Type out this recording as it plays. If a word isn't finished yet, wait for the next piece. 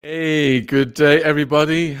Hey, good day,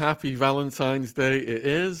 everybody. Happy Valentine's Day it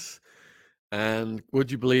is. And would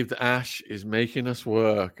you believe that Ash is making us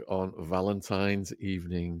work on Valentine's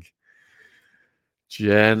evening?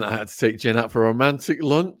 I had to take Jen out for a romantic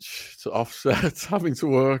lunch to offset having to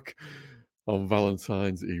work on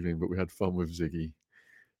Valentine's evening, but we had fun with Ziggy.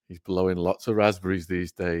 He's blowing lots of raspberries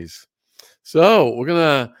these days. So we're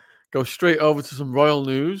going to go straight over to some royal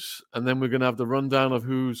news, and then we're going to have the rundown of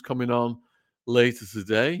who's coming on later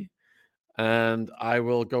today. And I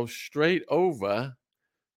will go straight over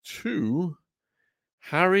to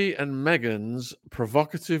Harry and Meghan's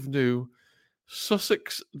provocative new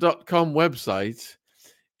Sussex.com website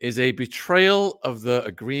is a betrayal of the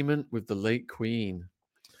agreement with the late Queen.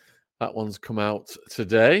 That one's come out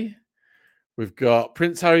today. We've got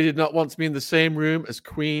Prince Harry did not want to be in the same room as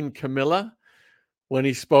Queen Camilla when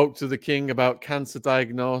he spoke to the King about cancer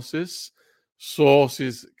diagnosis.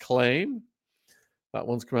 Sources claim. That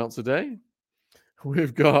one's come out today.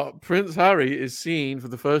 We've got Prince Harry is seen for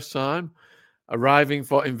the first time arriving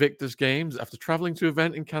for Invictus Games after traveling to an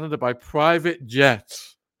event in Canada by private jet.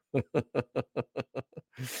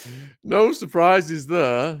 No surprises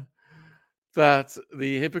there that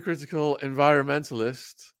the hypocritical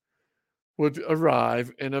environmentalist would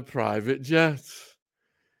arrive in a private jet.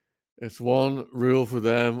 It's one rule for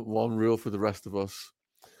them, one rule for the rest of us.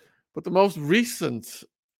 But the most recent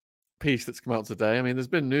piece that's come out today, I mean, there's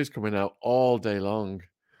been news coming out all day long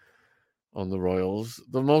on the royals.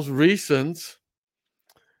 The most recent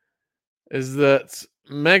is that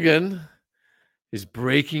Meghan is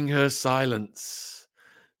breaking her silence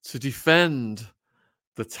to defend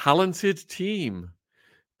the talented team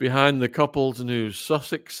behind the couple's new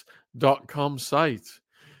Sussex.com site,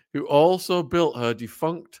 who also built her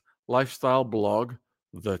defunct lifestyle blog,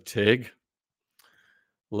 The Tig.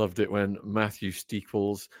 Loved it when Matthew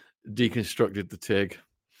Steeples deconstructed the Tig.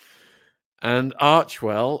 And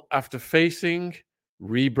Archewell, after facing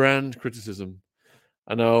rebrand criticism.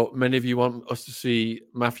 I know many of you want us to see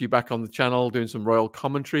Matthew back on the channel doing some royal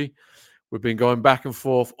commentary. We've been going back and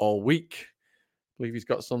forth all week. I believe he's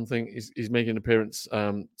got something. He's making an appearance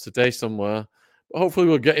today somewhere. But hopefully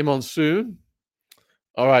we'll get him on soon.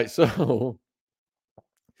 All right, so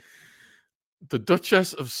the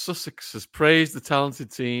Duchess of Sussex has praised the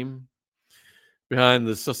talented team behind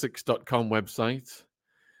the Sussex.com website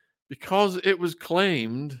because it was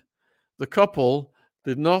claimed the couple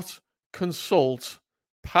did not consult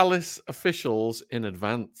palace officials in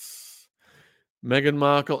advance. Meghan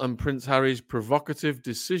Markle and Prince Harry's provocative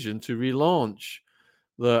decision to relaunch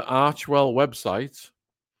the Archewell website,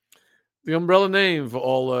 the umbrella name for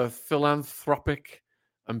all the philanthropic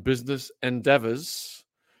and business endeavors,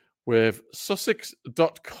 with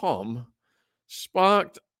Sussex.com,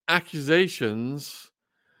 sparked accusations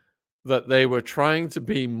that they were trying to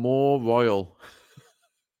be more royal.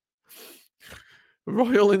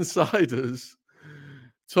 Royal insiders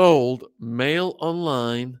told Mail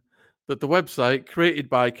Online that the website, created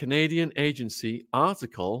by Canadian agency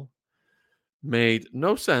Article, made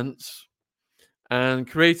no sense and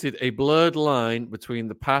created a blurred line between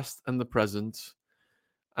the past and the present,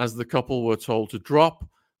 as the couple were told to drop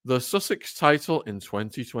the Sussex title in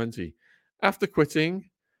 2020 after quitting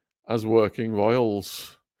as working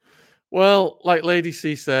royals. Well, like Lady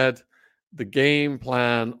C said, the game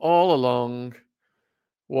plan all along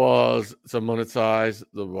was to monetize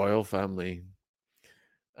the royal family.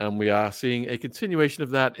 And we are seeing a continuation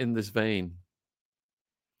of that in this vein.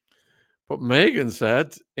 But Meghan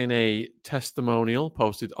said in a testimonial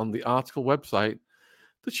posted on the Article website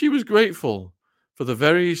that she was grateful for the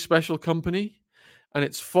very special company and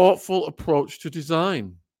its thoughtful approach to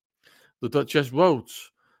design. The Duchess wrote,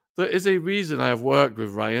 "There is a reason I have worked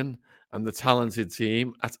with Ryan and the talented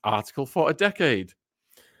team at Article for a decade.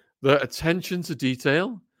 Their attention to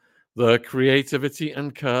detail, their creativity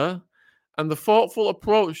and care, and the thoughtful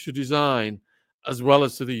approach to design, as well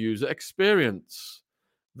as to the user experience.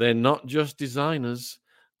 They're not just designers,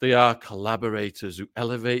 they are collaborators who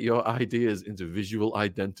elevate your ideas into visual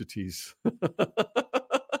identities."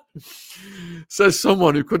 Says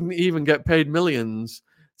someone who couldn't even get paid millions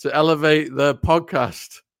to elevate their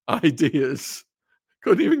podcast ideas.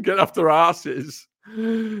 Couldn't even get off their asses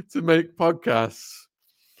to make podcasts,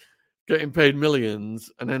 getting paid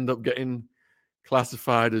millions and end up getting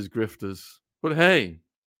classified as grifters. But hey,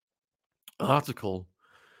 Article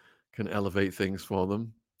can elevate things for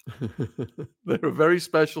them. They're a very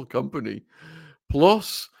special company.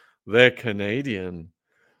 Plus, they're Canadian.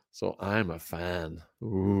 So I'm a fan.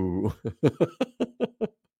 Ooh.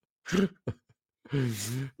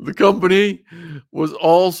 The company was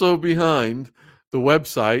also behind the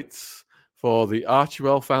website's for the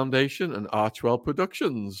Archewell Foundation and Archewell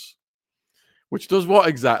Productions. Which does what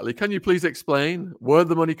exactly? Can you please explain where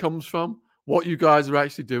the money comes from, what you guys are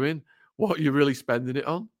actually doing, what you're really spending it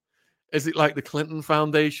on? Is it like the Clinton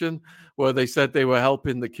Foundation, where they said they were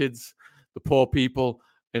helping the kids, the poor people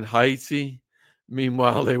in Haiti?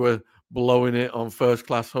 Meanwhile, they were blowing it on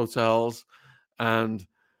first-class hotels and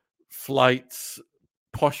flights,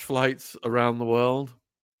 posh flights around the world.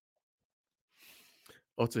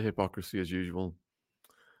 Utter hypocrisy as usual.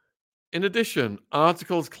 In addition,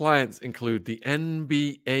 article's clients include the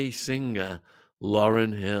NBA singer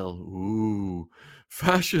Lauryn Hill,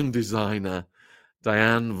 fashion designer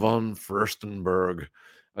Diane von Furstenberg,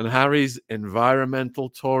 and Harry's environmental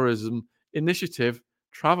tourism initiative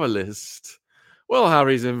Travelist. Well,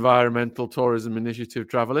 Harry's environmental tourism initiative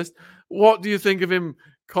Travelist, what do you think of him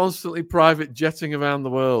constantly private jetting around the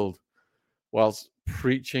world whilst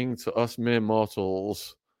preaching to us mere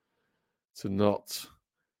mortals to not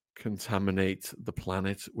contaminate the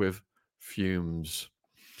planet with fumes?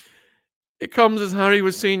 It comes as Harry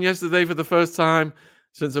was seen yesterday for the first time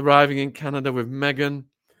since arriving in Canada with Meghan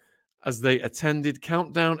as they attended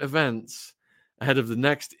countdown events ahead of the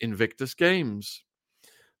next Invictus Games.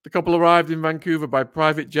 The couple arrived in Vancouver by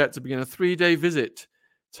private jet to begin a 3-day visit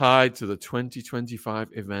tied to the 2025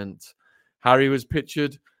 event. Harry was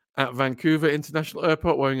pictured at Vancouver International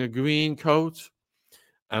Airport wearing a green coat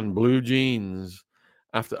and blue jeans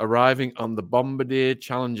after arriving on the Bombardier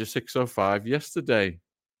Challenger 605 yesterday.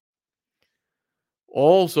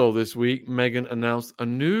 Also this week, Meghan announced a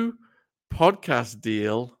new podcast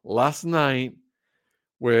deal last night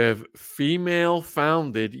with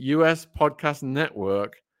female-founded U.S. podcast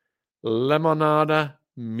network Lemonada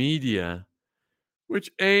Media, which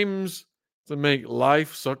aims to make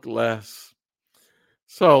life suck less.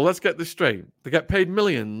 So let's get this straight. They get paid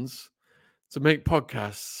millions to make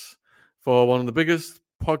podcasts for one of the biggest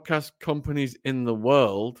podcast companies in the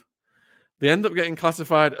world. They end up getting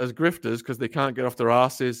classified as grifters because they can't get off their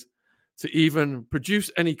asses to even produce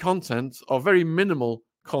any content or very minimal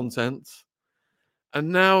content. And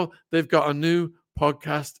now they've got a new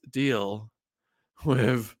podcast deal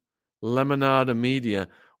with Lemonada Media.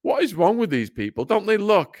 What is wrong with these people? Don't they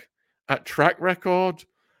look at track record,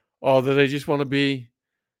 or do they just want to be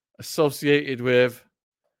associated with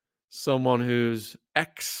someone who's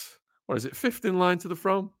fifth in line to the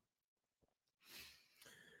throne?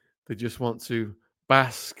 They just want to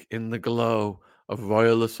bask in the glow of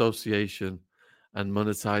royal association and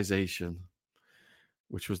monetization,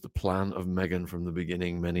 which was the plan of Meghan from the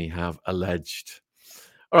beginning, many have alleged.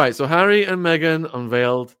 All right, so Harry and Meghan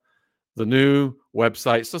unveiled the new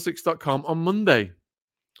website, Sussex.com, on Monday,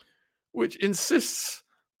 which insists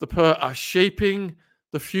the pair are shaping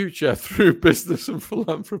the future through business and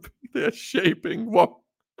philanthropy. They're shaping what?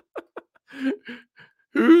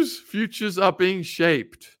 Whose futures are being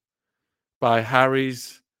shaped by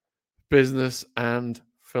Harry's business and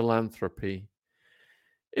philanthropy?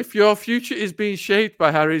 If your future is being shaped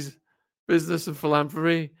by Harry's business and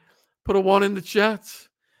philanthropy, put a 1 in the chat.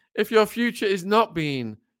 If your future is not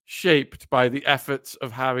being shaped by the efforts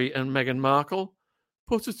of Harry and Meghan Markle,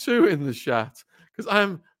 put a 2 in the chat, because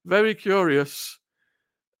I'm very curious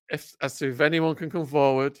as to if anyone can come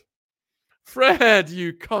forward. Fred,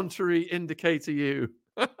 you contrary indicator, you.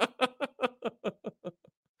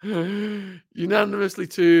 Unanimously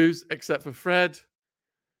 2s, except for Fred,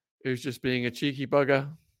 who's just being a cheeky bugger.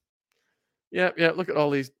 Yep, look at all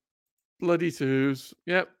these bloody 2s.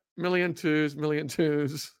 Yep, million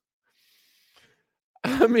 2s.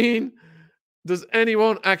 I mean, does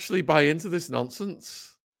anyone actually buy into this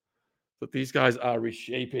nonsense? That these guys are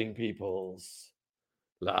reshaping people's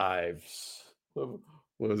lives.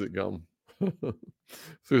 Where has it gone?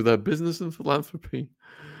 Through their business and philanthropy.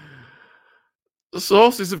 The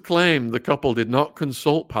sources have claimed the couple did not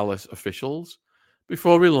consult palace officials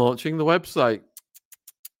before relaunching the website.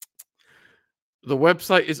 The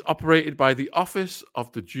website is operated by the Office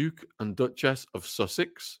of the Duke and Duchess of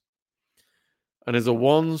Sussex and is a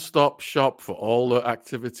one-stop shop for all their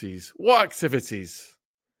activities. What activities?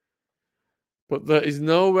 But there is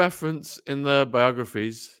no reference in their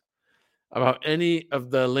biographies about any of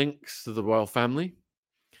their links to the royal family,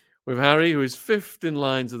 with Harry, who is fifth in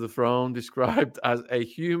line to the throne, described as a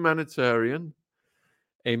humanitarian,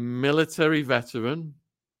 a military veteran,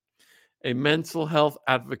 a mental health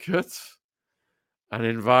advocate, an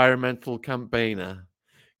environmental campaigner.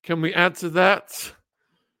 Can we add to that?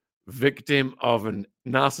 Victim of a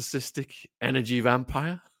narcissistic energy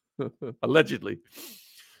vampire? Allegedly.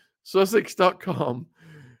 Sussex.com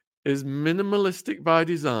is minimalistic by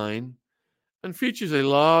design and features a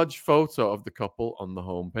large photo of the couple on the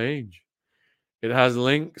homepage. It has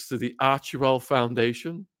links to the Archewell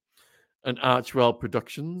Foundation and Archewell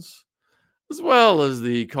Productions, as well as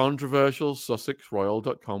the controversial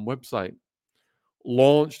SussexRoyal.com website,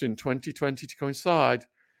 launched in 2020 to coincide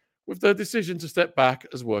with their decision to step back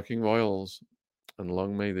as working royals, and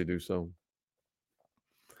long may they do so.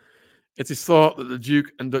 It is thought that the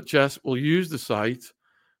Duke and Duchess will use the site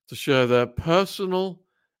to share their personal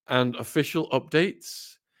and official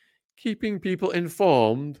updates, keeping people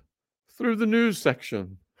informed through the news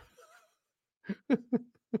section.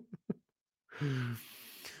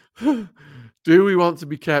 Do we want to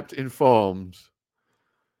be kept informed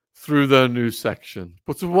through their news section?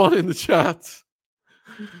 Put a 1 in the chat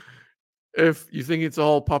if you think it's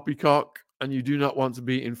all poppycock and you do not want to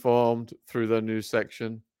be informed through their news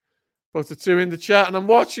section. Put a 2 in the chat, and I'm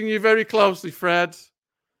watching you very closely, Fred.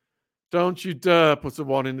 Don't you dare put a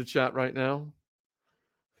 1 in the chat right now.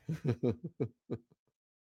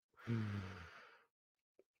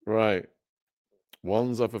 Right.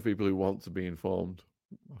 1s are for people who want to be informed.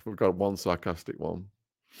 I've got one sarcastic one.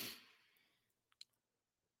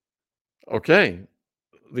 Okay.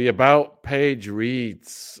 The About page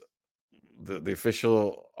reads, the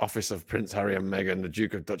official office of Prince Harry and Meghan, the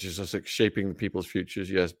Duke of Duchess of Sussex, shaping the people's futures.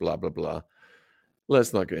 Yes, blah, blah, blah.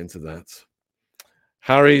 Let's not get into that.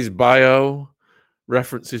 Harry's bio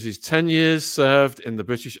references his 10 years served in the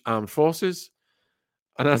British Armed Forces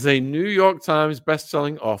and as a New York Times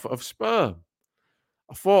best-selling author of Spur.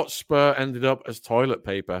 I thought Spur ended up as toilet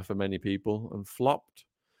paper for many people and flopped.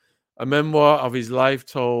 A memoir of his life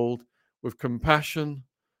told with compassion,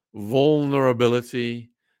 vulnerability,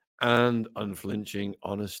 and unflinching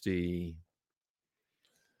honesty.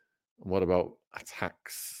 And what about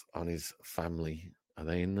attacks on his family? Are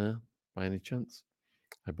they in there by any chance?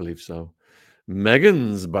 I believe so.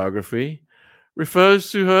 Meghan's biography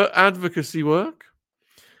refers to her advocacy work,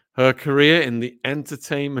 her career in the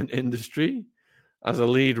entertainment industry as a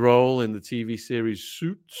lead role in the TV series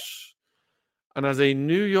Suits, and as a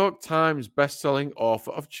New York Times best-selling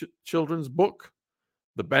author of children's book,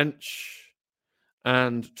 The Bench,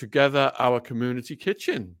 and Together Our Community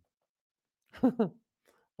Kitchen. I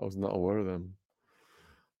was not aware of them.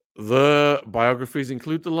 The biographies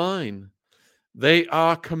include the line, "They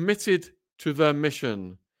are committed to their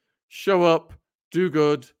mission. Show up, do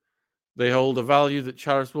good. They hold a value that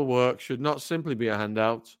charitable work should not simply be a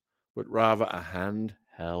handout, but rather a hand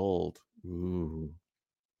held." Ooh.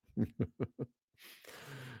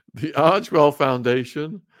 The Archewell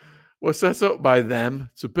Foundation was set up by them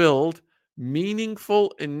to build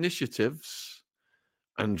meaningful initiatives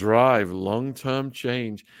and drive long-term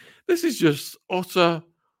change. This is just utter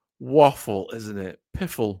waffle, isn't it?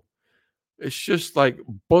 Piffle. It's just like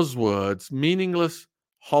buzzwords, meaningless,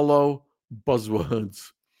 hollow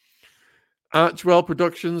buzzwords. Archewell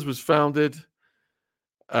Productions was founded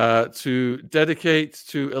to dedicate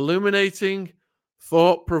to illuminating,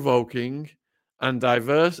 thought-provoking, and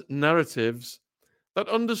diverse narratives that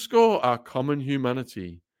underscore our common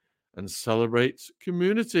humanity and celebrate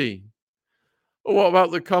community. What about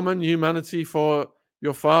the common humanity for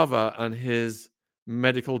your father and his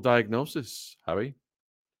medical diagnosis, Harry?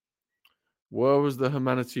 Where was the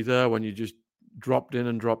humanity there when you just dropped in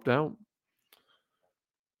and dropped out?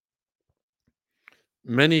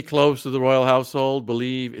 Many close to the royal household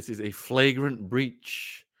believe it is a flagrant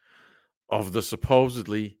breach of the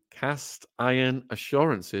supposedly cast iron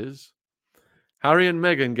assurances Harry and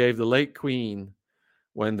Meghan gave the late Queen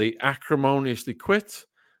when they acrimoniously quit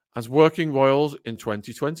as working royals in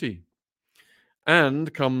 2020,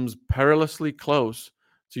 and comes perilously close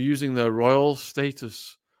to using their royal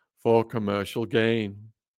status for commercial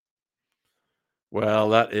gain. Well,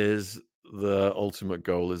 that is the ultimate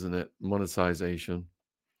goal, isn't it? Monetization.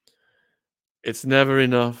 It's never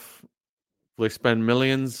enough. They spend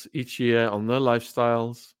millions each year on their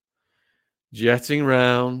lifestyles, jetting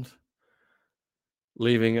round,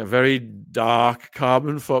 leaving a very dark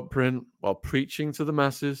carbon footprint while preaching to the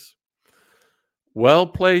masses.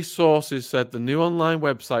 Well-placed sources said the new online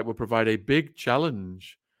website will provide a big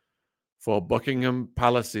challenge for Buckingham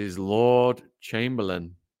Palace's Lord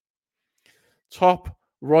Chamberlain. Top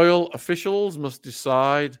royal officials must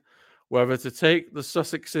decide whether to take the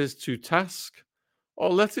Sussexes to task or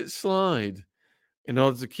let it slide in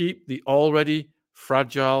order to keep the already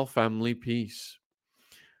fragile family peace.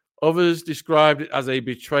 Others described it as a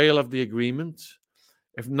betrayal of the agreement,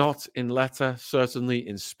 if not in letter, certainly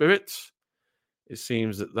in spirit. It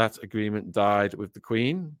seems that that agreement died with the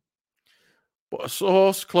Queen. But a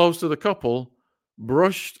source close to the couple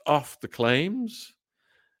brushed off the claims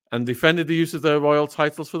and defended the use of their royal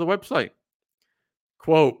titles for the website.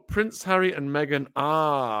 Quote, Prince Harry and Meghan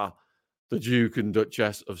are the Duke and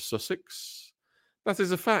Duchess of Sussex. That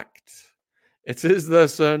is a fact. It is their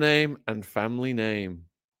surname and family name.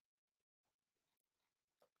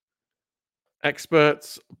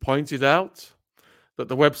 Experts pointed out that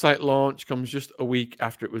the website launch comes just a week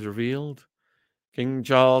after it was revealed. King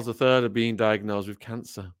Charles III had been diagnosed with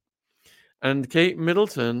cancer. And Kate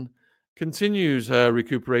Middleton continues her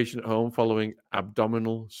recuperation at home following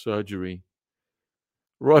abdominal surgery.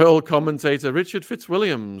 Royal commentator Richard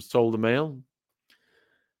Fitzwilliams told the Mail,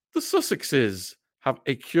 "The Sussexes have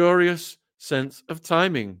a curious sense of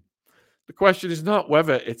timing. The question is not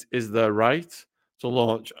whether it is their right to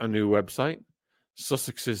launch a new website,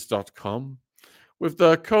 Sussexes.com, with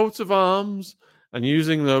their coat of arms and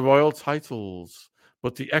using their royal titles,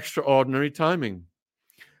 but the extraordinary timing.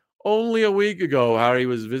 Only a week ago, Harry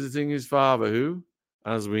was visiting his father, who,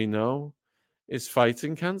 as we know, is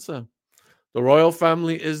fighting cancer. The royal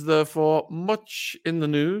family is therefore much in the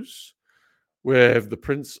news, with the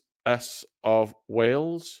Princess of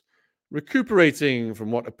Wales recuperating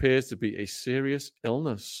from what appears to be a serious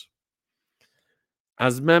illness.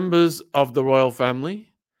 As members of the royal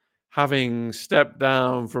family, having stepped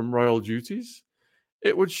down from royal duties,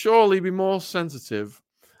 it would surely be more sensitive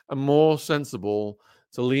and more sensible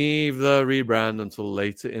to leave the rebrand until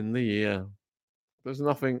later in the year." There's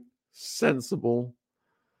nothing sensible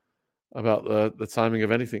about the timing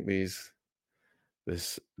of anything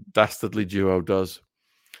this dastardly duo does.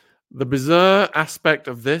 The bizarre aspect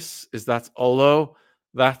of this is that although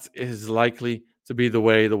that is likely to be the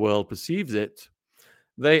way the world perceives it,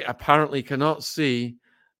 they apparently cannot see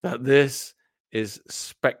that this is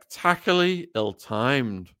spectacularly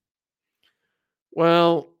ill-timed.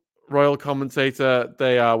 Well, royal commentator,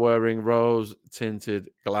 they are wearing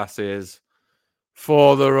rose-tinted glasses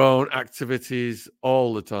for their own activities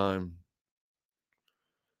all the time.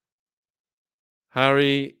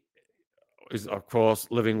 Harry is, of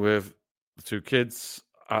course, living with the two kids,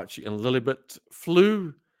 Archie and Lilibet,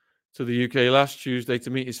 flew to the UK last Tuesday to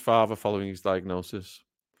meet his father following his diagnosis.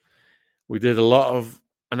 We did a lot of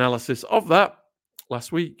analysis of that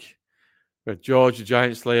last week. We had George, the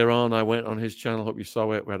Giant Slayer, on. I went on his channel. Hope you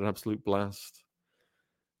saw it. We had an absolute blast.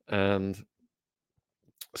 And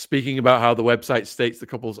speaking about how the website states the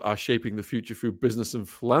couples are shaping the future through business and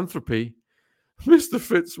philanthropy, Mr.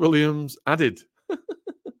 Fitzwilliams added,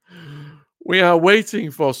 "We are waiting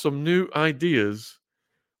for some new ideas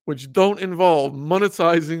which don't involve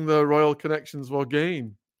monetizing their royal connections for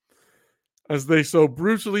gain, as they so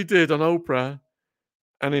brutally did on Oprah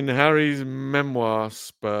and in Harry's memoir,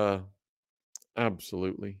 Spur."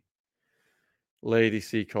 Absolutely. Lady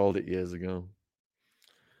C called it years ago.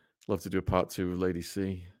 Love to do a part 2 of Lady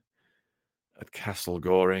C at Castle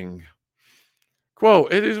Goring.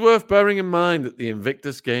 Quote, "It is worth bearing in mind that the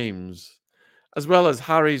Invictus Games, as well as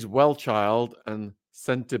Harry's Well-Child and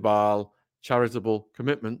Centibal charitable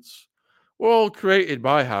commitments, were all created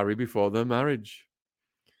by Harry before their marriage."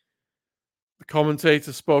 The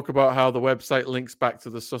commentator spoke about how the website links back to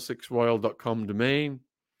the SussexRoyal.com domain,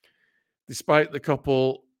 despite the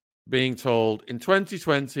couple being told in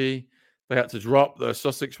 2020 they had to drop their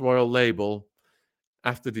Sussex Royal label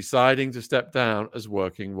after deciding to step down as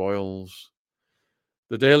working royals.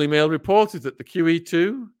 The Daily Mail reported that the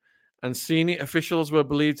QE2 and senior officials were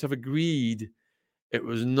believed to have agreed it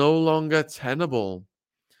was no longer tenable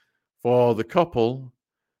for the couple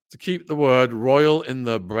to keep the word royal in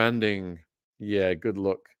their branding. Yeah, good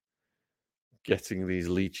luck getting these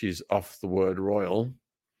leeches off the word royal.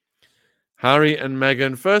 Harry and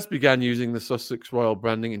Meghan first began using the Sussex Royal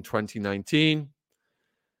branding in 2019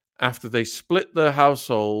 after they split their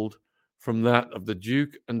household from that of the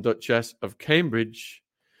Duke and Duchess of Cambridge,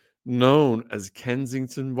 known as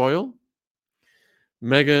Kensington Royal.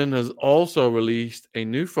 Meghan has also released a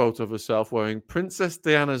new photo of herself wearing Princess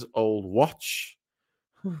Diana's old watch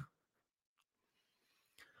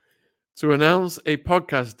to announce a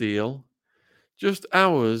podcast deal just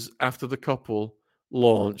hours after the couple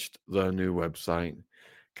launched their new website.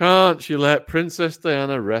 Can't you let Princess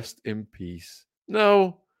Diana rest in peace?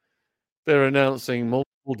 No, they're announcing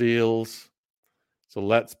multiple deals. So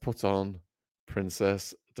let's put on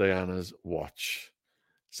Princess Diana's watch.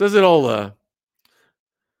 Says it all there.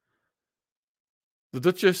 The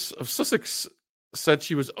Duchess of Sussex said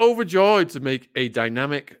she was overjoyed to make a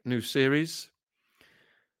dynamic new series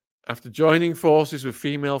after joining forces with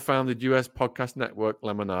female-founded US podcast network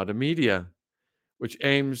Lemonada Media, which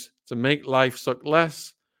aims to make life suck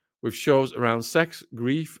less with shows around sex,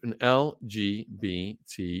 grief, and LGBTQ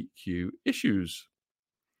issues.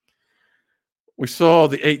 We saw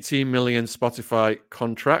the 18 million Spotify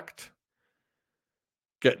contract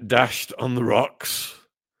get dashed on the rocks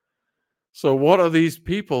So what are these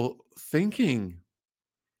people thinking?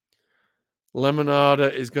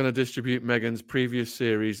 Lemonada is going to distribute Meghan's previous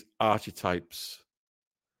series, Archetypes.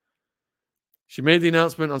 She made the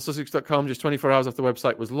announcement on Sussex.com just 24 hours after the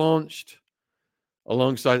website was launched,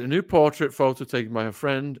 alongside a new portrait photo taken by her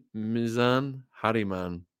friend, Mizan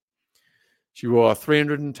Harriman. She wore a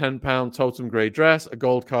 £310 totem grey dress, a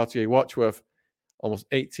gold Cartier watch worth almost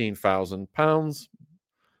 £18,000.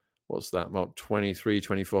 What's that? About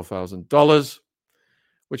 $24,000,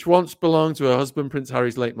 which once belonged to her husband, Prince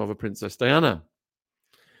Harry's late mother, Princess Diana.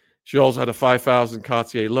 She also had a $5,000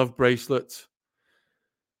 Cartier love bracelet,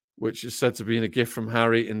 which is said to be a gift from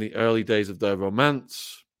Harry in the early days of their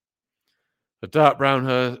romance. Her dark brown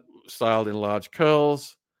hair styled in large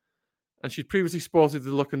curls, and she'd previously sported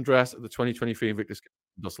the look and dress at the 2023 Invictus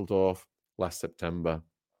in Dusseldorf last September.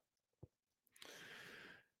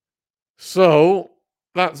 So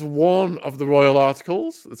that's one of the royal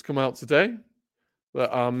articles that's come out today.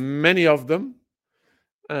 There are many of them,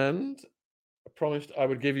 and I promised I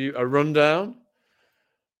would give you a rundown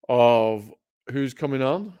of who's coming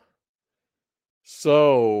on.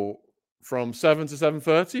 So from 7 to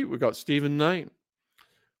 7:30, we've got Stephen Knight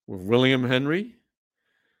with William Henry,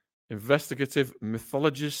 investigative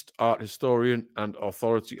mythologist, art historian, and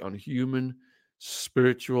authority on human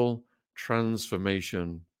spiritual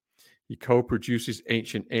transformation. He co-produces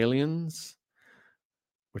Ancient Aliens,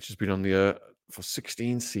 which has been on the air for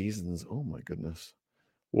 16 seasons. Oh my goodness.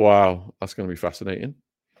 Wow, that's going to be fascinating.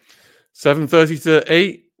 7:30 to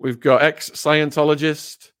 8, we've got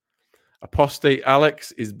ex-Scientologist Apostate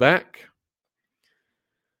Alex is back.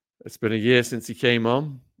 It's been a year since he came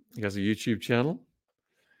on. He has a YouTube channel,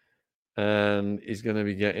 and he's going to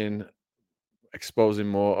be exposing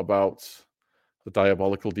more about the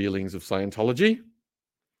diabolical dealings of Scientology.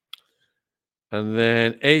 And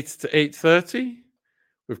then 8 to 8:30,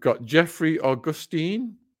 we've got Jeffrey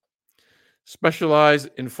Augustine, specialized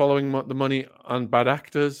in following the money on bad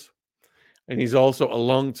actors, and he's also a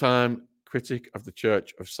long-time critic of the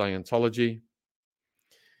Church of Scientology.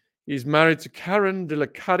 He's married to Karen de la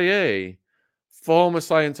Carrière, former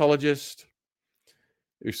Scientologist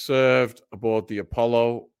who served aboard the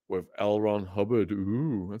Apollo with L. Ron Hubbard.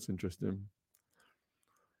 Ooh, that's interesting.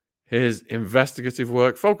 His investigative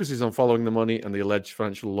work focuses on following the money and the alleged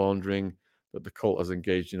financial laundering that the cult has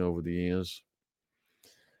engaged in over the years.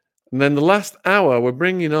 And then the last hour, we're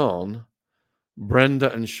bringing on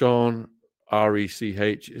Brenda and Shawn,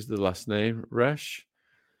 R-E-C-H is the last name, Rech.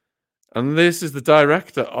 And this is the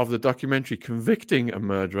director of the documentary Convicting a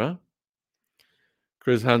Murderer,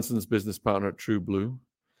 Chris Hansen's business partner at True Blue.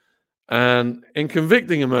 And in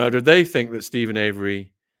Convicting a Murderer, they think that Stephen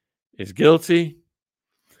Avery is guilty.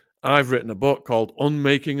 I've written a book called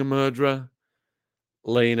Unmaking a Murderer,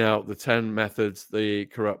 laying out the 10 methods the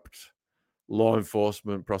corrupt law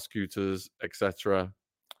enforcement, prosecutors, etc.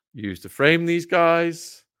 use to frame these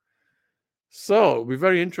guys. So it'll be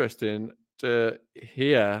very interesting to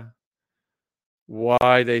hear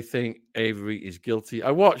why they think Avery is guilty.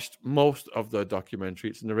 I watched most of the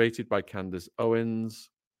documentary. It's narrated by Candace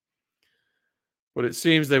Owens. But it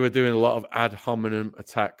seems they were doing a lot of ad hominem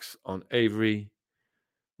attacks on Avery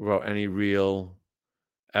without any real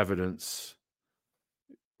evidence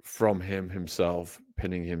from him himself,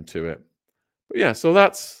 pinning him to it. But yeah, so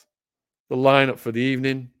that's the lineup for the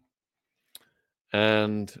evening.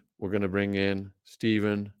 And we're going to bring in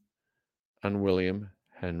Stephen and William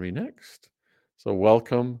Henry next. So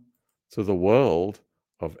welcome to the world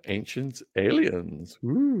of Ancient Aliens.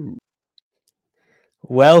 Woo.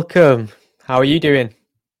 Welcome. How are you doing?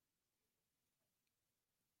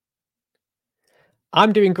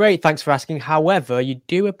 I'm doing great. Thanks for asking. However, you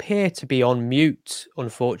do appear to be on mute.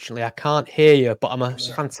 Unfortunately, I can't hear you, but I'm a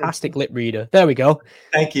fantastic lip reader. There we go.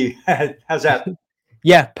 Thank you. How's that?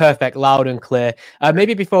 Yeah, perfect. Loud and clear.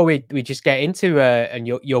 Maybe before we just get into and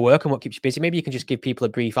your work and what keeps you busy, maybe you can just give people a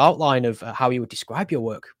brief outline of how you would describe your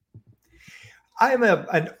work. I'm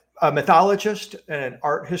a mythologist and an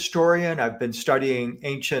art historian. I've been studying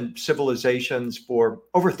ancient civilizations for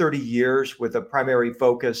over 30 years with a primary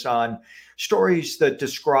focus on stories that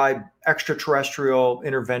describe extraterrestrial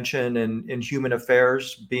intervention in human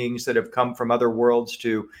affairs, beings that have come from other worlds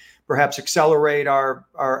to perhaps accelerate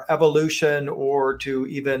our evolution, or to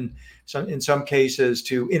even, in some cases,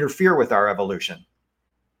 to interfere with our evolution.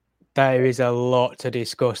 There is a lot to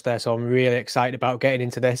discuss there, so I'm really excited about getting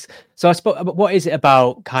into this. So I suppose, what is it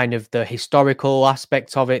about kind of the historical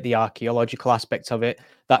aspect of it, the archaeological aspect of it,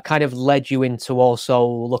 that kind of led you into also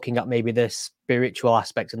looking at maybe the spiritual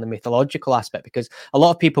aspect and the mythological aspect? Because a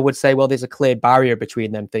lot of people would say, well, there's a clear barrier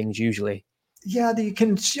between them things usually. Yeah,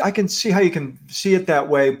 I can see how you can see it that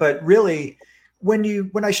way, but really,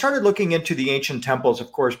 when I started looking into the ancient temples,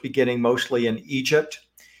 of course, beginning mostly in Egypt,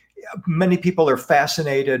 many people are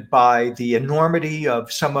fascinated by the enormity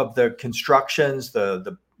of some of the constructions,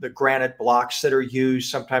 the granite blocks that are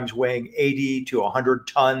used, sometimes weighing 80 to 100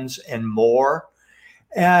 tons and more.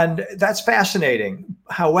 And that's fascinating.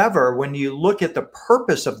 However, when you look at the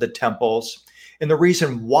purpose of the temples and the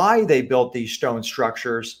reason why they built these stone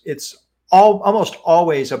structures, it's almost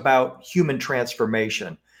always about human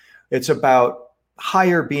transformation. It's about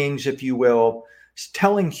higher beings, if you will,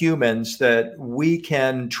 telling humans that we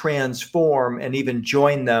can transform and even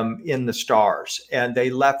join them in the stars. And they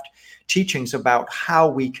left teachings about how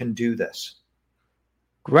we can do this.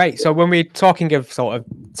 Great. So when we're talking of sort of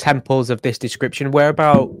temples of this description,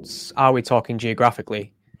 whereabouts are we talking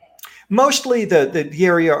geographically? Mostly the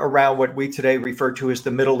area around what we today refer to as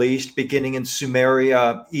the Middle East, beginning in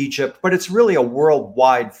Sumeria, Egypt, but it's really a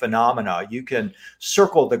worldwide phenomena. You can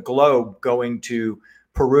circle the globe going to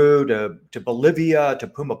Peru, to Bolivia, to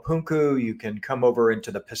Pumapunku. You can come over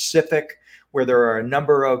into the Pacific, where there are a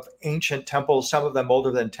number of ancient temples, some of them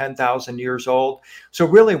older than 10,000 years old. So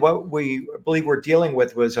really what we believe we're dealing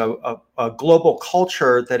with was a global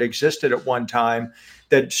culture that existed at one time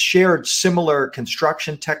that shared similar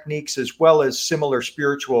construction techniques as well as similar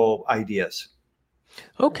spiritual ideas.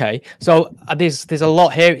 Okay, so there's a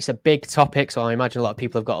lot here. It's a big topic, so I imagine a lot of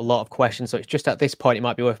people have got a lot of questions. So it's just at this point, it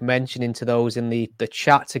might be worth mentioning to those in the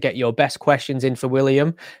chat to get your best questions in for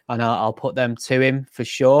William, and I'll put them to him for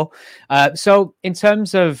sure. So in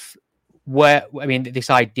terms of this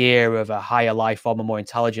idea of a higher life form, a more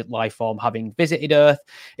intelligent life form having visited Earth,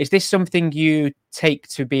 is this something you take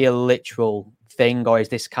to be a literal thing, or is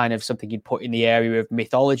this kind of something you'd put in the area of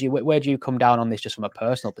mythology? Where do you come down on this just from a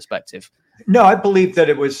personal perspective? No, I believe that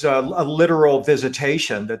it was a literal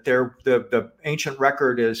visitation, that the ancient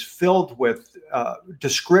record is filled with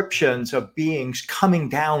descriptions of beings coming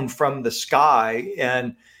down from the sky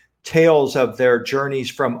and tales of their journeys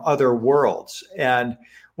from other worlds. And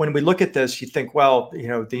when we look at this, you think, well,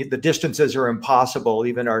 the distances are impossible.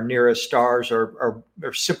 Even our nearest stars are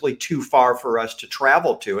simply too far for us to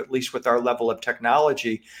travel to, at least with our level of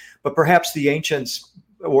technology. But perhaps the ancients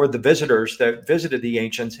or the visitors that visited the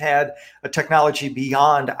ancients had a technology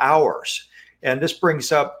beyond ours. And this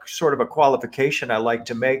brings up sort of a qualification I like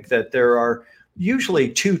to make, that there are usually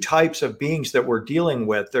two types of beings that we're dealing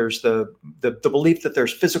with. There's the belief that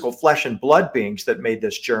there's physical flesh and blood beings that made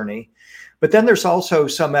this journey. But then there's also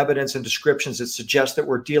some evidence and descriptions that suggest that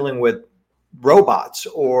we're dealing with robots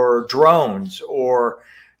or drones or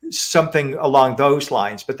something along those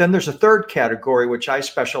lines. But then there's a third category, which I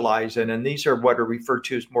specialize in, and these are what are referred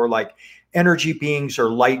to as more like energy beings or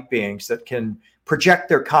light beings that can project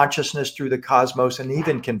their consciousness through the cosmos and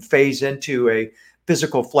even can phase into a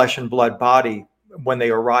physical flesh and blood body when they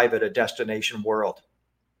arrive at a destination world.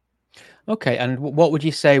 Okay, and what would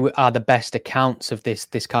you say are the best accounts of this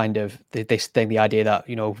kind of this thing, the idea that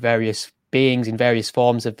various beings in various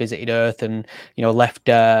forms have visited Earth and left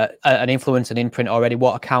an influence, an imprint already?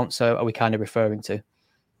 What accounts are we kind of referring to?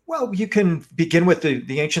 Well, you can begin with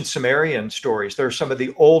the ancient Sumerian stories. They're some of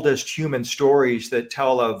the oldest human stories that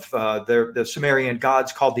tell of the Sumerian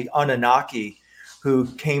gods called the Anunnaki, who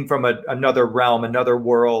came from another realm, another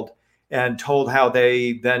world, and told how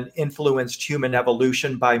they then influenced human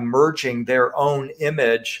evolution by merging their own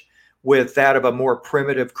image with that of a more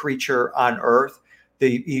primitive creature on Earth.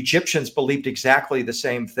 The Egyptians believed exactly the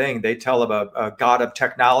same thing. They tell of a god of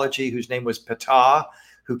technology whose name was Ptah,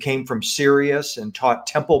 who came from Sirius and taught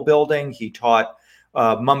temple building. He taught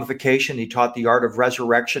mummification. He taught the art of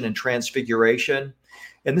resurrection and transfiguration.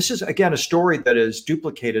 And this is, again, a story that is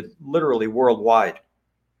duplicated literally worldwide.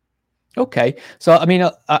 Okay, so I mean,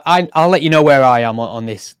 I'll let you know where I am on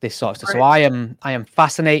this sort of stuff. Right. So I am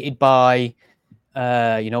fascinated by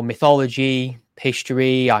mythology,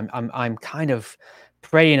 history. I'm kind of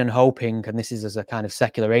praying and hoping, and this is as a kind of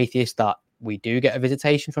secular atheist, that we do get a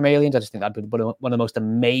visitation from aliens. I just think that'd be one of the most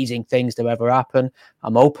amazing things to ever happen.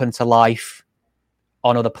 I'm open to life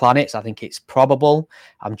on other planets. I think it's probable.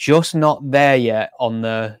 I'm just not there yet on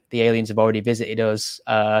the aliens have already visited us.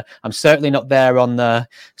 I'm certainly not there on the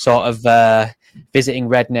sort of visiting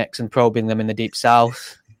rednecks and probing them in the deep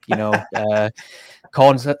south,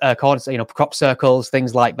 crop circles,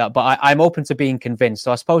 things like that. But I'm open to being convinced.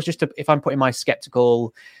 So I suppose if I'm putting my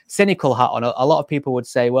skeptical, cynical hat on, a lot of people would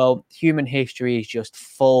say, well, human history is just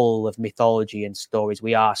full of mythology and stories.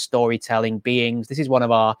 We are storytelling beings. This is one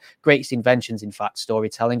of our greatest inventions, in fact,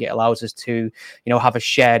 storytelling. It allows us to, have a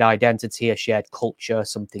shared identity, a shared culture,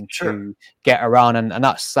 something to get around. And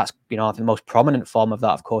that's I think the most prominent form of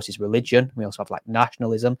that, of course, is religion. We also have like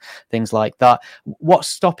nationalism, things like that. What's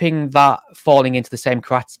stopping that falling into the same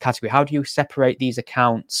category? How do you separate these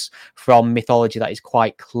accounts from mythology that is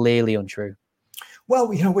quite clearly untrue? Well,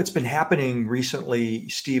 what's been happening recently,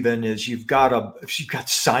 Stephen, is you've got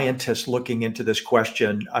scientists looking into this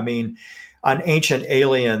question. I mean, on Ancient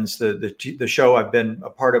Aliens, the show I've been a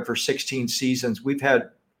part of for 16 seasons, we've had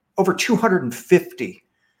over 250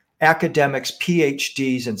 academics,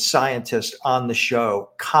 PhDs, and scientists on the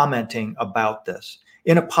show commenting about this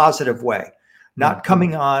in a positive way, not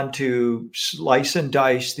coming on to slice and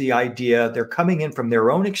dice the idea. They're coming in from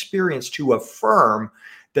their own experience to affirm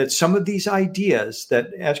that some of these ideas that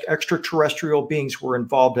extraterrestrial beings were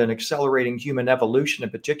involved in accelerating human evolution in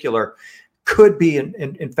particular could be,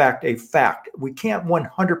 in fact, a fact. We can't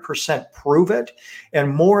 100% prove it.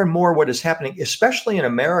 And more what is happening, especially in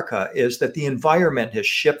America, is that the environment has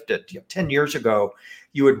shifted. 10 years ago,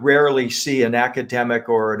 you would rarely see an academic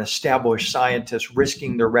or an established scientist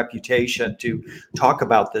risking their reputation to talk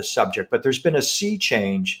about this subject. But there's been a sea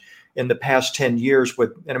change in the past 10 years.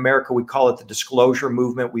 In America, we call it the disclosure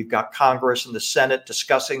movement. We've got Congress and the Senate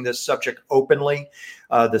discussing this subject openly.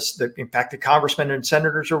 In fact, the congressmen and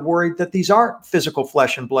senators are worried that these aren't physical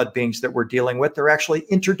flesh and blood beings that we're dealing with. They're actually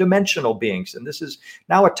interdimensional beings. And this is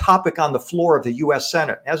now a topic on the floor of the U.S.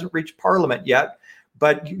 Senate. It hasn't reached Parliament yet,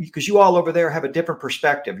 but because you all over there have a different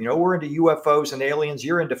perspective. We're into UFOs and aliens.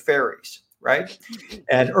 You're into fairies, right?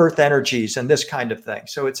 And earth energies and this kind of thing.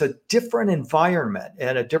 So it's a different environment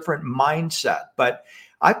and a different mindset. But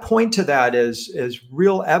I point to that as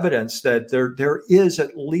real evidence that there is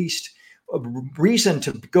at least a reason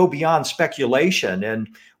to go beyond speculation. And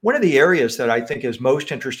one of the areas that I think is most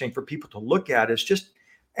interesting for people to look at is just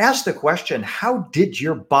ask the question, how did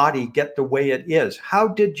your body get the way it is? How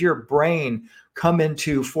did your brain come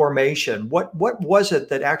into formation? What was it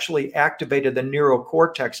that actually activated the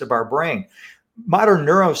neurocortex of our brain? Modern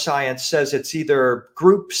neuroscience says it's either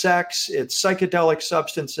group sex, it's psychedelic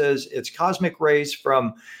substances, it's cosmic rays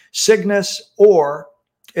from Cygnus, or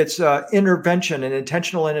it's intervention, an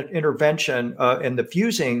intentional intervention in the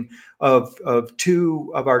fusing of two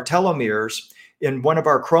of our telomeres in one of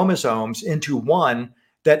our chromosomes into one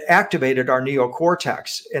that activated our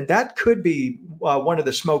neocortex. And that could be one of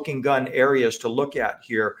the smoking gun areas to look at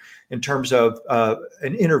here in terms of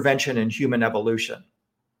an intervention in human evolution.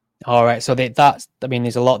 All right. So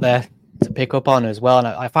there's a lot there to pick up on as well. And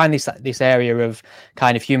I find this area of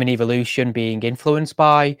kind of human evolution being influenced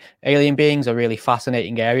by alien beings a really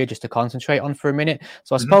fascinating area just to concentrate on for a minute.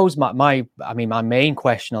 So I suppose my main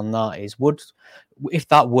question on that is, if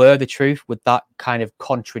that were the truth, would that kind of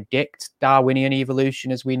contradict Darwinian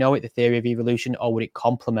evolution as we know it, the theory of evolution, or would it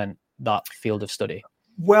complement that field of study?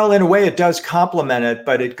 Well, in a way, it does complement it,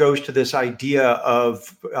 but it goes to this idea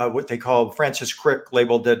of what they call, Francis Crick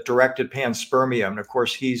labeled it directed panspermia. And of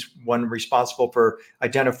course, he's one responsible for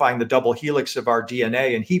identifying the double helix of our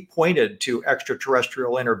DNA. And he pointed to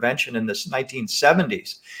extraterrestrial intervention in the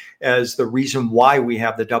 1970s as the reason why we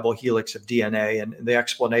have the double helix of DNA and the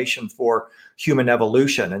explanation for human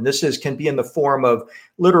evolution. And this can be in the form of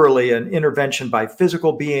literally an intervention by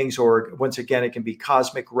physical beings, or once again, it can be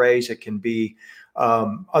cosmic rays. It can be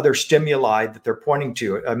other stimuli that they're pointing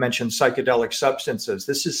to. I mentioned psychedelic substances.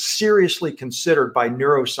 This is seriously considered by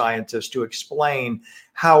neuroscientists to explain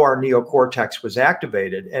how our neocortex was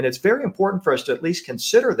activated. And it's very important for us to at least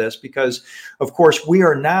consider this because, of course, we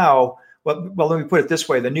are now, well, let me put it this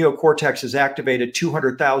way. The neocortex is activated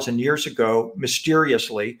 200,000 years ago,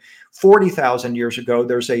 mysteriously. 40,000 years ago,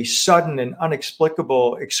 there's a sudden and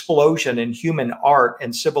inexplicable explosion in human art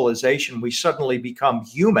and civilization. We suddenly become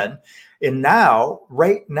human. And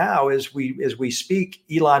right now, as we speak,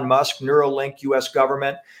 Elon Musk, Neuralink, US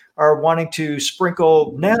government are wanting to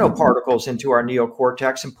sprinkle nanoparticles into our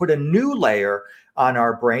neocortex and put a new layer on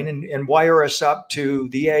our brain and wire us up to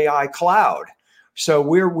the AI cloud. So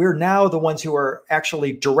we're now the ones who are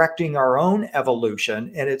actually directing our own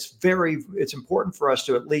evolution. And it's important for us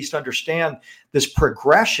to at least understand this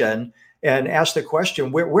progression and ask the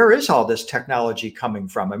question, where is all this technology coming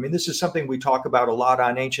from? I mean, this is something we talk about a lot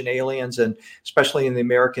on Ancient Aliens, and especially in the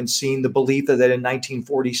American scene, the belief that in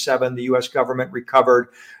 1947, the US government recovered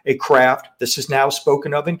a craft. This is now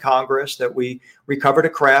spoken of in Congress, that we recovered a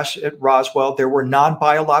crash at Roswell. There were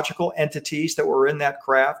non-biological entities that were in that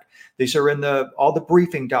craft. These are in all the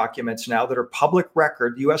briefing documents now that are public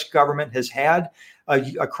record. The US government has had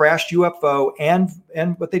a crashed UFO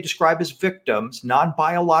and what they describe as victims,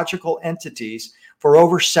 non-biological entities, for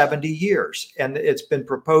over 70 years. And it's been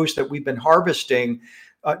proposed that we've been harvesting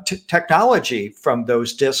technology from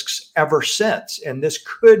those disks ever since. And this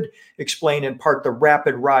could explain in part the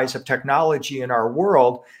rapid rise of technology in our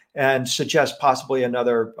world and suggest possibly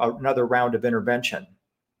another round of intervention.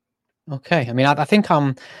 Okay, I mean, I think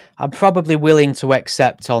I'm probably willing to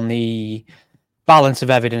accept on the balance of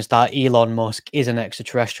evidence that Elon Musk is an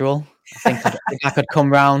extraterrestrial. I think I could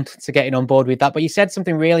come round to getting on board with that. But you said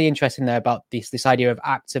something really interesting there about this idea of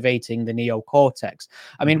activating the neocortex.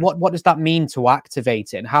 I mean, what does that mean to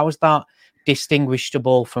activate it, and how is that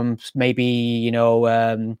distinguishable from maybe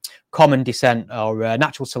common descent or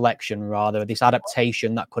natural selection, rather, this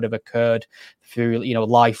adaptation that could have occurred through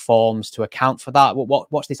life forms to account for that?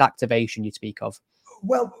 What's this activation you speak of?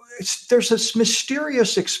 Well, there's this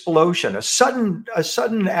mysterious explosion, a sudden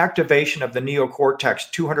activation of the neocortex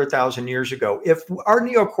 200,000 years ago. If our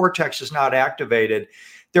neocortex is not activated,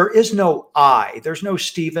 there is no I, there's no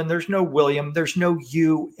Stephen, there's no William, there's no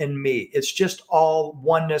you and me. It's just all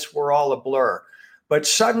oneness. We're all a blur. But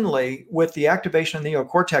suddenly, with the activation of the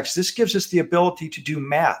neocortex, this gives us the ability to do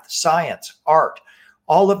math, science, art,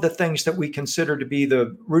 all of the things that we consider to be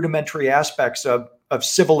the rudimentary aspects of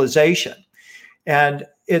civilization. And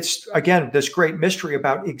it's, again, this great mystery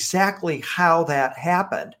about exactly how that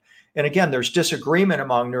happened. And again, there's disagreement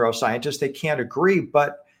among neuroscientists. They can't agree,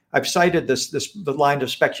 but I've cited the line of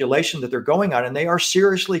speculation that they're going on, and they are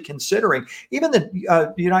seriously considering. Even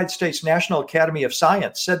the United States National Academy of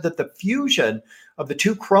Science said that the fusion of the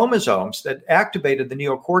two chromosomes that activated the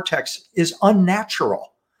neocortex is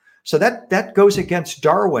unnatural. So that goes against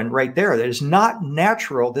Darwin right there. That is not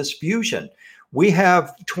natural, this fusion. We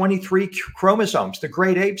have 23 chromosomes. The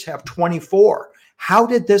great apes have 24. How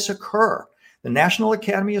did this occur? The National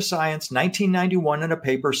Academy of Science, 1991, in a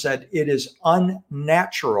paper said it is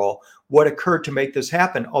unnatural what occurred to make this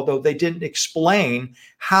happen, although they didn't explain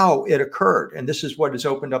how it occurred. And this is what has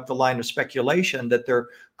opened up the line of speculation that there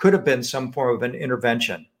could have been some form of an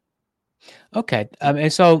intervention. Okay.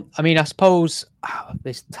 And so, I mean, I suppose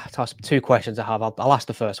there's two questions I have. I'll ask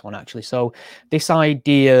the first one, actually. So this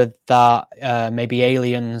idea that maybe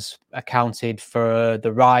aliens accounted for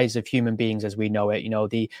the rise of human beings as we know it,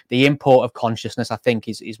 the import of consciousness, I think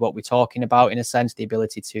is what we're talking about, in a sense, the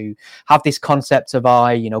ability to have this concept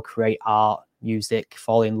of create art, music,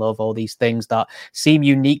 fall in love, all these things that seem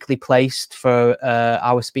uniquely placed for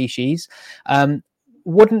our species.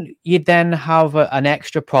 Wouldn't you then have an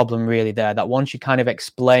extra problem really there, that once you kind of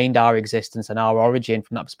explained our existence and our origin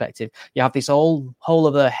from that perspective, you have this whole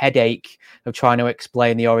other headache of trying to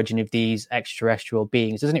explain the origin of these extraterrestrial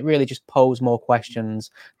beings? Doesn't it really just pose more questions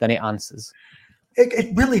than it answers?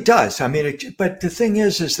 It really does. I mean, but the thing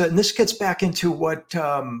is that, and this gets back into what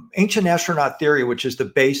ancient astronaut theory, which is the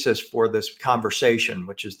basis for this conversation,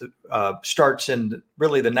 which is starts in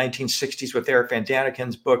really the 1960s with Eric Van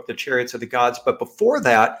Daniken's book, The Chariots of the Gods. But before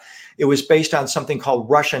that, it was based on something called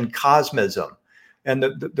Russian cosmism. And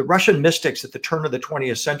the Russian mystics at the turn of the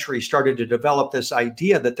 20th century started to develop this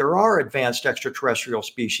idea that there are advanced extraterrestrial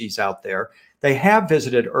species out there. They have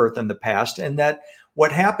visited Earth in the past, and that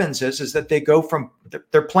what happens is that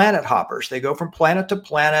they're planet hoppers. They go from planet to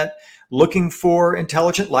planet looking for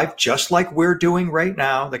intelligent life, just like we're doing right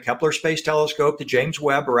now. The Kepler Space Telescope, the James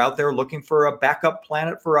Webb are out there looking for a backup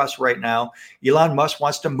planet for us right now. Elon Musk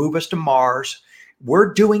wants to move us to Mars.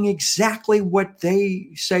 We're doing exactly what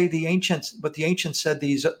they say what the ancients said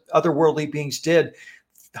these otherworldly beings did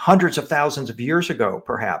hundreds of thousands of years ago,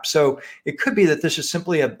 perhaps. So it could be that this is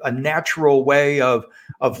simply a natural way of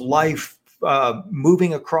life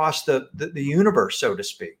moving across the universe, so to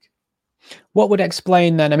speak. What would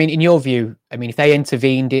explain then? I mean, in your view, if they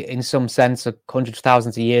intervened in some sense hundreds of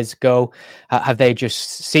thousands of years ago, have they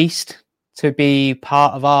just ceased to be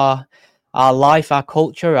part of our life, our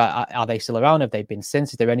culture? Are they still around? Have they been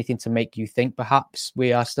since? Is there anything to make you think perhaps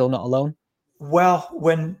we are still not alone? Well,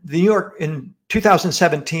 when in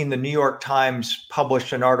 2017, the New York Times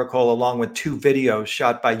published an article along with two videos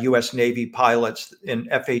shot by U.S. Navy pilots in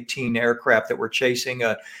F-18 aircraft that were chasing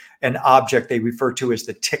an object they refer to as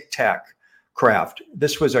the Tic Tac craft.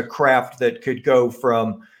 This was a craft that could go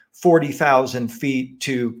from 40,000 feet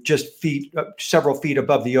to just several feet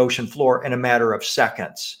above the ocean floor in a matter of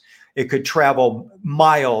seconds. It could travel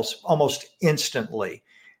miles almost instantly.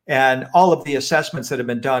 And all of the assessments that have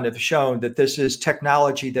been done have shown that this is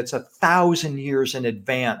technology that's 1,000 years in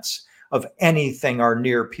advance of anything our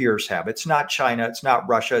near peers have. It's not China, it's not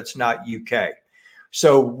Russia, it's not UK.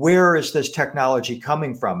 So where is this technology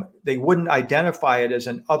coming from? They wouldn't identify it as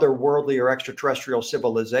an otherworldly or extraterrestrial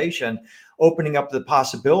civilization, opening up the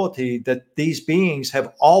possibility that these beings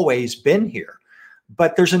have always been here.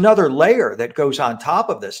 But there's another layer that goes on top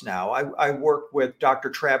of this now. I work with Dr.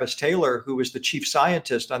 Travis Taylor, who is the chief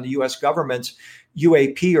scientist on the US government's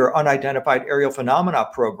UAP, or Unidentified Aerial Phenomena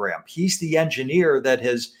program. He's the engineer that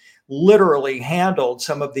has literally handled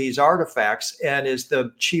some of these artifacts and is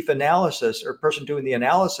the chief analysis or person doing the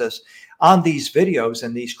analysis on these videos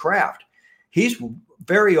and these craft. He's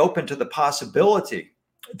very open to the possibility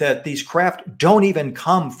that these craft don't even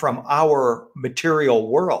come from our material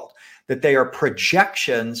world, that they are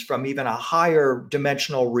projections from even a higher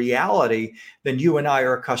dimensional reality than you and I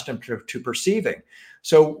are accustomed to perceiving.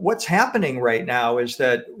 So what's happening right now is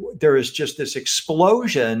that there is just this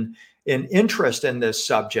explosion in interest in this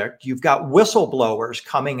subject. You've got whistleblowers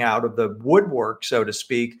coming out of the woodwork, so to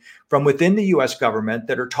speak, from within the US government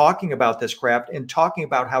that are talking about this craft and talking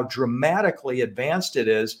about how dramatically advanced it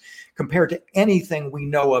is compared to anything we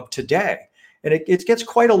know of today. And it gets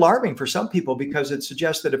quite alarming for some people, because it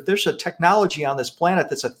suggests that if there's a technology on this planet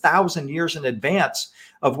that's 1,000 years in advance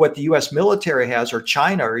of what the US military has, or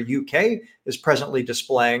China or UK is presently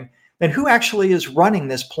displaying, then who actually is running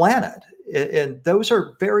this planet? And those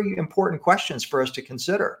are very important questions for us to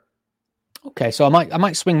consider. Okay, so I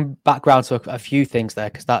might swing back around to a few things there,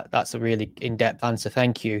 because that's a really in-depth answer.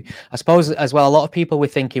 Thank you. I suppose as well, a lot of people were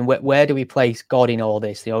thinking, where do we place God in all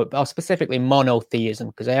this? Or specifically monotheism,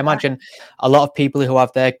 because I imagine a lot of people who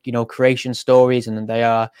have their creation stories, and they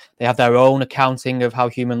have their own accounting of how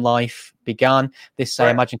human life began. This I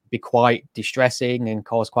imagine could be quite distressing and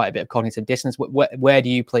cause quite a bit of cognitive dissonance. Where do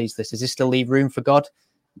you place this? Does this still leave room for God?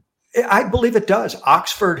 I believe it does.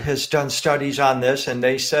 Oxford has done studies on this, and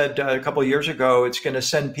they said a couple of years ago it's going to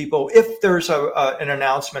send people, if there's an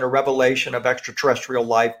announcement, a revelation of extraterrestrial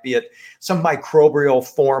life, be it some microbial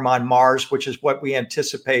form on Mars, which is what we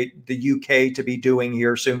anticipate the UK to be doing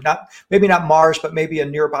here soon. Maybe not Mars, but maybe a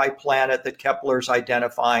nearby planet that Kepler's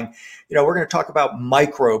identifying. We're going to talk about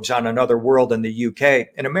microbes on another world in the UK.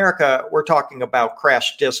 In America, we're talking about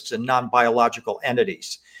crashed disks and non-biological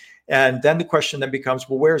entities. And then the question then becomes,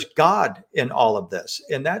 well, where's God in all of this?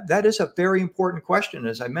 And that is a very important question.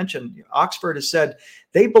 As I mentioned, Oxford has said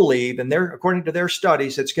they believe, and according to their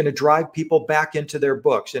studies, it's going to drive people back into their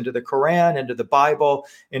books, into the Quran, into the Bible,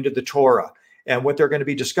 into the Torah. And what they're going to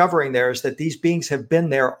be discovering there is that these beings have been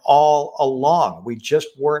there all along. We just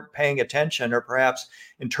weren't paying attention, or perhaps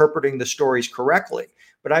interpreting the stories correctly.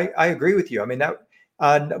 But I agree with you. I mean,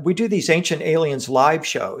 we do these Ancient Aliens live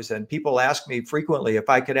shows, and people ask me frequently, if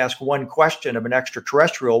I could ask one question of an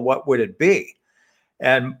extraterrestrial, what would it be?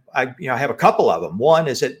 And I have a couple of them. One,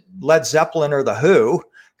 is it Led Zeppelin or the Who?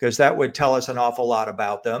 Because that would tell us an awful lot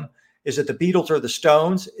about them. Is it the Beatles or the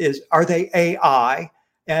Stones? Are they AI?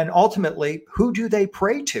 And ultimately, who do they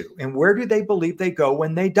pray to? And where do they believe they go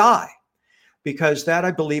when they die? Because that, I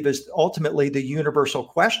believe, is ultimately the universal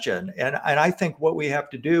question. And I think what we have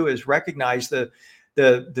to do is recognize that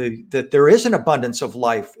there is an abundance of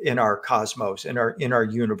life in our cosmos, in our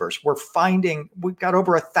universe. We've got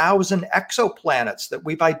over 1,000 exoplanets that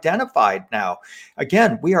we've identified now.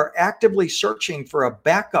 Again, we are actively searching for a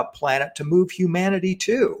backup planet to move humanity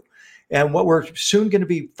to. And what we're soon going to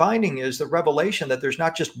be finding is the revelation that there's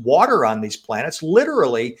not just water on these planets.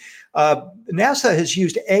 Literally, NASA has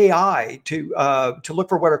used AI to look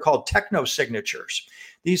for what are called technosignatures.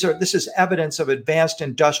 This is evidence of advanced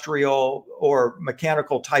industrial or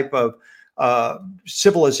mechanical type of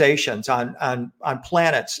civilizations on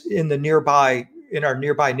planets in our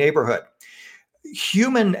nearby neighborhood.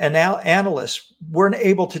 Human analysts weren't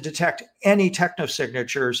able to detect any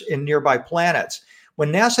technosignatures in nearby planets.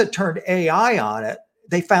 When NASA turned AI on it,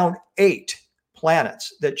 they found 8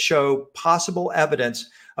 planets that show possible evidence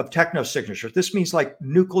of technosignatures. This means like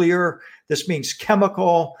nuclear, this means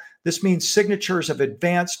chemical, this means signatures of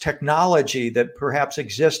advanced technology that perhaps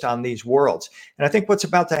exist on these worlds. And I think what's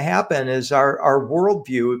about to happen is our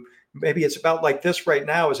worldview, maybe it's about like this right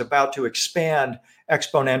now, is about to expand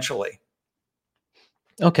exponentially.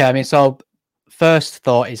 Okay, I mean, so first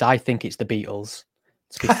thought is I think it's the Beatles.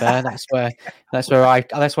 To be fair, that's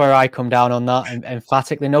where I come down on that, and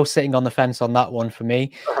emphatically, no sitting on the fence on that one for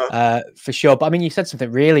me, for sure. But I mean, you said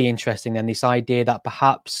something really interesting then, this idea that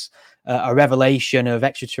perhaps a revelation of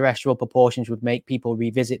extraterrestrial proportions would make people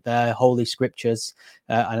revisit their holy scriptures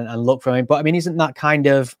and look for it. But I mean, isn't that kind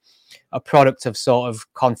of a product of sort of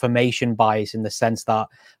confirmation bias, in the sense that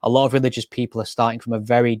a lot of religious people are starting from a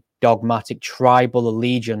very dogmatic tribal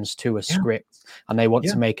allegiance to a script, and they want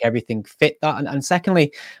to make everything fit that. And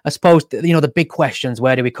secondly, I suppose, the big questions: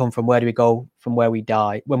 where do we come from? Where do we go from where we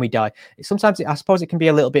die? When we die, sometimes I suppose it can be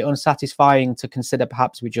a little bit unsatisfying to consider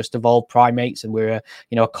perhaps we just evolved primates and we're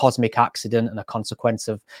a cosmic accident and a consequence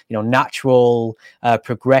of natural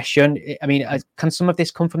progression. I mean, can some of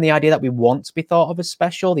this come from the idea that we want to be thought of as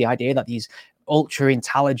special? The idea that these ultra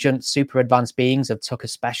intelligent, super advanced beings have took a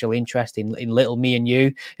special interest in little me and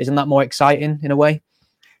you. Isn't that more exciting in a way?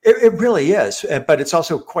 It really is, but it's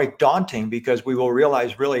also quite daunting, because we will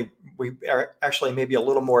realize really we are actually maybe a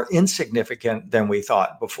little more insignificant than we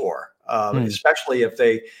thought before, especially if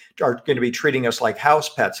they are going to be treating us like house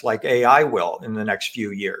pets, like AI will in the next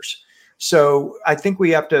few years. So I think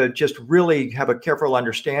we have to just really have a careful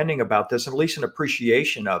understanding about this, and at least an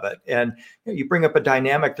appreciation of it. And you bring up a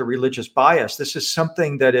dynamic, the religious bias. This is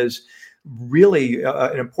something that is really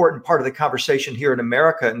an important part of the conversation here in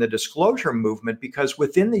America in the disclosure movement, because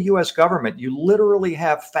within the US government, you literally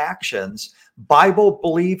have factions,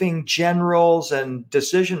 Bible-believing generals and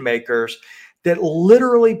decision makers that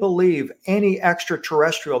literally believe any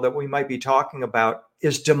extraterrestrial that we might be talking about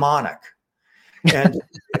is demonic. And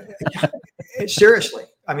seriously,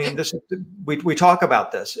 I mean, we talk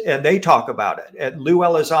about this, and they talk about it. And Lou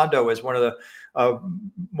Elizondo is one of the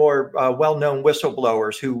more well-known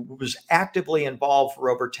whistleblowers who was actively involved for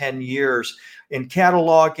over 10 years in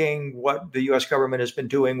cataloging what the U.S. government has been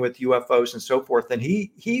doing with UFOs and so forth. And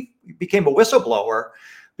he became a whistleblower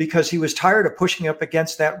because he was tired of pushing up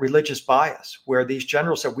against that religious bias, where these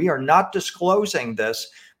generals said, we are not disclosing this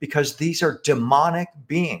because these are demonic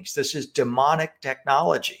beings. This is demonic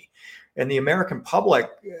technology. And the American public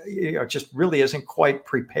just really isn't quite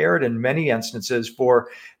prepared in many instances for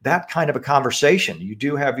that kind of a conversation. You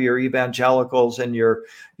do have your evangelicals and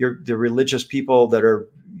the religious people that are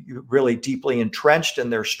really deeply entrenched in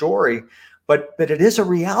their story, but it is a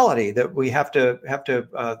reality that we have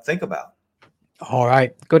to think about. All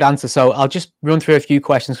right, good answer. So I'll just run through a few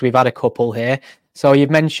questions. We've had a couple here. So you've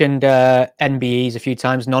mentioned NBEs a few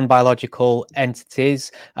times, non-biological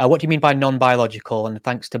entities. What do you mean by non-biological? And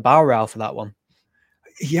thanks to Bauer for that one.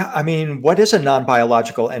 Yeah, I mean, what is a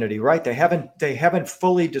non-biological entity, right? They haven't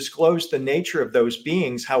fully disclosed the nature of those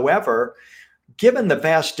beings. However, given the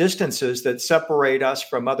vast distances that separate us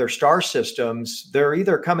from other star systems, they're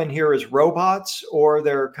either coming here as robots or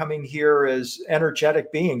they're coming here as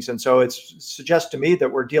energetic beings. And so it suggests to me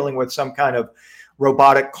that we're dealing with some kind of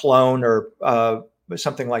robotic clone or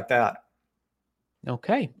something like that.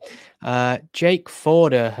 Okay. Jake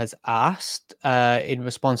Forder has asked, in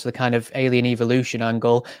response to the kind of alien evolution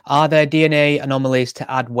angle, are there DNA anomalies to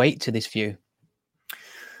add weight to this view?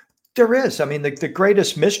 There is. I mean, the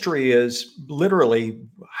greatest mystery is literally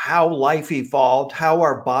how life evolved, how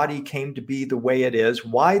our body came to be the way it is,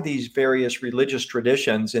 why these various religious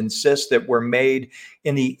traditions insist that we're made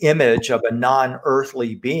in the image of a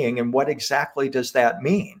non-earthly being, and what exactly does that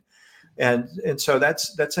mean? And so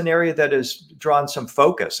that's an area that has drawn some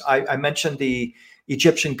focus. I mentioned the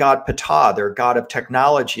Egyptian god Ptah, their god of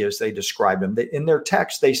technology, as they describe him. In their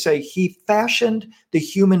text, they say he fashioned the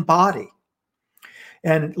human body.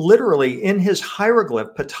 And literally in his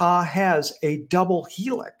hieroglyph, Ptah has a double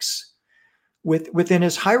helix within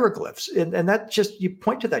his hieroglyphs. And that just, you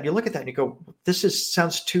point to that, you look at that and you go,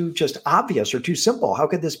 sounds too just obvious or too simple. How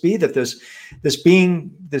could this be that this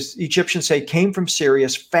being, this Egyptian say, came from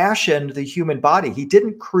Sirius, fashioned the human body? He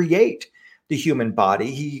didn't create the human body.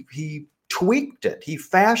 He tweaked it. He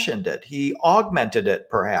fashioned it. He augmented it,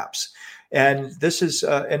 perhaps. And this is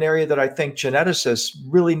an area that I think geneticists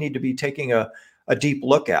really need to be taking a deep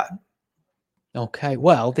look at. Okay,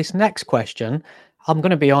 well, this next question, I'm going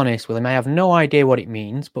to be honest with him. I have no idea what it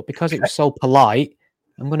means, but because it was so polite,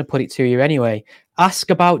 I'm going to put it to you anyway. Ask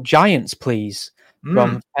about giants, please,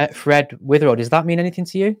 from Fred Witherell. Does that mean anything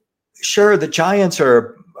to you? Sure. The giants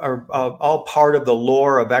are all part of the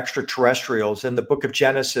lore of extraterrestrials. In the book of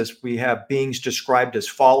Genesis, we have beings described as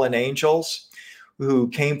fallen angels who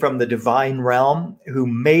came from the divine realm, who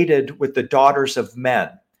mated with the daughters of men.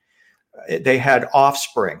 They had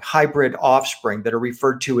offspring, hybrid offspring that are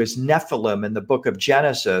referred to as Nephilim in the book of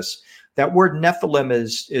Genesis. That word Nephilim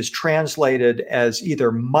is translated as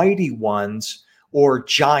either mighty ones or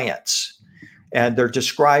giants. And they're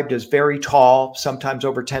described as very tall, sometimes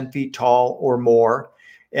over 10 feet tall or more.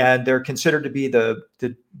 And they're considered to be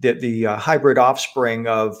the hybrid offspring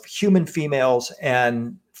of human females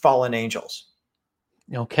and fallen angels.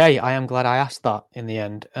 Okay, I am glad I asked that in the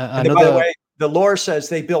end. By the way, the lore says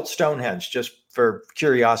they built Stonehenge, just for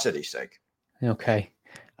curiosity's sake. Okay.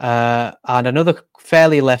 And another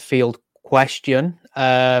fairly left field question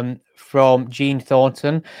from Gene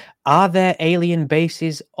Thornton: are there alien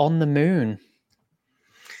bases on the moon?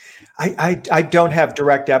 I don't have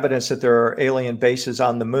direct evidence that there are alien bases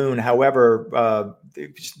on the moon. However,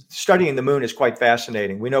 studying the moon is quite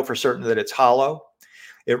fascinating. We know for certain that it's hollow.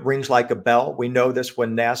 It rings like a bell. We know this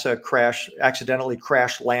when NASA accidentally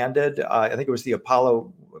crash landed. I think it was the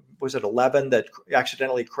Apollo, was it 11 that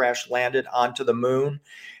accidentally crash landed onto the moon?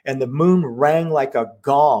 And the moon rang like a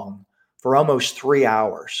gong for almost 3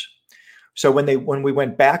 hours. So when we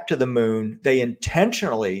went back to the moon, they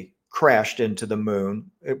intentionally crashed into the moon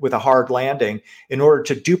with a hard landing in order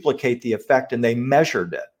to duplicate the effect, and they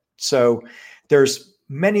measured it. So there's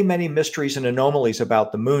many, many mysteries and anomalies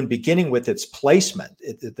about the moon, beginning with its placement,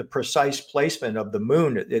 the precise placement of the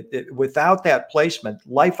moon. Without that placement,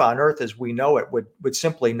 life on Earth as we know it would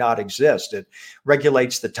simply not exist. It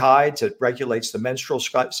regulates the tides. It regulates the menstrual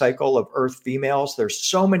cycle of Earth females. There's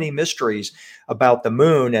so many mysteries about the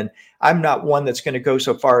moon. And I'm not one that's going to go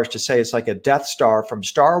so far as to say it's like a Death Star from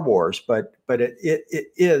Star Wars, but it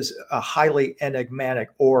is a highly enigmatic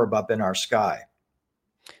orb up in our sky.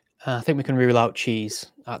 I think we can rule out cheese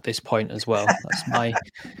at this point as well.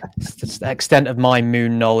 That's the extent of my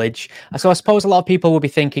moon knowledge. So I suppose a lot of people will be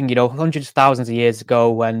thinking, hundreds of thousands of years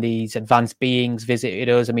ago when these advanced beings visited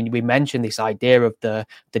us. I mean, we mentioned this idea of the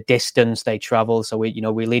distance they travel. So we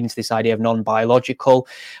lead into this idea of non-biological.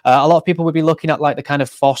 A lot of people would be looking at like the kind of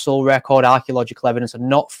fossil record, archaeological evidence, and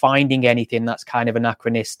not finding anything that's kind of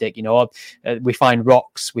anachronistic. We find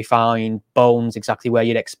rocks, we find bones exactly where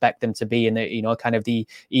you'd expect them to be in the, kind of the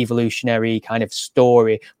evolutionary kind of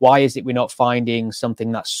story. Why is it we're not finding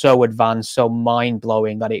something that's so advanced, so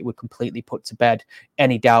mind-blowing that it would completely put to bed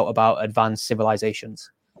any doubt about advanced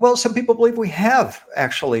civilizations? Well, some people believe we have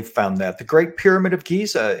actually found that. The Great Pyramid of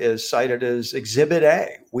Giza is cited as Exhibit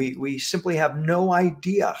A. We simply have no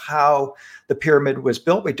idea how the pyramid was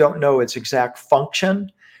built. We don't know its exact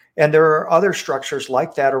function. And there are other structures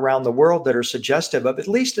like that around the world that are suggestive of at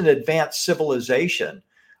least an advanced civilization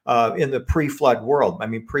in the pre-flood world. I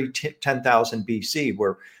mean, pre-10,000 BC,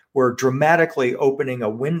 where we're dramatically opening a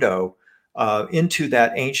window into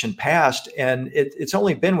that ancient past. And it's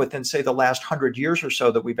only been within, say, the last 100 years or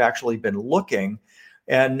so that we've actually been looking.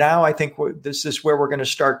 And now I think this is where we're going to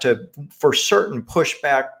start to, for certain, push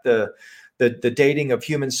back the dating of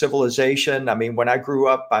human civilization. I mean, when I grew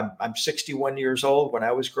up, I'm 61 years old. When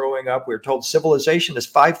I was growing up, we were told civilization is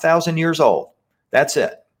 5,000 years old. That's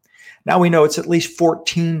it. Now we know it's at least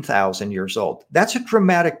 14,000 years old. That's a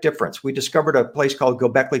dramatic difference. We discovered a place called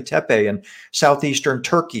Göbekli Tepe in southeastern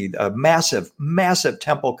Turkey, a massive, massive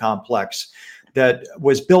temple complex that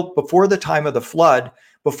was built before the time of the flood,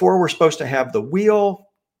 before we're supposed to have the wheel,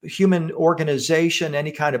 human organization,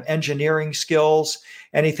 any kind of engineering skills,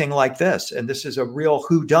 anything like this. And this is a real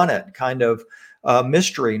whodunit kind of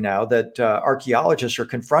mystery now that archaeologists are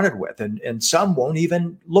confronted with, and some won't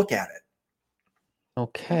even look at it.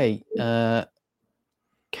 Okay.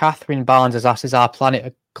 Catherine Barnes has asked, is our planet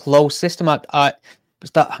a closed system?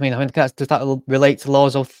 Does that relate to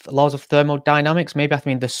laws of thermodynamics?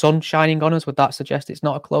 Maybe, the sun shining on us, would that suggest it's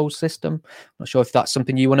not a closed system? I'm not sure if that's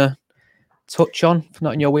something you want to touch on, if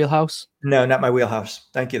not in your wheelhouse. No, not my wheelhouse.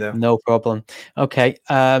 Thank you, though. No problem. Okay.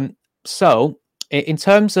 So in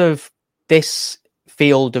terms of this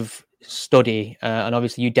field of study, and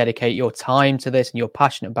obviously you dedicate your time to this and you're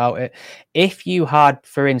passionate about it, if you had,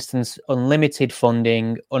 for instance, unlimited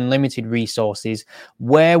funding, unlimited resources,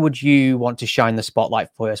 where would you want to shine the spotlight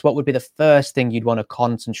for us? What would be the first thing you'd want to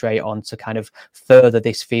concentrate on to kind of further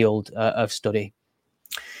this field of study?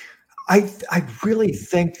 I really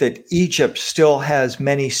think that Egypt still has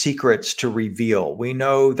many secrets to reveal. We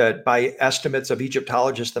know that by estimates of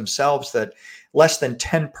Egyptologists themselves that less than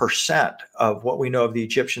 10% of what we know of the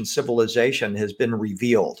Egyptian civilization has been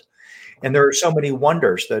revealed. And there are so many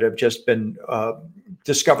wonders that have just been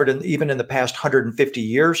discovered even in the past 150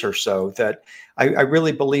 years or so that I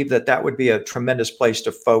really believe that would be a tremendous place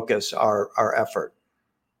to focus our effort.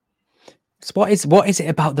 So what is it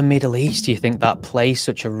about the Middle East, do you think, that plays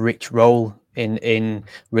such a rich role in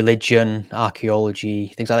religion, archaeology,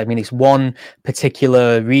 things like that? It's one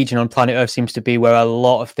particular region on planet Earth seems to be where a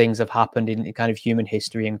lot of things have happened in kind of human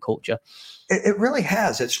history and culture. It really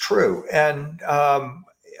has. It's true. And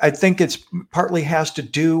I think it's partly has to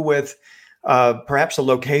do with perhaps a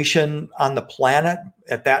location on the planet.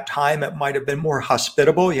 At that time, it might have been more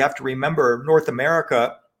hospitable. You have to remember North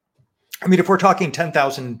America. If we're talking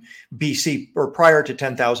 10,000 BC or prior to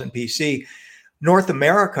 10,000 BC, North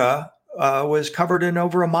America was covered in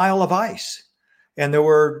over a mile of ice. And there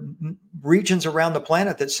were regions around the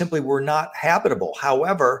planet that simply were not habitable.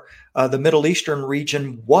 However, the Middle Eastern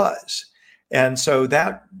region was. And so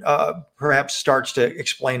that perhaps starts to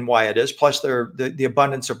explain why it is. Plus, the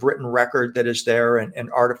abundance of written record that is there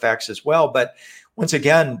and artifacts as well. But once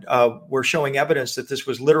again, we're showing evidence that this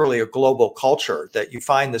was literally a global culture, that you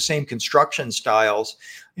find the same construction styles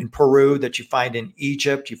in Peru that you find in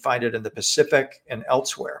Egypt, you find it in the Pacific and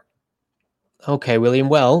elsewhere. Okay, William.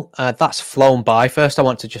 Well, that's flown by. First, I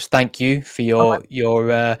want to just thank you for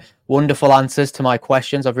your wonderful answers to my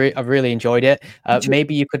questions. I've really enjoyed it.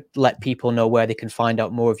 Maybe you could let people know where they can find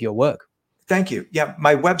out more of your work. Thank you. Yeah,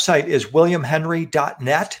 my website is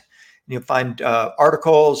williamhenry.net. You'll find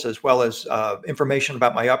articles as well as information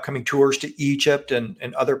about my upcoming tours to Egypt and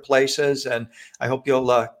other places. And I hope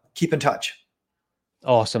you'll keep in touch.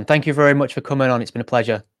 Awesome. Thank you very much for coming on. It's been a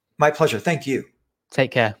pleasure. My pleasure. Thank you.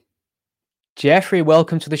 Take care. Jeffrey,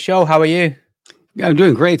 welcome to the show. How are you? Yeah, I'm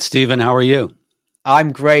doing great, Stephen. How are you?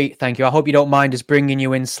 I'm great, thank you. I hope you don't mind us bringing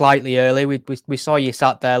you in slightly early. We saw you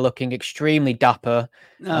sat there looking extremely dapper,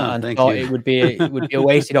 and thought it would be a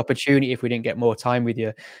wasted opportunity if we didn't get more time with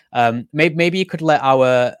you. Maybe you could let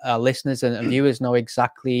our listeners and viewers know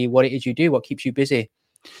exactly what it is you do, what keeps you busy.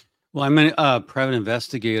 Well, I'm a private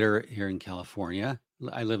investigator here in California.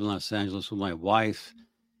 I live in Los Angeles with my wife,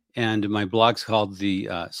 and my blog's called the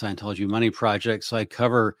Scientology Money Project. So I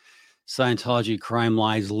cover Scientology crime,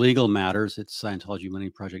 lies, legal matters. It's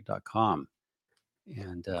ScientologyMoneyProject.com.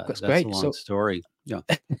 And that's great. A long story. Yeah.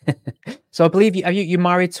 So I believe you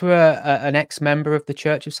married to an ex-member of the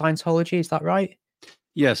Church of Scientology. Is that right?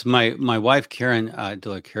 Yes. My wife, Karen de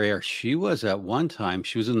la Carriere, she was at one time,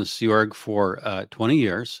 she was in the Sea Org for 20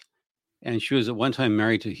 years. And she was at one time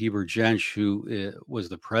married to Heber Jensch, who was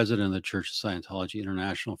the president of the Church of Scientology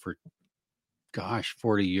International for,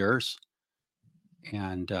 40 years.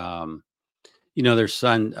 And, their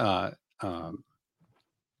son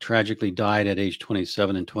tragically died at age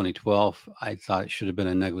 27 in 2012. I thought it should have been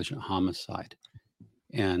a negligent homicide.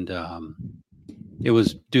 And it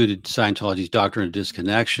was due to Scientology's doctrine of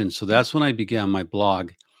disconnection. So that's when I began my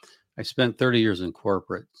blog. I spent 30 years in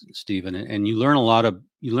corporate, Stephen, and you learn a lot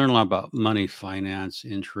about money, finance,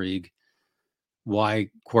 intrigue, why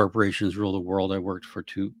corporations rule the world. I worked for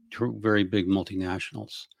two very big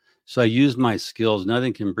multinationals. So I used my skills.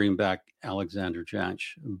 Nothing can bring back Alexander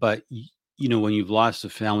Jensch, but when you've lost a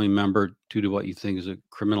family member due to what you think is a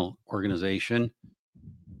criminal organization,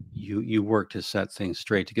 you work to set things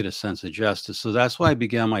straight, to get a sense of justice. So that's why I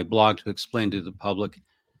began my blog, to explain to the public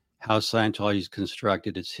how Scientology is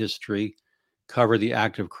constructed, its history, cover the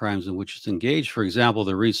active crimes in which it's engaged. For example,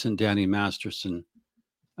 the recent Danny Masterson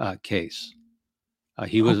case.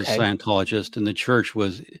 He was a Scientologist, and the church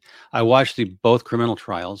was. I watched both criminal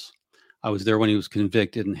trials. I was there when he was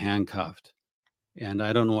convicted and handcuffed. And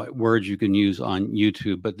I don't know what words you can use on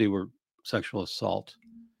YouTube, but they were sexual assault,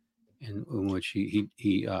 in which he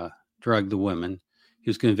drugged the women. He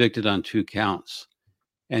was convicted on 2 counts,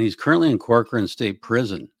 and he's currently in Corcoran State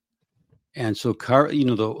Prison. And so,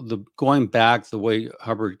 the going back, the way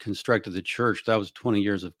Hubbard constructed the church, that was 20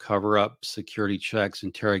 years of cover-up, security checks,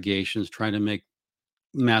 interrogations, trying to make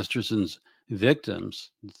Masterson's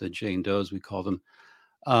victims, the Jane Does, we call them,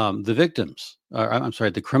 the victims,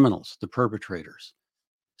 the criminals, the perpetrators.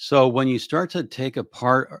 So when you start to take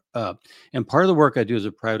apart, and part of the work I do as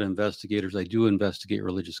a private investigator is I do investigate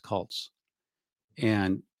religious cults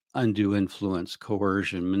and undue influence,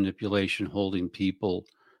 coercion, manipulation, holding people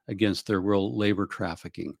against their will, labor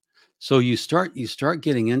trafficking. So you start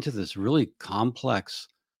getting into this really complex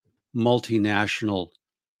multinational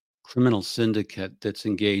criminal syndicate that's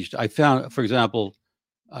engaged. I found, for example,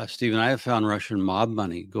 Stephen, I have found Russian mob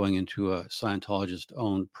money going into a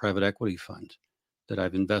Scientologist-owned private equity fund that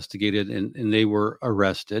I've investigated, and they were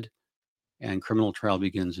arrested, and criminal trial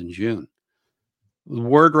begins in June. The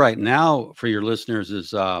word right now for your listeners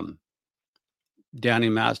is Danny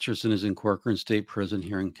Masterson is in Corcoran State Prison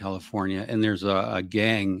here in California, and there's a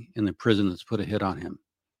gang in the prison that's put a hit on him.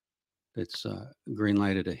 That's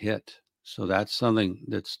green-lighted a hit. So that's something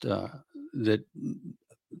that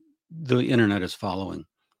the internet is following.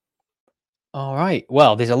 All right.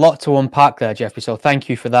 Well, there's a lot to unpack there, Jeffrey. So thank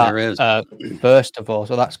you for that. There is. First of all,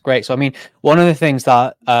 so that's great. So I mean, one of the things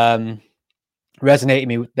that resonated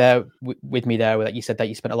with me there, that you said that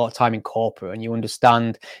you spent a lot of time in corporate and you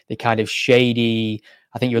understand the kind of shady,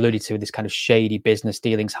 I think you alluded to this kind of shady business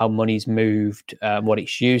dealings, how money's moved, what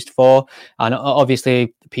it's used for. And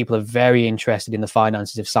obviously people are very interested in the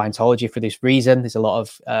finances of Scientology for this reason. There's a lot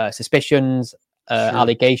of suspicions, Sure.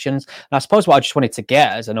 allegations. And I suppose what I just wanted to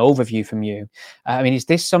get as an overview from you, I mean, is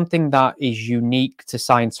this something that is unique to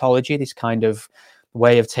Scientology, this kind of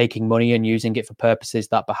way of taking money and using it for purposes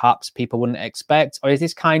that perhaps people wouldn't expect? Or is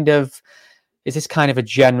this kind of a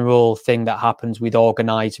general thing that happens with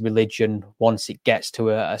organized religion once it gets to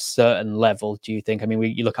a certain level, do you think? I mean,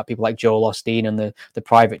 you look at people like Joel Osteen and the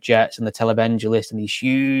private jets and the televangelists and these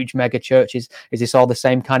huge mega churches. Is this all the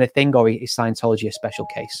same kind of thing, or is Scientology a special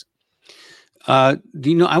case? I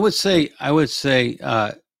would say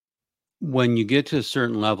when you get to a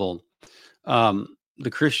certain level,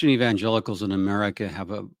 the Christian evangelicals in America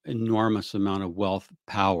have an enormous amount of wealth,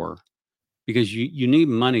 power, because you need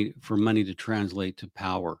money to translate to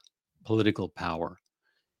power, political power.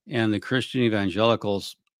 And the Christian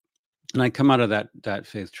evangelicals, and I come out of that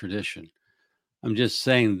faith tradition. I'm just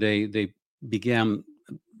saying they began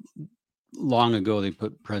long ago. They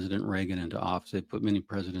put President Reagan into office. They put many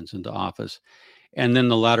presidents into office. And then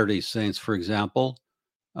the Latter-day Saints, for example,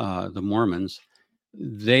 the Mormons,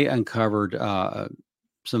 they uncovered,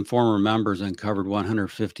 some former members uncovered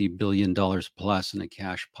 $150 billion plus in a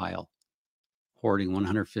cash pile, hoarding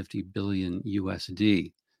 150 billion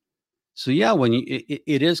USD. So yeah,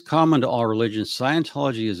 it is common to all religions.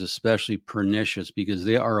 Scientology is especially pernicious because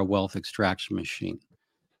they are a wealth extraction machine.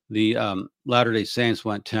 The Latter-day Saints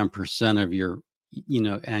want 10% of your,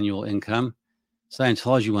 annual income.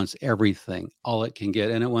 Scientology wants everything, all it can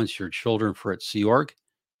get, and it wants your children for its Sea Org.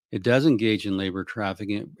 It does engage in labor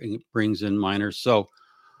trafficking. It brings in minors. So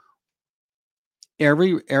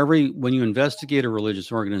when you investigate a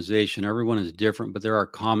religious organization, everyone is different, but there are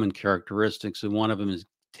common characteristics, and one of them is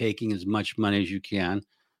taking as much money as you can,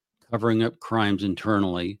 covering up crimes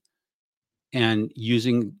internally, and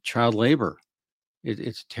using child labor.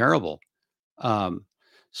 It's terrible.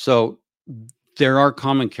 So there are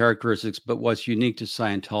common characteristics, but what's unique to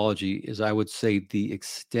Scientology is, I would say, the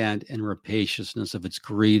extent and rapaciousness of its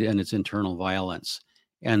greed and its internal violence.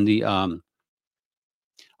 And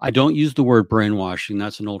I don't use the word brainwashing.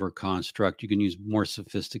 That's an older construct. You can use more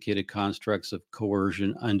sophisticated constructs of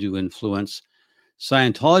coercion, undue influence.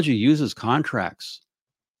 Scientology uses contracts.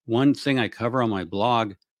 One thing I cover on my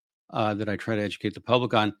blog that I try to educate the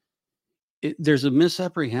public on, there's a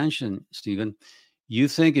misapprehension, Stephen. You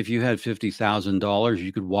think if you had $50,000,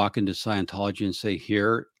 you could walk into Scientology and say,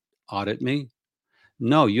 here, audit me?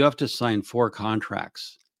 No, you have to sign 4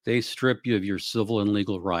 contracts. They strip you of your civil and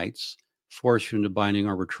legal rights, force you into binding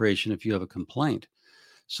arbitration if you have a complaint.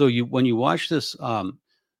 So when you watch this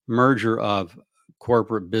merger of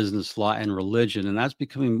corporate business law and religion, and that's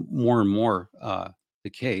becoming more and more the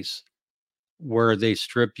case, where they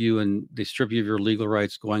strip you of your legal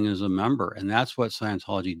rights going as a member. And that's what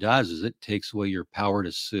Scientology does, is it takes away your power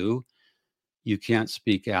to sue. You can't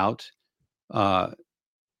speak out.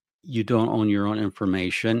 You don't own your own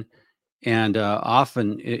information. And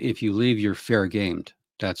often if you leave, you're fair gamed.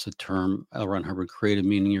 That's a term L. Ron Hubbard created,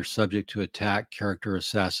 meaning you're subject to attack, character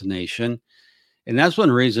assassination. And that's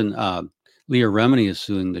one reason Leah Remini is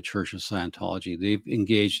suing the Church of Scientology. They've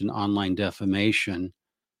engaged in online defamation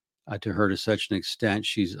to her to such an extent.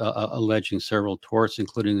 She's alleging several torts,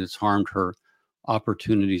 including that's harmed her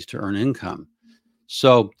opportunities to earn income.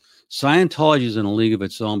 So Scientology is in a league of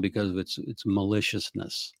its own because of its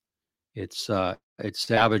maliciousness, its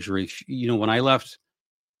savagery. When I left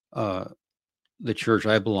the church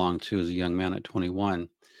I belonged to as a young man at 21,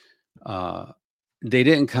 they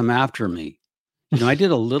didn't come after me. I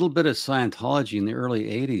did a little bit of Scientology in the early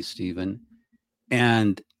 80s, Stephen,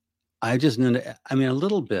 and I just knew, a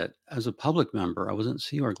little bit as a public member. I wasn't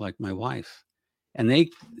Sea Org like my wife. And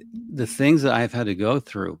the things that I've had to go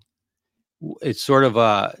through, it's sort of,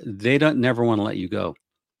 they never want to let you go.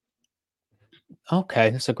 Okay,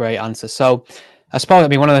 that's a great answer. So I suppose,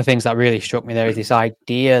 one of the things that really struck me there is this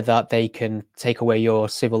idea that they can take away your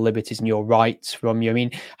civil liberties and your rights from you.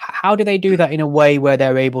 How do they do that in a way where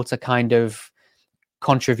they're able to kind of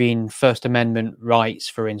contravene First Amendment rights,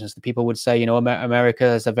 for instance? The people would say, America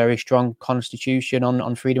has a very strong constitution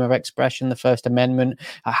on freedom of expression, the First Amendment.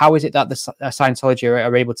 How is it that the Scientology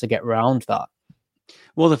are able to get around that?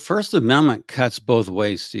 Well, the First Amendment cuts both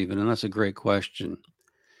ways, Stephen, and that's a great question.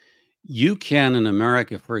 You can, in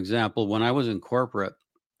America, for example, when I was in corporate,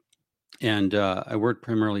 and I worked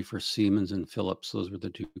primarily for Siemens and Philips, those were the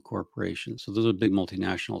 2 corporations. So those are big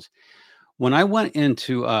multinationals. When I went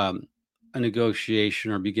into a negotiation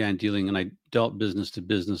or began dealing, and I dealt business to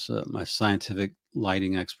business, I'm a scientific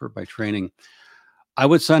lighting expert by training, I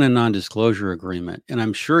would sign a non-disclosure agreement. And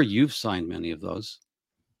I'm sure you've signed many of those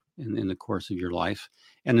in the course of your life.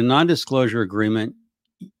 And a non-disclosure agreement,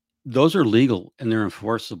 those are legal and they're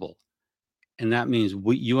enforceable. And that means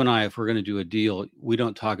you and I, if we're going to do a deal, we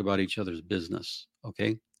don't talk about each other's business.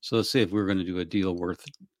 Okay. So let's say if we're going to do a deal worth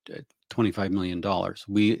 $25 million,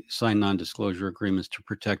 we sign non-disclosure agreements to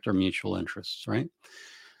protect our mutual interests, right?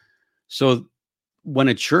 So when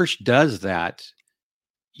a church does that,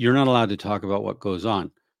 you're not allowed to talk about what goes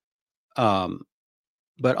on.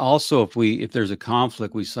 But also if there's a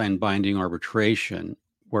conflict, we sign binding arbitration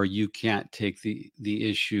where you can't take the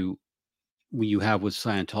issue you have with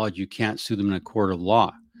Scientology. You can't sue them in a court of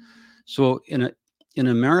law. So in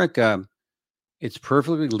America, it's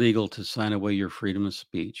perfectly legal to sign away your freedom of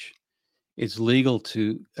speech. It's legal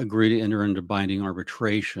to agree to enter into binding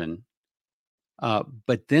arbitration.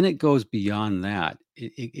 But then it goes beyond that.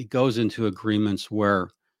 It goes into agreements where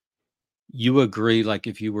you agree, like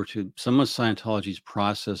if you were to, some of Scientology's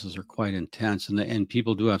processes are quite intense, and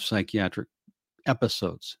people do have psychiatric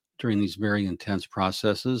episodes during these very intense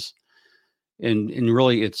processes. And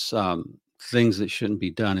really it's things that shouldn't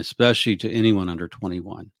be done, especially to anyone under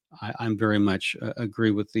 21. I'm very much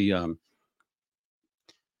agree with the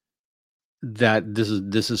that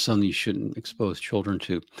this is something you shouldn't expose children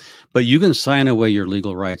to. But you can sign away your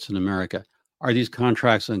legal rights in America. Are these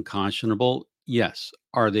contracts unconscionable? Yes.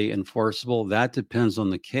 Are they enforceable? That depends on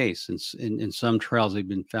the case. In some trials, they've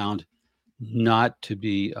been found not to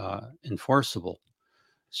be enforceable.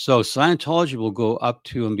 So Scientology will go up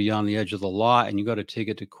to and beyond the edge of the law, and you got to take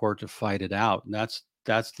it to court to fight it out. And that's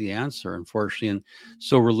the answer, unfortunately. And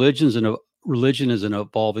so religion is an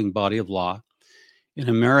evolving body of law. In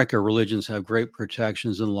America, religions have great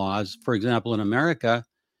protections and laws. For example, in America,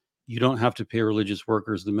 you don't have to pay religious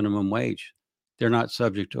workers the minimum wage. They're not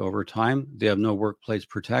subject to overtime. They have no workplace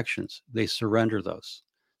protections. They surrender those.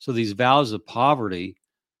 So these vows of poverty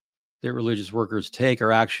that religious workers take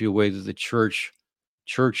are actually a way that the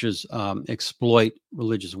churches exploit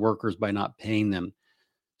religious workers by not paying them.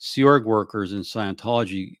 Sea Org workers in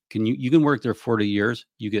Scientology, you can work there 40 years.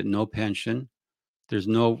 You get no pension. There's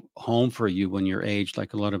no home for you when you're aged,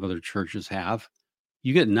 like a lot of other churches have.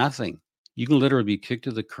 You get nothing. You can literally be kicked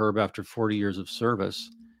to the curb after 40 years of service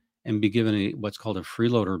and be given what's called a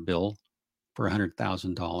freeloader bill for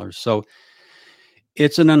 $100,000. So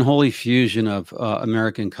it's an unholy fusion of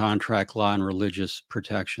American contract law and religious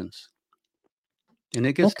protections. And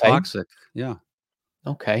it gets toxic. Yeah.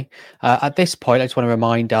 Okay. At this point, I just want to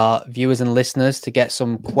remind our viewers and listeners to get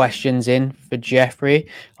some questions in for Jeffrey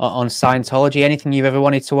on Scientology. Anything you've ever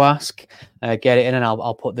wanted to ask, get it in, and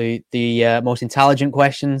I'll put the most intelligent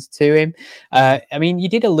questions to him. I mean, you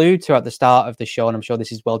did allude to at the start of the show, and I'm sure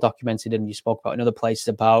this is well documented, and you spoke about in other places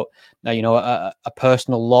about, a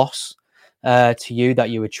personal loss to you that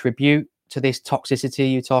you attribute to this toxicity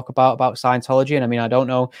you talk about Scientology. And I mean, I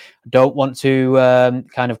don't want to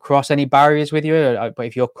kind of cross any barriers with you, but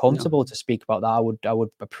if you're comfortable to speak about that, I would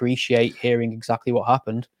appreciate hearing exactly what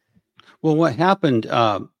happened. Well, what happened,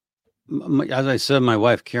 as I said, my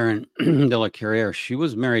wife, Karen de la Carriere, she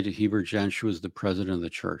was married to Heber Jen. She was the president of the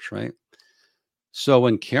church, right? So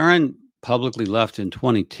when Karen publicly left in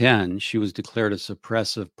 2010, she was declared a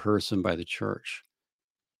suppressive person by the church.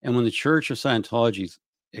 And when the Church of Scientology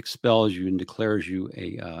expels you and declares you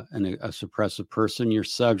a suppressive person, you're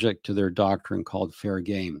subject to their doctrine called fair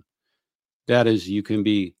game. That is, you can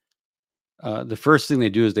be, the first thing they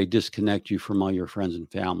do is they disconnect you from all your friends and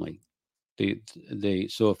family.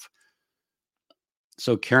 So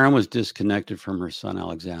Karen was disconnected from her son,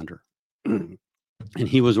 Alexander, and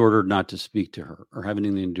he was ordered not to speak to her or have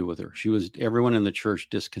anything to do with her. Everyone in the church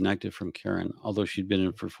disconnected from Karen, although she'd been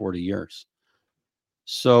in for 40 years.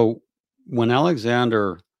 So when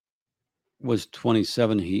Alexander was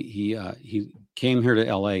 27, he came here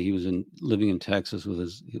to LA. He was living in Texas with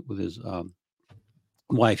his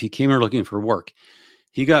wife. He came here looking for work.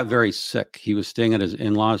 He got very sick. He was staying at his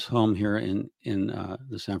in-laws' home here in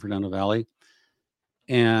the San Fernando Valley,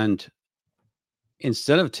 and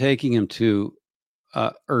instead of taking him to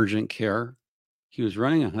urgent care, he was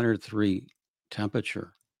running 103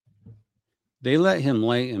 temperature. They let him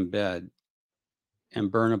lay in bed and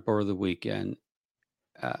burn up over the weekend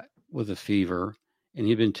with a fever, and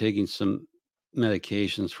he'd been taking some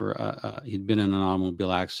medications for he'd been in an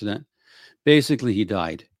automobile accident. Basically, he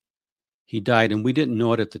died, and we didn't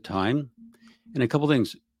know it at the time. And a couple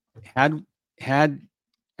things: had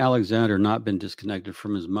Alexander not been disconnected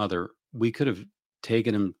from his mother, we could have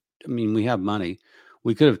taken him. I mean, we have money.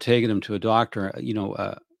 We could have taken him to a doctor.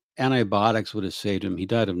 Antibiotics would have saved him. He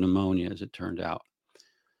died of pneumonia, as it turned out.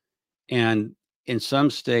 And in some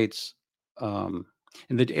states, let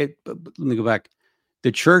me go back.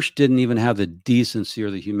 The church didn't even have the decency or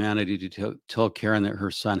the humanity to tell Karen that her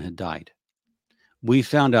son had died. We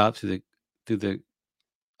found out through the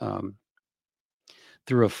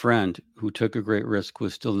through a friend who took a great risk,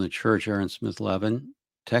 was still in the church. Aaron Smith-Levin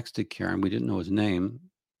texted Karen. We didn't know his name,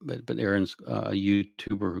 but Aaron's a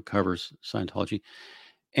YouTuber who covers Scientology.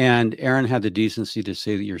 And Aaron had the decency to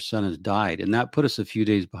say that your son has died. And that put us a few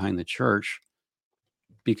days behind the church,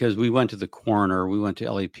 because we went to the coroner, we went to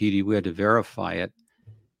LAPD, we had to verify it.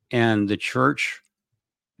 And the church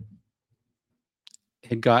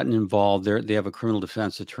had gotten involved. They have a criminal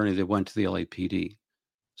defense attorney that went to the LAPD.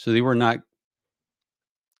 So they were not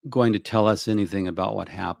going to tell us anything about what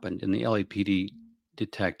happened. And the LAPD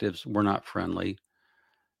detectives were not friendly.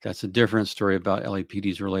 That's a different story about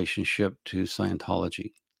LAPD's relationship to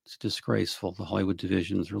Scientology. It's disgraceful, the Hollywood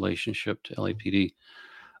division's relationship to LAPD.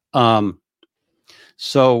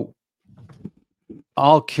 So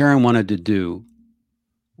all Karen wanted to do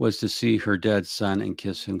was to see her dead son and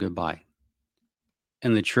kiss him goodbye.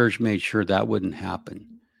 And the church made sure that wouldn't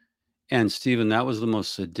happen. And Stephen, that was the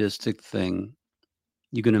most sadistic thing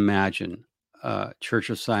you can imagine. Church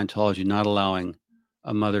of Scientology not allowing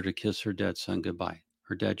a mother to kiss her dead son goodbye,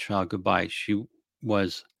 her dead child goodbye. She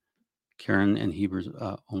was Karen and Heber's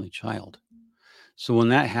only child. So when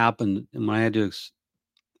that happened, and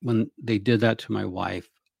when they did that to my wife,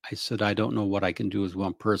 I said, I don't know what I can do as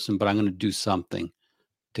one person, but I'm going to do something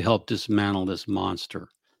to help dismantle this monster.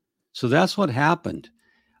 So that's what happened.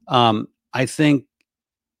 I think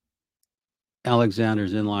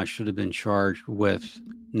Alexander's in-laws should have been charged with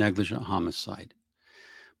negligent homicide.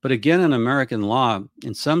 But again, in American law,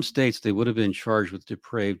 in some states, they would have been charged with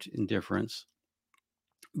depraved indifference.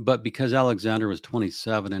 But because Alexander was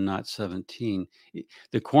 27 and not 17,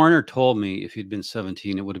 the coroner told me if he'd been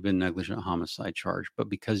 17, it would have been negligent homicide charge. But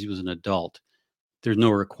because he was an adult, there's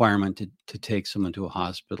no requirement to take someone to a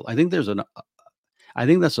hospital. I think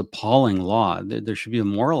that's appalling law. There should be a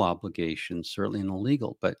moral obligation, certainly an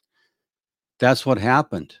illegal, but that's what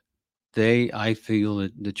happened. I feel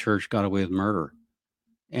that the church got away with murder.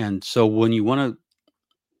 And so when you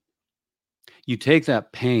take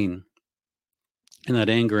that pain and that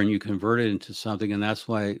anger and you convert it into something, and that's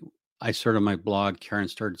why I started my blog. Karen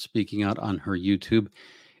started speaking out on her YouTube.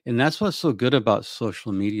 And that's what's so good about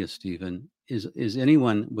social media, Stephen, is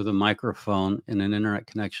anyone with a microphone and an internet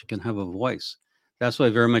connection can have a voice. That's why I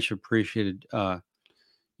very much appreciated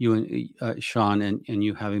you and Shawn and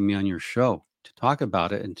you having me on your show to talk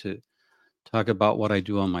about it and to talk about what I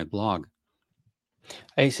do on my blog.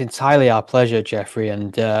 It's entirely our pleasure, Jeffrey,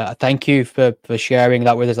 and thank you for sharing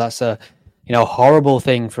that with us. That's a horrible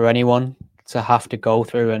thing for anyone to have to go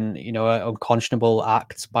through, and an unconscionable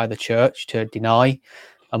act by the church to deny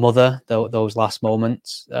a mother those last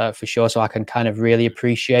moments, for sure. So I can kind of really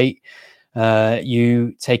appreciate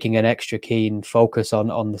you taking an extra keen focus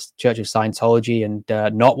on the Church of Scientology and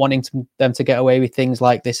not wanting them to get away with things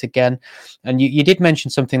like this again. And you did mention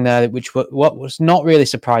something there which what was not really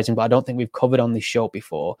surprising, but I don't think we've covered on this show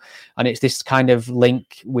before, and it's this kind of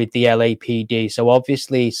link with the LAPD. So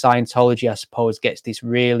obviously Scientology, I suppose, gets this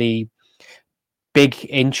really big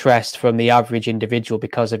interest from the average individual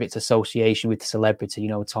because of its association with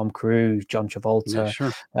celebrity, Tom Cruise, John Travolta, Yeah,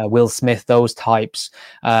 sure. Will Smith, those types.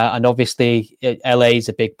 And obviously LA is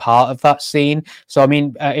a big part of that scene. So, I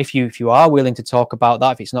mean, if you are willing to talk about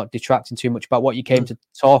that, if it's not detracting too much about what you came to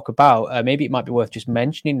talk about, maybe it might be worth just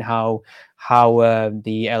mentioning how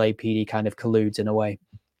the LAPD kind of colludes in a way.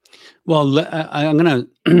 Well, I'm going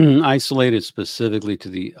to isolate it specifically to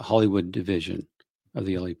the Hollywood division of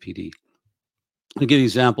the LAPD. I'll give you an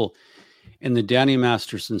example. In the Danny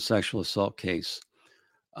Masterson sexual assault case,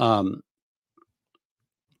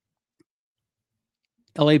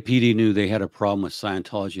 LAPD knew they had a problem with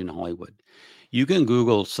Scientology in Hollywood. You can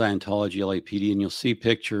Google Scientology LAPD and you'll see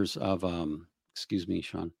pictures of, excuse me,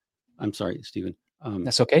 Shawn. I'm sorry, Stephen.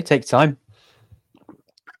 That's okay. Take time.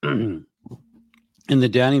 In the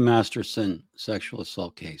Danny Masterson sexual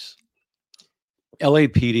assault case,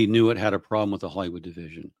 LAPD knew it had a problem with the Hollywood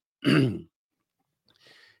division.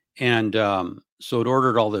 And so it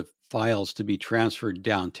ordered all the files to be transferred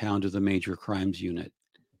downtown to the major crimes unit.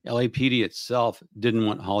 LAPD itself didn't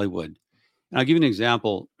want Hollywood. And I'll give you an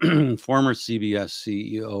example. Former CBS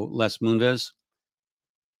CEO Les Moonves,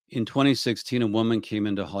 in 2016, a woman came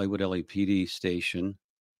into Hollywood LAPD station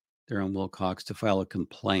there on Wilcox to file a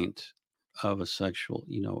complaint of a sexual,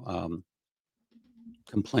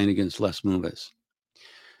 complaint against Les Moonves.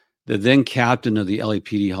 The then captain of the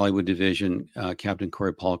LAPD Hollywood division, Captain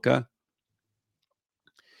Corey Polka,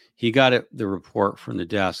 he got the report from the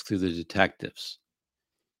desk through the detectives.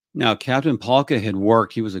 Now, Captain Polka had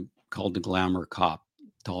worked, he was called the glamour cop,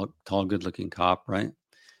 tall, good-looking cop, right?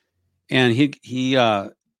 And he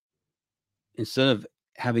instead of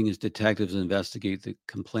having his detectives investigate the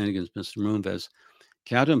complaint against Mr. Moonves,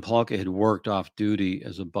 Captain Polka had worked off duty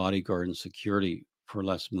as a bodyguard and security for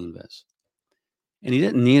Les Moonves. And he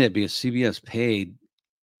didn't need it because CBS paid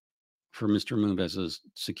for Mr. Moonves'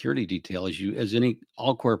 security detail as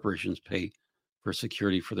all corporations pay for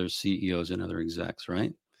security for their CEOs and other execs,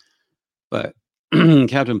 right? But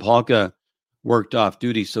Captain Polka worked off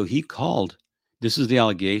duty. So he called, this is the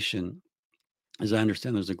allegation, as I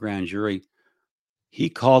understand there's a grand jury. He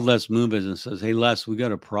called Les Moonves and says, hey, Les, we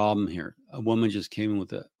got a problem here. A woman just came in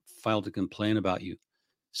with a file to complain about you.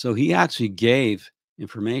 So he actually gave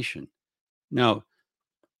information. Now,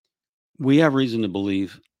 we have reason to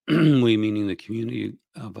believe, we meaning the community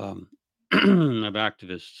of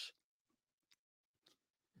activists,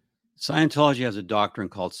 Scientology has a doctrine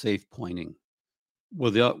called safe pointing.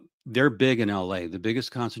 Well, they're big in LA. The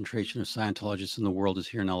biggest concentration of Scientologists in the world is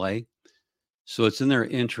here in LA. So it's in their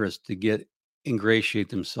interest to ingratiate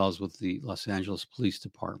themselves with the Los Angeles Police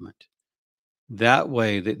Department. That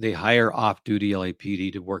way, they hire off-duty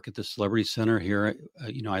LAPD to work at the Celebrity Center here.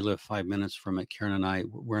 I live 5 minutes from it. Karen and I,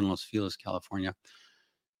 we're in Los Feliz, California.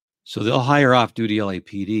 So they'll hire off-duty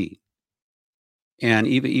LAPD. And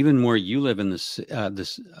even where you live in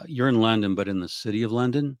you're in London, but in the city of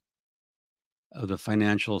London, one of the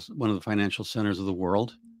financial centers of the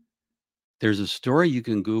world. There's a story, you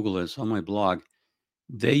can Google this on my blog.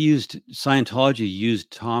 Scientology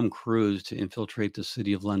used Tom Cruise to infiltrate the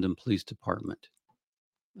City of London Police Department.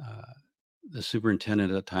 The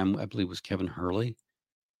superintendent at the time, I believe, was Kevin Hurley.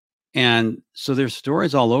 And so there's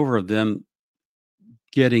stories all over of them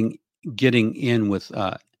getting in with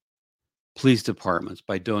police departments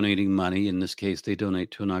by donating money. In this case, they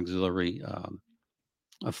donate to an auxiliary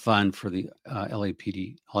a fund for the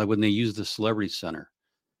LAPD Hollywood, and they use the Celebrity Center.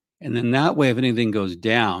 And then that way, if anything goes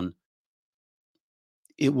down,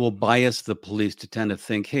 it will bias the police to tend to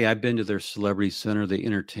think, hey, I've been to their Celebrity Center. They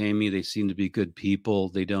entertain me. They seem to be good people.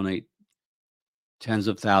 They donate tens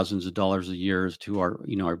of thousands of dollars a year to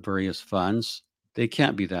our various funds. They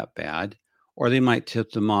can't be that bad. Or they might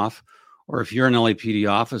tip them off. Or if you're an LAPD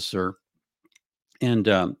officer and,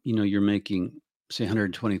 you're making, say,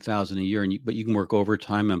 $120,000 a year, but you can work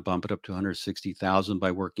overtime and bump it up to $160,000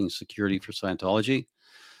 by working security for Scientology.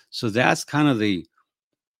 So that's kind of the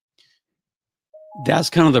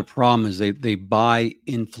problem is they buy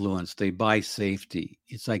influence, they buy safety.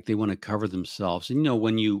 It's like they want to cover themselves. And,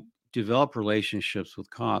 when you develop relationships with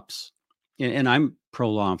cops, and I'm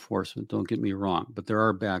pro law enforcement, don't get me wrong, but there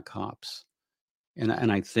are bad cops.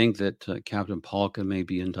 And I think that Captain Polka may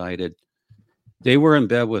be indicted. They were in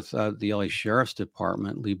bed with the LA Sheriff's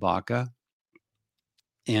Department, Lee Baca.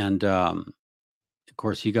 And of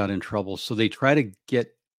course, he got in trouble. So they try to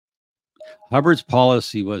Hubbard's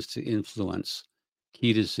policy was to influence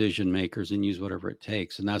key decision makers and use whatever it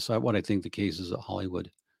takes. And that's what I think the case is at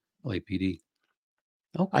Hollywood LAPD.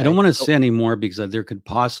 Okay. I don't want to say any more because there could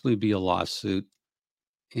possibly be a lawsuit.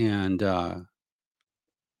 And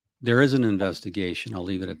there is an investigation. I'll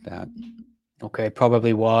leave it at that. Okay,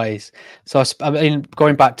 probably wise. So,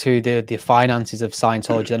 going back to the finances of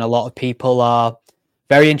Scientology, and a lot of people are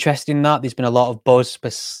very interested in that. There's been a lot of buzz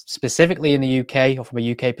specifically in the UK, or from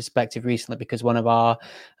a UK perspective recently, because one of our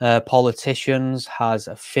politicians has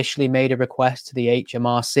officially made a request to the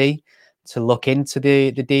HMRC to look into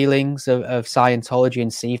the dealings of Scientology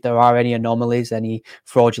and see if there are any anomalies, any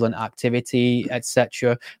fraudulent activity,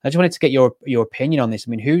 etc. I just wanted to get your opinion on this.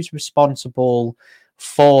 I mean, who's responsible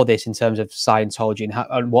for this in terms of Scientology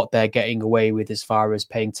and what they're getting away with as far as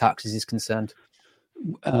paying taxes is concerned?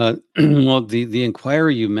 Well, the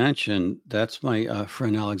inquiry you mentioned, that's my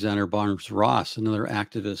friend Alexander Barnes Ross, another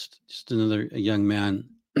activist, just another young man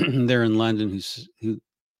there in London who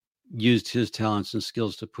used his talents and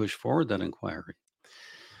skills to push forward that inquiry.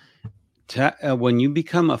 When you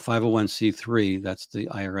become a 501c3, that's the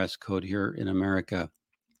IRS code here in America,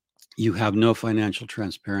 you have no financial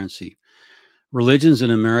transparency. Religions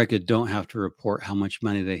in America don't have to report how much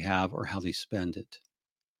money they have or how they spend it.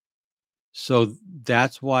 So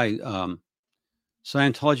that's why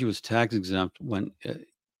Scientology was tax exempt when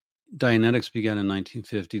Dianetics began in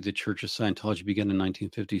 1950. The Church of Scientology began in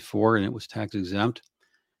 1954, and it was tax exempt.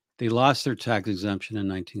 They lost their tax exemption in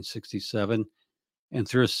 1967, and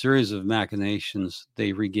through a series of machinations,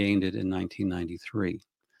 they regained it in 1993.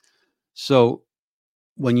 So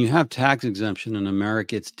when you have tax exemption in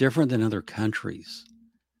America, it's different than other countries.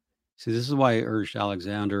 See, this is why I urged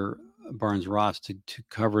Alexander Barnes Ross to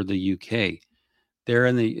cover the UK. They're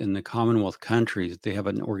in the Commonwealth countries. They have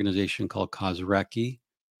an organization called COSRECI,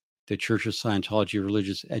 the Church of Scientology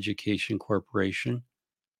Religious Education Corporation,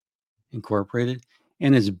 Incorporated,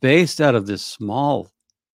 and it's based out of this small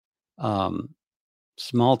town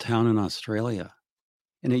in Australia.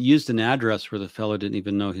 And it used an address where the fellow didn't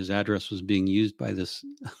even know his address was being used by this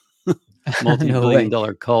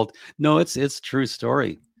multi-billion-dollar cult. No, it's a true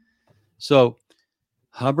story. So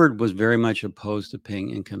Hubbard was very much opposed to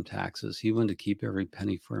paying income taxes. He wanted to keep every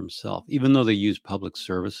penny for himself, even though they use public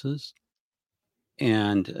services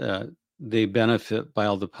and they benefit by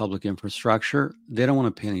all the public infrastructure. They don't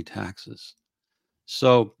want to pay any taxes.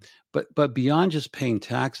 So, but beyond just paying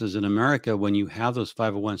taxes in America, when you have those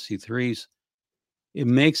 501c3s, it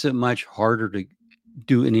makes it much harder to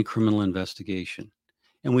do any criminal investigation.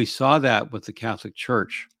 And we saw that with the Catholic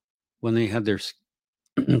Church when they had their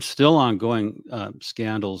still ongoing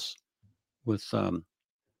scandals with, I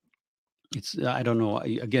don't know,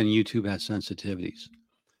 again, YouTube has sensitivities,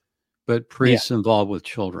 but priests involved with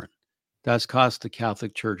children. That's cost the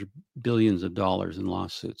Catholic Church billions of dollars in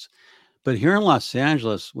lawsuits. But here in Los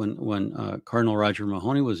Angeles, when Cardinal Roger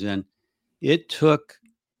Mahony was in, it took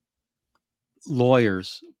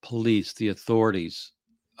lawyers, police, the authorities,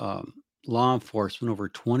 law enforcement over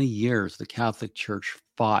 20 years. The Catholic Church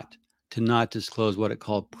fought to not disclose what it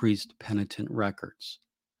called priest penitent records,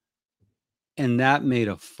 and that made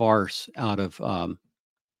a farce out of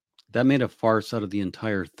the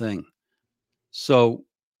entire thing. So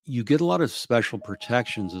you get a lot of special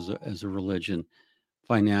protections as a religion,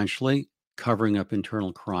 financially, covering up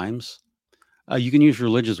internal crimes. You can use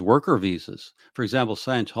religious worker visas. For example,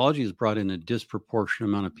 Scientology has brought in a disproportionate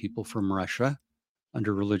amount of people from Russia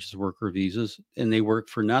under religious worker visas, and they work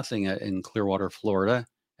for nothing in Clearwater, Florida,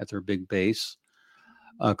 at their big base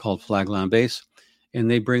called Flagland Base. And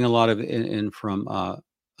they bring a lot of in from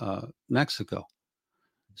Mexico.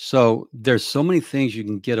 So there's so many things you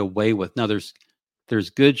can get away with. Now, there's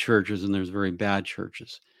good churches and there's very bad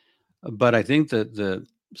churches. But I think that the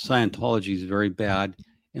Scientology is very bad.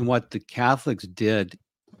 And what the Catholics did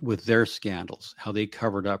with their scandals, how they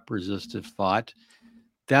covered up resistive thought,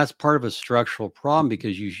 that's part of a structural problem,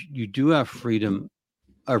 because you do have freedom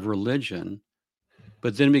of religion,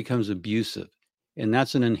 but then it becomes abusive. And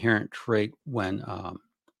that's an inherent trait when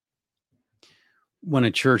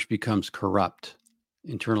a church becomes corrupt,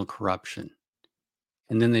 internal corruption.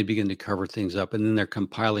 And then they begin to cover things up, and then they're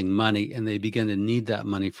compiling money, and they begin to need that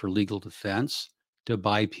money for legal defense, to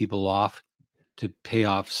buy people off, to pay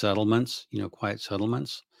off settlements, quiet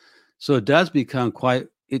settlements. So it does become quite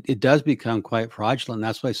fraudulent.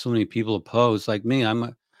 That's why so many people oppose, like me.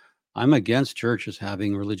 I'm against churches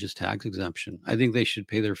having religious tax exemption. I think they should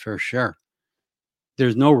pay their fair share.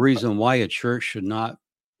 There's no reason why a church should not,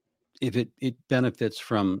 if it benefits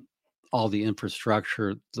from all the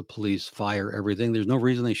infrastructure, the police, fire, everything. There's no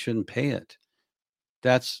reason they shouldn't pay it.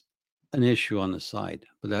 That's an issue on the side,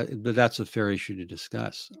 but that's a fair issue to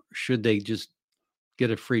discuss. Should they just get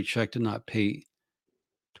a free check to not pay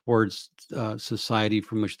towards society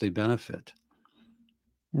from which they benefit?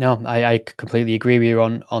 No, I completely agree with you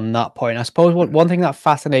on that point. I suppose one thing that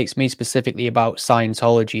fascinates me specifically about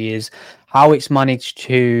Scientology is how it's managed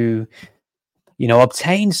to,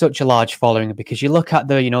 obtain such a large following. Because you look at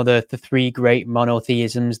the three great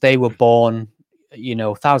monotheisms, they were born,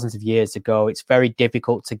 thousands of years ago. It's very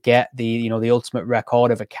difficult to get the ultimate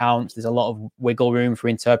record of accounts. There's a lot of wiggle room for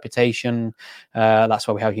interpretation. That's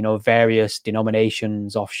why we have, various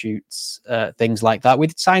denominations, offshoots, things like that.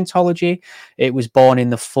 With Scientology, it was born in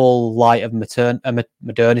the full light of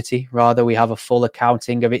modernity. Rather, we have a full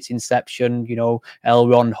accounting of its inception. L.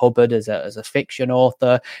 Ron Hubbard as a fiction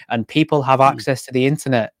author, and people have access to the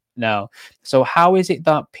internet now. So how is it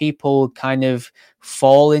that people kind of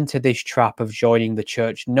fall into this trap of joining the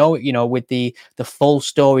church? No, with the full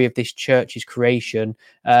story of this church's creation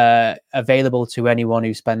available to anyone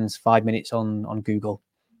who spends 5 minutes on Google.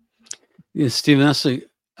 Yeah, Stephen, that's a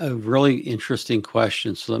really interesting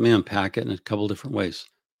question. So let me unpack it in a couple different ways.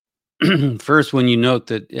 First, when you note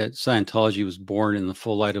that Scientology was born in the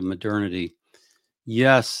full light of modernity,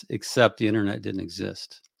 yes, except the internet didn't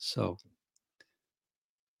exist. So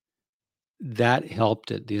that helped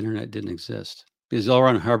it. The internet didn't exist. Because L.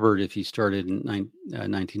 Ron Hubbard, if he started in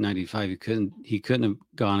 1995, he couldn't have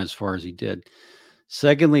gone as far as he did.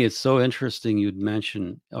 Secondly, it's so interesting you'd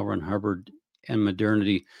mention L. Ron Hubbard and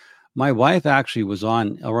modernity. My wife actually was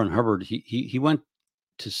on L. Ron Hubbard. He went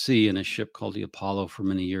to sea in a ship called the Apollo for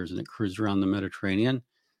many years, and it cruised around the Mediterranean.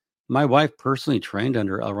 My wife personally trained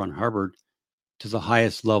under L. Ron Hubbard to the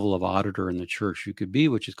highest level of auditor in the church you could be,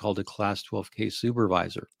 which is called a Class 12K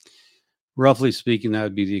supervisor. Roughly speaking, that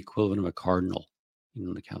would be the equivalent of a cardinal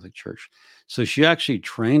in the Catholic Church. So she actually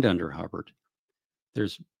trained under Hubbard.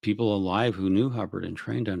 There's people alive who knew Hubbard and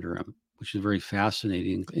trained under him, which is very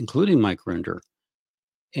fascinating, including Mike Rinder.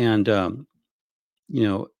 And,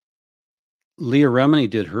 Leah Remini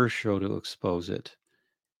did her show to expose it.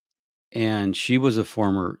 and she was a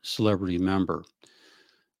former celebrity member.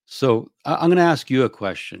 So I'm going to ask you a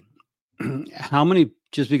question. How many,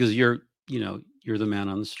 just because you're the man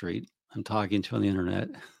on the street I'm talking to on the internet,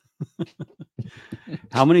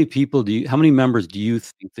 how many members do you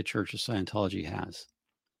think the Church of Scientology has?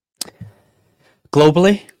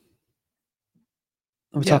 Globally?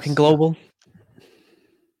 Are we talking global?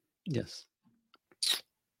 Yes.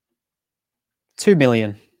 2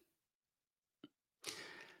 million.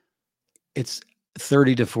 It's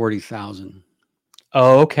 30 to 40,000.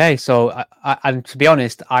 Oh, okay. So, and to be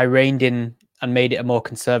honest, I reined in and made it a more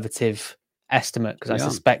conservative estimate because I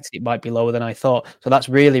suspect it might be lower than I thought. So that's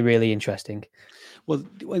really, really interesting. Well,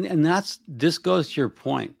 and this goes to your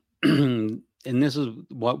point. And this is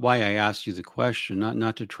why I asked you the question,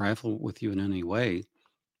 not to trifle with you in any way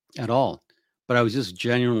at all, but I was just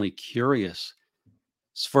genuinely curious.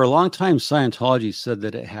 For a long time, Scientology said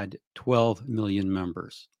that it had 12 million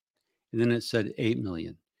members, and then it said 8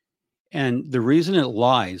 million. And the reason it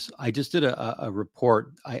lies, I just did a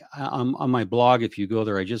report. On my blog, if you go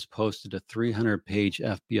there, I just posted a 300-page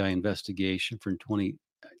FBI investigation from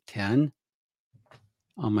 2010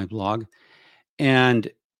 on my blog.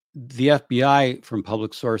 And the FBI, from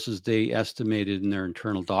public sources, they estimated in their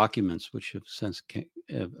internal documents, which have since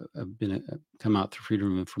come out through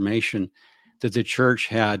Freedom of Information, that the church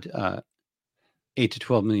had 8 to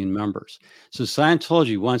 12 million members. So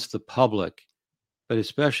Scientology wants the public, but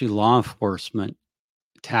especially law enforcement,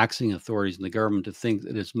 taxing authorities, and the government to think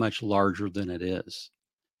that it's much larger than it is.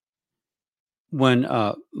 When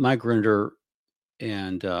Mike Grinder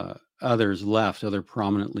and others left, other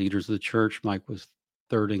prominent leaders of the church, Mike was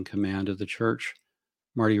third in command of the church.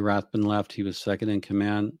 Marty Rathbun left, he was second in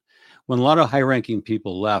command. When a lot of high-ranking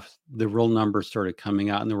people left, the real numbers started coming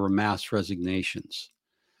out, and there were mass resignations.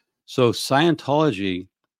 So Scientology,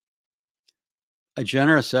 a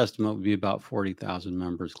generous estimate would be about 40,000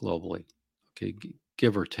 members globally, okay,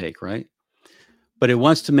 give or take, right? But it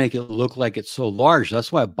wants to make it look like it's so large.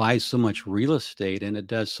 That's why it buys so much real estate and it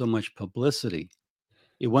does so much publicity.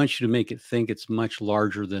 It wants you to make it think it's much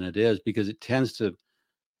larger than it is, because it tends to,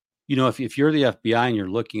 if you're the FBI and you're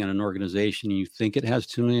looking at an organization and you think it has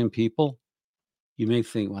 2 million people, you may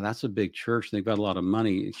think, well, that's a big church. They've got a lot of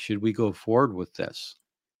money. Should we go forward with this?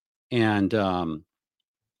 And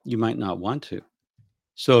you might not want to.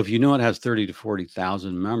 So if you know it has 30 to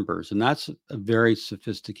 40,000 members, and that's a very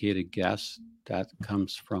sophisticated guess that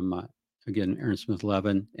comes from, again, Aaron Smith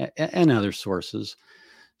Levin and other sources.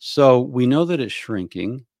 So we know that it's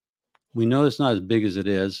shrinking. We know it's not as big as it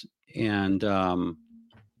is. And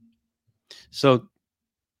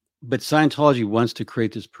but Scientology wants to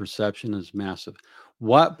create this perception as massive.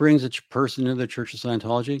 What brings a person into the Church of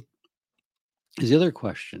Scientology is the other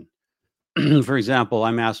question. For example,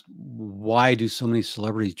 I'm asked, why do so many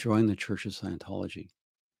celebrities join the Church of Scientology?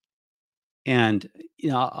 And,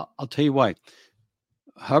 I'll tell you why.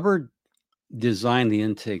 Hubbard designed the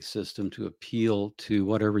intake system to appeal to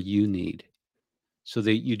whatever you need. So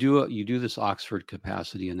you do this Oxford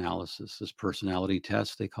capacity analysis, this personality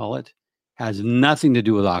test, they call it, has nothing to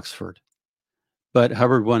do with Oxford. But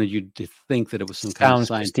Hubbard wanted you to think that it was some kind of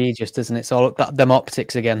science. Prestigious, doesn't it? It's all them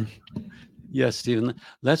optics again. Yes, Stephen,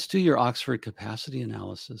 let's do your Oxford capacity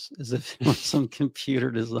analysis as if it was some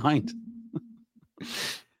computer designed.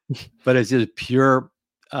 But it's just pure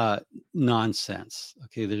nonsense.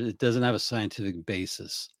 Okay, it doesn't have a scientific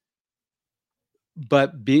basis.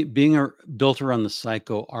 But being built around the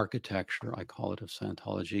psycho-architecture, I call it, of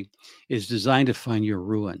Scientology, is designed to find your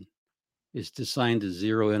ruin. It's designed to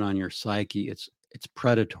zero in on your psyche. It's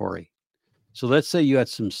predatory. So let's say you had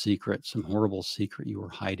some horrible secret you were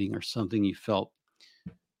hiding, or something you felt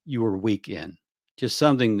you were weak in, just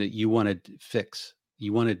something that you wanted to fix,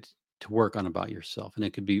 you wanted to work on about yourself. And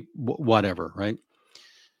it could be whatever, right?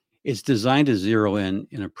 It's designed to zero in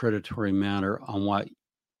a predatory manner on what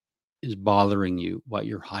is bothering you, what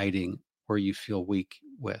you're hiding, or you feel weak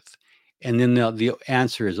with. And then the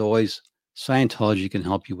answer is always, Scientology can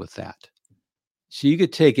help you with that. So you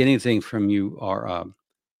could take anything from you are,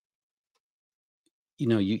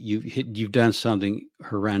 you've done something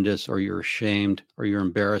horrendous, or you're ashamed, or you're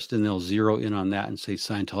embarrassed, and they'll zero in on that and say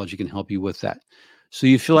Scientology can help you with that. So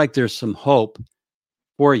you feel like there's some hope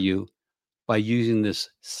for you by using this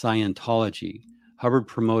Scientology. Hubbard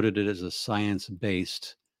promoted it as a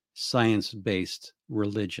science-based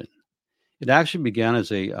religion. It actually began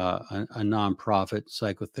as a nonprofit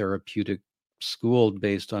psychotherapeutic school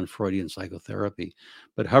based on Freudian psychotherapy,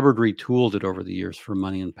 but Hubbard retooled it over the years for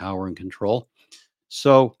money and power and control.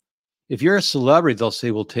 So if you're a celebrity, they'll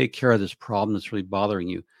say, we'll take care of this problem that's really bothering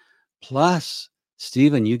you. Plus,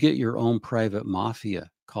 Stephen, you get your own private mafia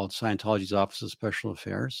called Scientology's Office of Special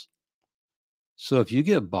Affairs. So if you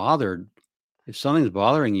get bothered, if something's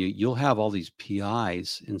bothering you, you'll have all these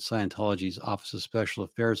PIs in Scientology's Office of Special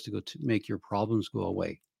Affairs to make your problems go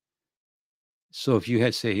away. So if you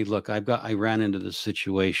had say, hey, look, I ran into this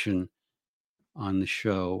situation on the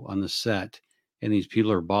show, on the set, and these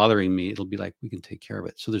people are bothering me, it'll be like, we can take care of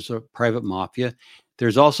it. So there's a private mafia.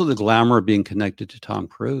 There's also the glamour of being connected to Tom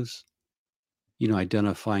Cruise,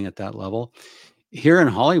 identifying at that level. Here in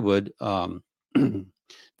Hollywood,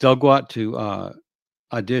 they'll go out to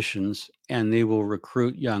auditions and they will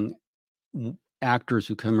recruit young actors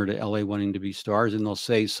who come here to LA wanting to be stars, and they'll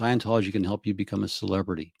say, Scientology can help you become a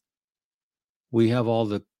celebrity. We have all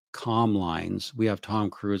the comm lines. We have Tom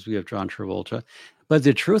Cruise. We have John Travolta. But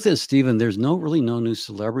the truth is, Stephen, there's no new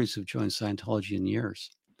celebrities who've joined Scientology in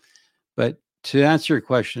years. But to answer your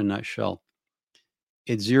question in a nutshell,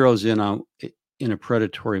 it zeroes in a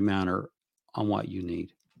predatory manner on what you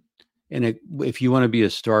need. And if you want to be a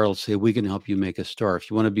star, it'll say, we can help you make a star. If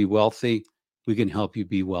you want to be wealthy, we can help you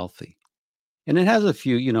be wealthy. And it has a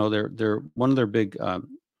few, they're one of their big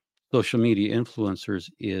social media influencers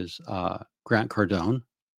is Grant Cardone.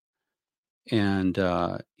 And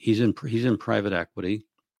he's in private equity.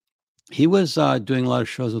 He was doing a lot of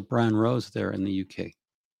shows with Brian Rose there in the UK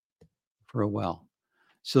for a while.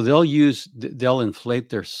 So they'll inflate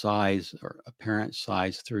their size or apparent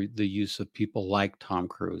size through the use of people like Tom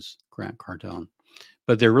Cruise, Grant Cardone,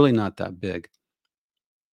 but they're really not that big.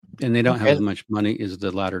 And they don't have as much money as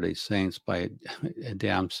the Latter-day Saints by a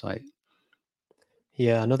damn sight.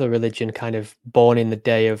 Yeah, another religion kind of born in the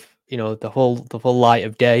day of, the whole light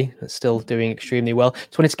of day that's still doing extremely well.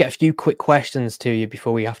 Just wanted to get a few quick questions to you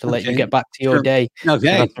before we have to let you get back to your day.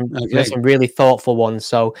 Okay. We've got some really thoughtful ones.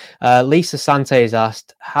 So Lisa Sante has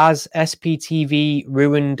asked, has SPTV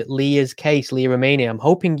ruined Leah's case, Leah Romania? I'm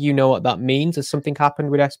hoping you know what that means. Has something happened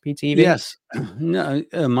with SPTV? Yes. No,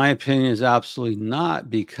 my opinion is absolutely not,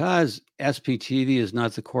 because SPTV is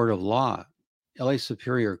not the court of law. LA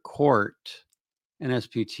Superior Court and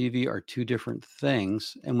SPTV are two different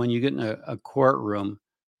things. And when you get in a courtroom,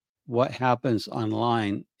 what happens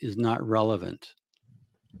online is not relevant.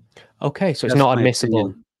 Okay, so it's not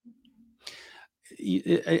admissible.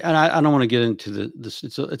 And I don't want to get into this.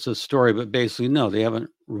 It's a story, but basically, no, they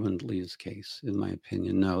haven't ruined Leah's case, in my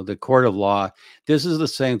opinion. No, the court of law. This is the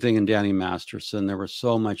same thing in Danny Masterson. There was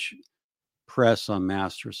so much press on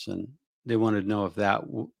Masterson. They wanted to know if that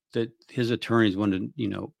his attorneys wanted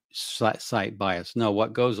to, cite bias. No,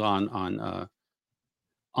 what goes on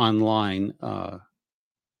online, and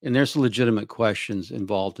there's legitimate questions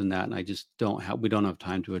involved in that, and we don't have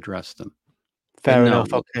time to address them. Fair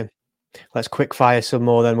enough. Okay, let's quick fire some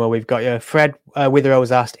more then. Well, we've got you. Fred Witherow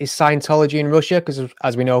has asked, is Scientology in Russia? Because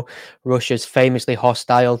as we know, Russia's famously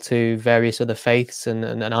hostile to various other faiths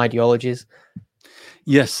and ideologies.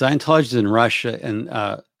 Yes, Scientology is in Russia, and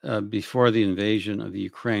before the invasion of the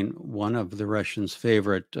Ukraine, one of the Russians'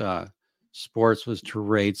 favorite sports was to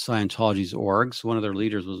raid Scientology's orgs. One of their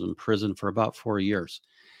leaders was in prison for about 4 years.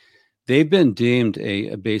 They've been deemed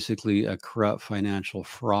basically a corrupt financial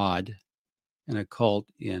fraud and a cult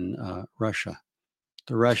in Russia.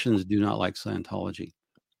 The Russians do not like Scientology.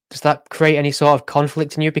 Does that create any sort of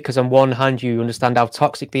conflict in you? Because on one hand, you understand how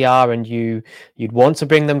toxic they are and you'd want to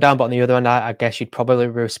bring them down. But on the other hand, I guess you'd probably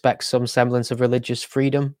respect some semblance of religious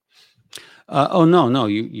freedom. No,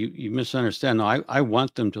 you misunderstand. No, I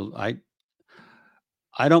want them to.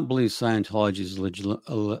 I don't believe Scientology is a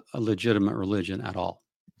legitimate religion at all.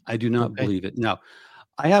 I do not believe it. Now,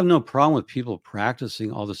 I have no problem with people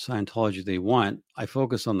practicing all the Scientology they want. I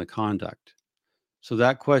focus on the conduct. So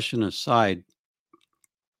that question aside,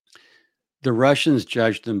 the Russians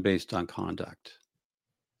judged them based on conduct,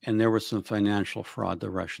 and there was some financial fraud the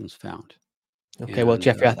Russians found. Okay, well,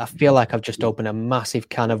 Jeffrey, I feel like I've just opened a massive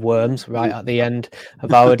can of worms right at the end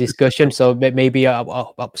of our discussion. So maybe at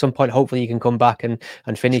some point, hopefully you can come back and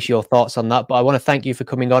finish your thoughts on that. But I want to thank you for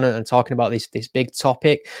coming on and talking about this big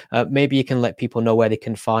topic. Maybe you can let people know where they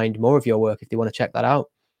can find more of your work if they want to check that out.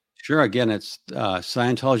 Sure. Again, it's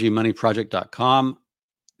ScientologyMoneyProject.com.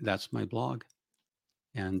 That's my blog.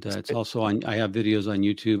 And it's also I have videos on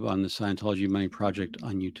YouTube on the Scientology Money Project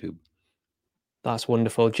on YouTube. That's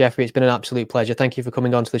wonderful. Jeffrey, it's been an absolute pleasure. Thank you for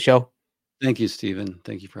coming on to the show. Thank you, Stephen.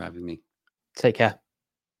 Thank you for having me. Take care.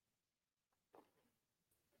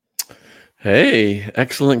 Hey,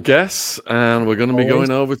 excellent guests. And we're going to be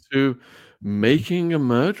going over to Making a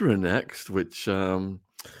Murderer next, which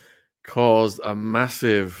caused a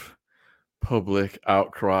massive public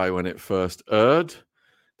outcry when it first aired.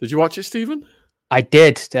 Did you watch it, Stephen? I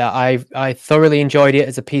did. I thoroughly enjoyed it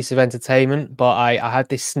as a piece of entertainment, but I had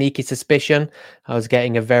this sneaky suspicion I was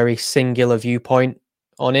getting a very singular viewpoint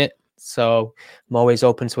on it. So I'm always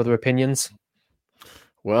open to other opinions.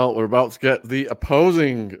 Well, we're about to get the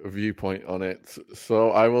opposing viewpoint on it.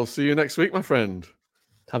 So I will see you next week, my friend.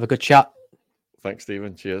 Have a good chat. Thanks,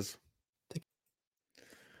 Stephen. Cheers.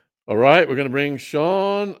 All right, we're going to bring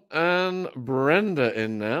Shawn and Brenda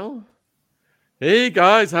in now. Hey,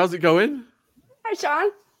 guys, how's it going? Hi,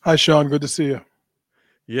 Shawn. Hi, Shawn. Good to see you.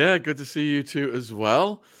 Yeah, good to see you too as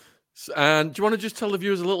well. And do you want to just tell the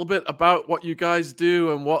viewers a little bit about what you guys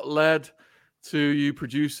do and what led to you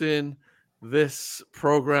producing this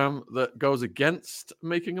program that goes against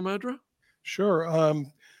making a murderer? Sure.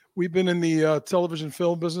 We've been in the television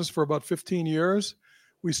film business for about 15 years.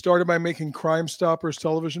 We started by making Crime Stoppers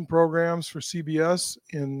television programs for CBS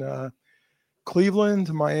in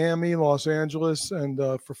Cleveland, Miami, Los Angeles, and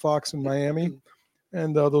for Fox in Miami.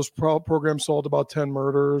 And those programs solved about 10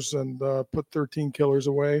 murders and put 13 killers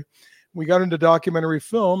away. We got into documentary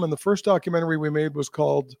film, and the first documentary we made was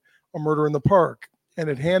called A Murder in the Park. And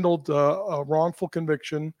it handled a wrongful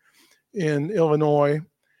conviction in Illinois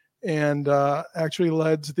and actually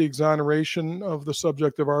led to the exoneration of the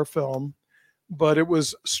subject of our film. But it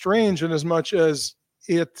was strange in as much as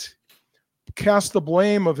it cast the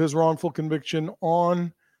blame of his wrongful conviction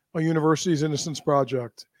on a university's Innocence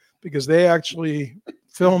Project, because they actually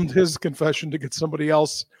filmed his confession to get somebody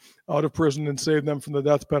else out of prison and save them from the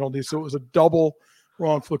death penalty. So it was a double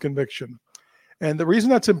wrongful conviction. And the reason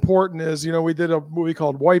that's important is, we did a movie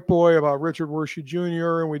called White Boy about Richard Wershe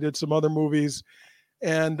Jr., and we did some other movies.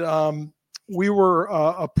 And we were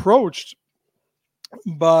approached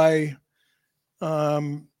by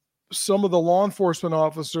some of the law enforcement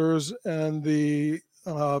officers and the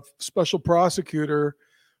special prosecutor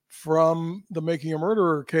from the Making a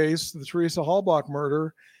Murderer case, the Teresa Halbach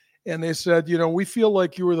murder. And they said, we feel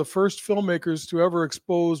like you were the first filmmakers to ever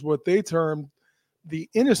expose what they termed the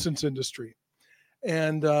innocence industry.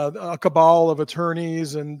 And a cabal of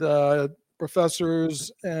attorneys and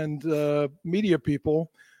professors and media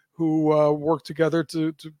people who work together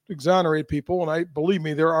to exonerate people. And believe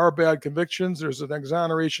me, there are bad convictions. There's an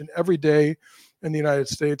exoneration every day in the United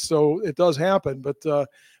States. So it does happen. But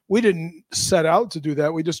we didn't set out to do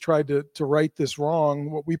that. We just tried to right this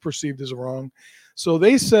wrong, what we perceived as wrong. So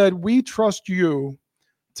they said, we trust you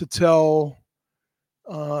to tell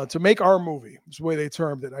to make our movie, is the way they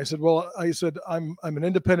termed it. I said, I'm an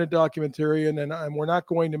independent documentarian, and we're not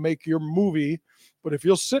going to make your movie, but if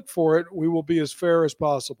you'll sit for it, we will be as fair as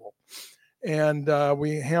possible. And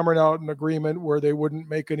we hammered out an agreement where they wouldn't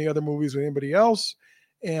make any other movies with anybody else.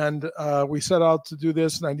 And we set out to do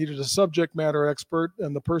this, and I needed a subject matter expert.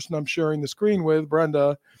 And the person I'm sharing the screen with,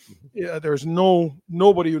 Brenda, there's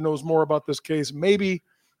nobody who knows more about this case. Maybe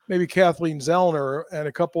Kathleen Zellner and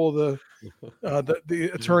a couple of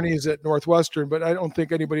the attorneys at Northwestern, but I don't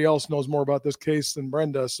think anybody else knows more about this case than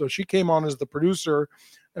Brenda. So she came on as the producer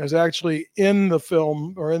and is actually in the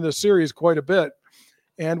film or in the series quite a bit.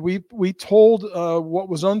 And we told what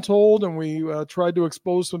was untold, and we tried to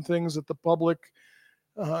expose some things that the public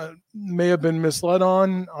may have been misled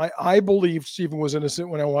on. I believed Stephen was innocent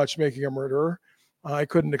when I watched Making a Murderer. I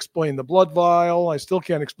couldn't explain the blood vial. I still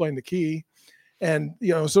can't explain the key. And,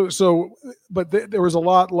 but there was a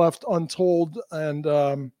lot left untold. And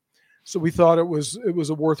so we thought it was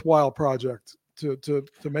a worthwhile project to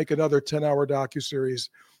make another 10-hour docuseries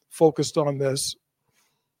focused on this.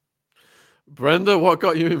 Brenda, what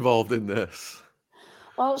got you involved in this?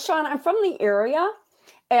 Well, Shawn, I'm from the area.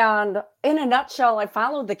 And in a nutshell, I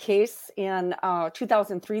followed the case in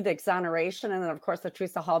 2003, the exoneration, and then, of course, the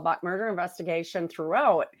Teresa Halbach murder investigation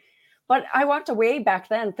throughout. But I walked away back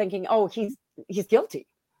then thinking, oh, he's guilty.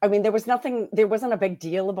 I mean, there wasn't a big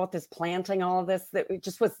deal about this planting, all of this. That it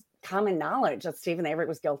just was common knowledge that Stephen Avery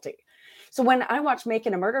was guilty. So when I watched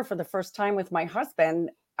Making a Murder for the first time with my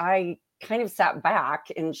husband, I kind of sat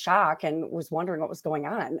back in shock and was wondering what was going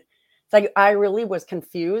on. It's like I really was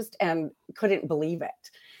confused and couldn't believe it.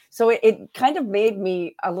 So it kind of made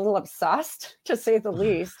me a little obsessed, to say the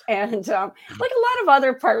least. And like a lot of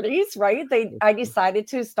other parties, right? I decided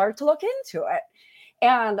to start to look into it.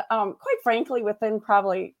 And quite frankly, within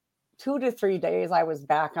probably 2 to 3 days, I was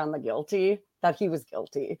back on the guilty, that he was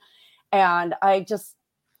guilty. And I just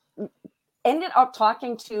ended up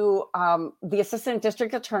talking to the assistant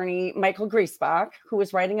district attorney, Michael Griesbach, who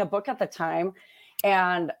was writing a book at the time.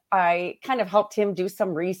 And I kind of helped him do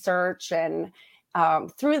some research. And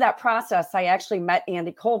through that process, I actually met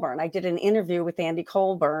Andy Colburn. I did an interview with Andy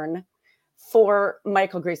Colburn for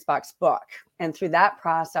Michael Griesbach's book. And through that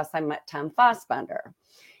process, I met Tom Fassbender.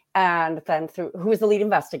 and then who was the lead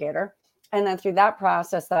investigator. And then through that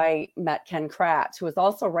process, I met Ken Kratz, who was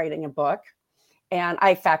also writing a book. And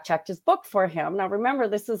I fact-checked his book for him. Now, remember,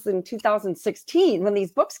 this is in 2016 when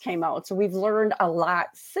these books came out. So we've learned a lot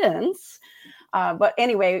since. But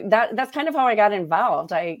anyway, that's kind of how I got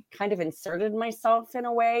involved. I kind of inserted myself in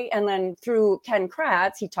a way. And then through Ken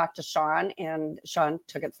Kratz, he talked to Shaun, and Shaun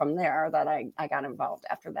took it from there that I got involved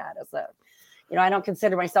after that. I don't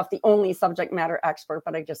consider myself the only subject matter expert,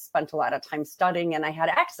 but I just spent a lot of time studying, and I had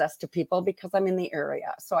access to people because I'm in the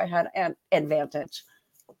area. So I had an advantage.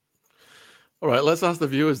 All right, let's ask the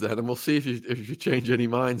viewers then, and we'll see if you change any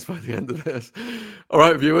minds by the end of this. All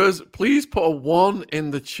right, viewers, please put a 1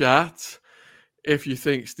 in the chat if you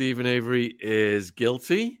think Stephen Avery is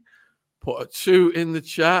guilty. Put a 2 in the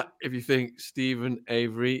chat if you think Stephen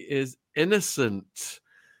Avery is innocent.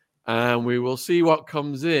 And we will see what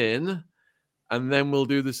comes in, and then we'll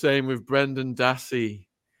do the same with Brendan Dassey,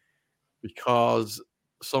 because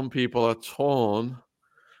some people are torn,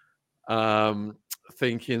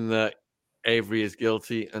 thinking that Avery is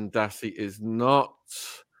guilty and Dassey is not.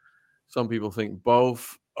 Some people think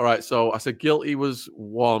both. All right, so I said guilty was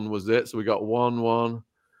 1, was it? So we got 1, 1,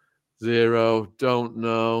 0, don't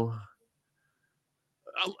know.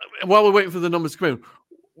 While we're waiting for the numbers to come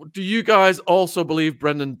in, do you guys also believe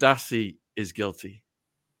Brendan Dassey is guilty?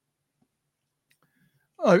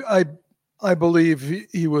 I believe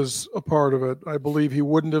he was a part of it. I believe he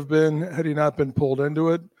wouldn't have been had he not been pulled into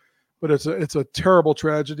it. But it's a terrible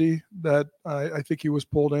tragedy that I think he was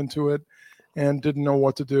pulled into it and didn't know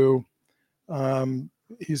what to do.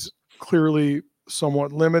 He's clearly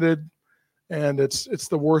somewhat limited, and it's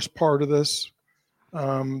the worst part of this,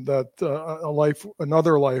 that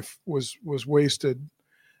another life was wasted.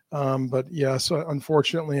 But yes,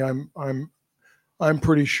 unfortunately, I'm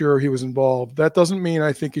pretty sure he was involved. That doesn't mean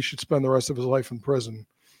I think he should spend the rest of his life in prison.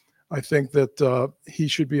 I think that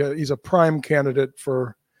he's a prime candidate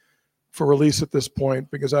for release at this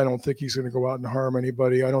point, because I don't think he's going to go out and harm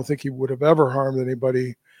anybody. I don't think he would have ever harmed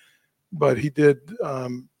anybody, but he did,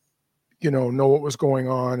 know what was going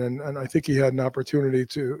on. And I think he had an opportunity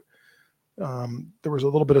to, there was a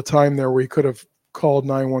little bit of time there where he could have called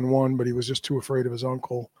 911, but he was just too afraid of his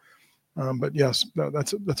uncle. But yes,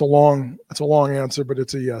 that's a long answer, but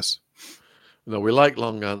it's a yes. No, we like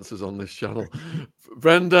long answers on this channel.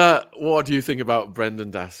 Brenda, what do you think about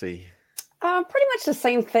Brendan Dassey? Pretty much the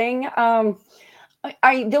same thing.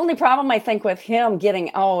 The only problem I think with him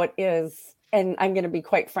getting out is, and I'm going to be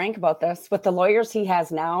quite frank about this, with the lawyers he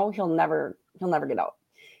has now, he'll never get out.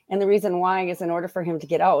 And the reason why is, in order for him to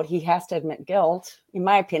get out, he has to admit guilt, in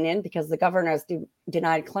my opinion, because the governor has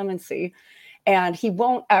denied clemency, and he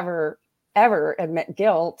won't ever admit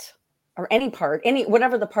guilt or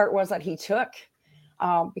whatever the part was that he took,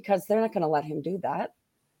 because they're not going to let him do that.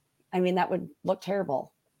 I mean, that would look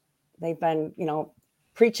terrible. They've been,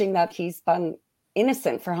 preaching that he's been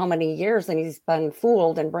innocent for how many years, and he's been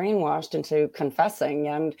fooled and brainwashed into confessing.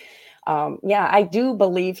 And I do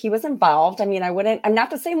believe he was involved. I mean, I'm not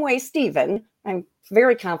the same way Stephen. I'm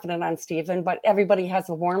very confident on Stephen, but everybody has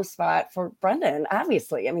a warm spot for Brendan,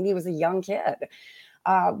 obviously. I mean, he was a young kid.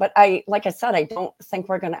 But like I said, I don't think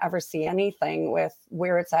we're going to ever see anything with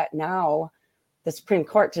where it's at now. The Supreme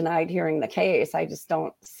Court denied hearing the case. I just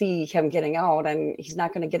don't see him getting out, and he's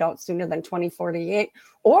not going to get out sooner than 2048,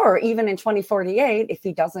 or even in 2048 if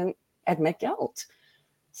he doesn't admit guilt.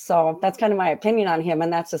 So that's kind of my opinion on him,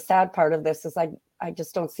 and that's the sad part of this, is I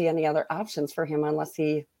just don't see any other options for him unless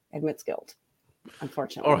he admits guilt,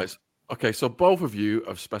 unfortunately. All right. Okay, so both of you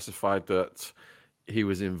have specified that he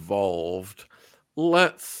was involved.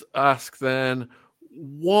 Let's ask then,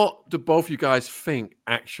 what do both you guys think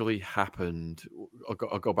actually happened?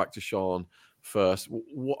 I'll go back to Shaun first.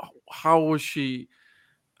 How was she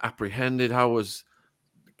apprehended? How was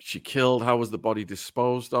she killed? How was the body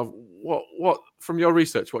disposed of? What from your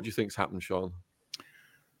research, what do you think's happened, Shaun?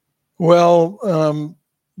 Well,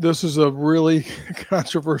 this is a really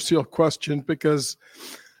controversial question, because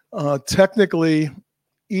technically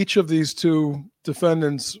each of these two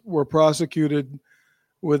defendants were prosecuted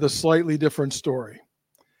with a slightly different story.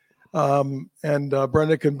 And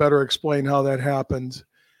Brenda can better explain how that happened.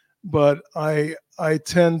 But I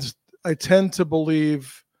tend to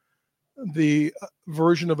believe the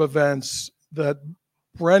version of events that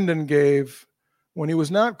Brendan gave when he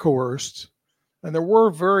was not coerced. And there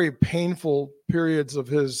were very painful periods of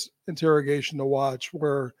his interrogation to watch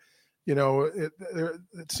where,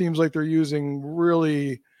 it seems like they're using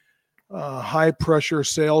really high pressure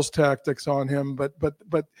sales tactics on him, but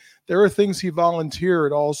there are things he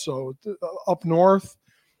volunteered also. Up north,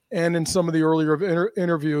 and in some of the earlier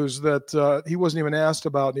interviews that he wasn't even asked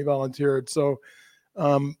about, and he volunteered. So,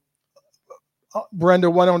 Brenda,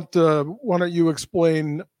 why don't you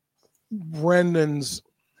explain Brendan's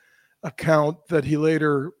account that he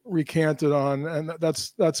later recanted on, and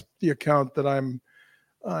that's the account that I'm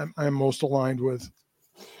most aligned with.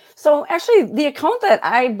 So actually, the account that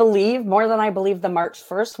I believe more than I believe the March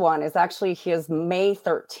 1st one is actually his May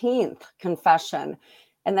 13th confession.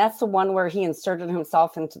 And that's the one where he inserted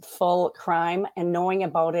himself into full crime and knowing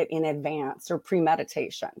about it in advance or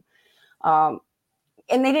premeditation. And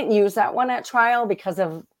they didn't use that one at trial because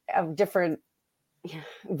of different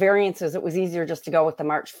variances. It was easier just to go with the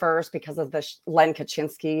March 1st because of the Len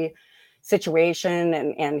Kaczynski situation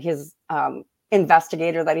and his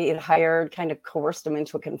investigator that he had hired kind of coerced him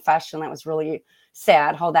into a confession. That was really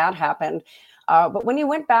sad how that happened. But when he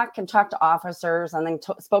went back and talked to officers and then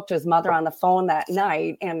spoke to his mother on the phone that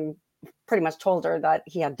night and pretty much told her that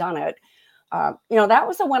he had done it, that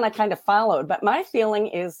was the one I kind of followed. But my feeling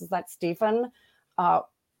is that Stephen,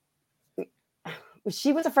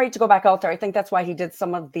 she was afraid to go back out there. I think that's why he did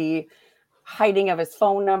some of the hiding of his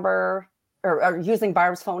phone number or using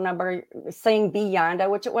Barb's phone number, saying be Yonda,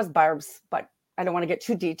 which it was Barb's, but I don't want to get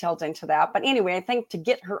too detailed into that. But anyway, I think to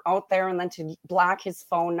get her out there and then to block his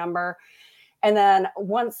phone number. And then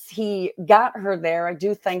once he got her there, I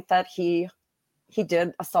do think that he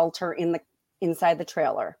did assault her inside the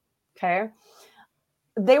trailer. Okay.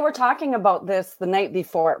 They were talking about this the night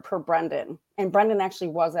before per Brendan. And Brendan actually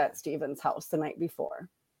was at Stephen's house the night before.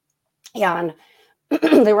 And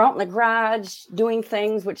they were out in the garage doing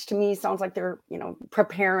things, which to me sounds like they're,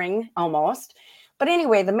 preparing almost. But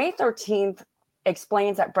anyway, the May 13th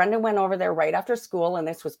explains that Brendan went over there right after school, and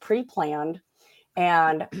this was pre-planned.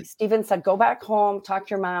 And Stephen said, go back home, talk to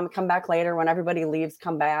your mom, come back later. When everybody leaves,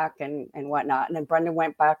 come back and whatnot. And then Brendan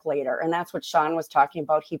went back later. And that's what Shawn was talking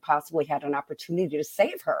about. He possibly had an opportunity to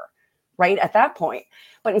save her right at that point.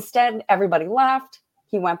 But instead, everybody left.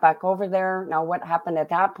 He went back over there. Now, what happened at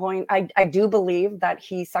that point? I do believe that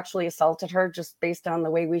he sexually assaulted her just based on the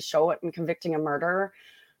way we show it in Convicting a Murderer.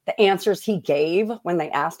 The answers he gave when they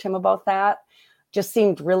asked him about that just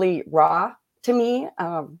seemed really raw to me.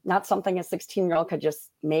 Not something a 16-year-old could just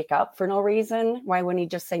make up for no reason. Why wouldn't he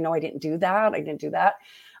just say, no, I didn't do that. I didn't do that.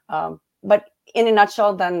 But in a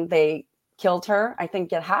nutshell, then they killed her. I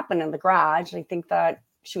think it happened in the garage. I think that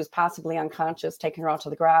she was possibly unconscious, taking her out to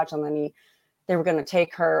the garage, and then they were going to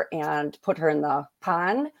take her and put her in the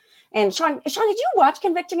pond. And Shawn, did you watch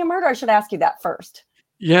Convicting a Murder? I should ask you that first.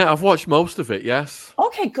 Yeah, I've watched most of it, yes.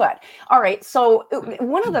 Okay, good. All right. So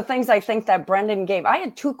one of the things I think that Brendan gave, I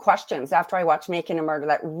had two questions after I watched Making a Murder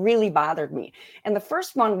that really bothered me. And the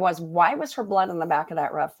first one was, why was her blood in the back of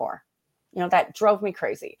that RAV4? That drove me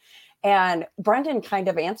crazy. And Brendan kind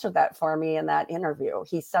of answered that for me in that interview.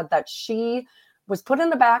 He said that she was put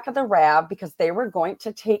in the back of the RAV because they were going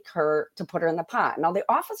to take her to put her in the pond. Now, the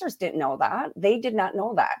officers didn't know that. They did not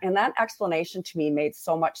know that. And that explanation to me made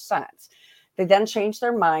so much sense. They then changed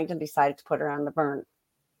their mind and decided to put her on the burn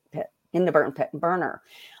pit, burner.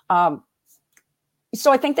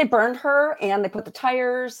 So I think they burned her and they put the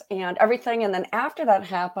tires and everything. And then after that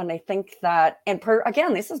happened, I think that,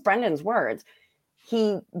 again, this is Brendan's words.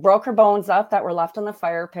 He broke her bones up that were left in the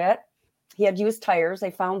fire pit. He had used tires.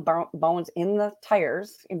 They found bones in the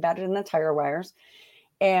tires, embedded in the tire wires.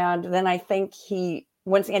 And then I think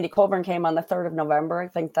once Andy Colburn came on the 3rd of November, I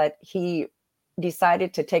think that he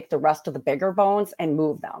decided to take the rest of the bigger bones and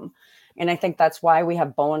move them. And I think that's why we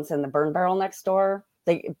have bones in the burn barrel next door.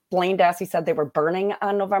 Blaine Dassey said they were burning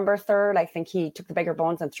on November 3rd. I think he took the bigger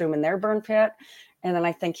bones and threw them in their burn pit. And then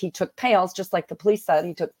I think he took pails, just like the police said,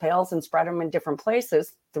 he took pails and spread them in different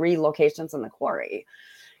places, 3 locations in the quarry.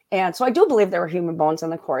 And so I do believe there were human bones in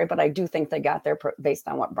the quarry, but I do think they got there based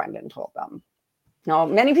on what Brendan told them. Now,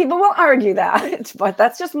 many people will argue that, but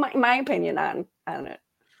that's just my opinion on it.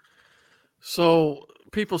 So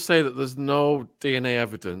people say that there's no DNA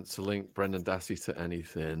evidence to link Brendan Dassey to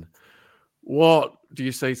anything. What do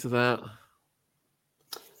you say to that?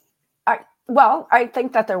 I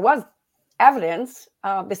think that there was evidence.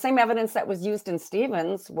 The same evidence that was used in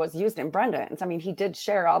Stevens was used in Brendan's. I mean, he did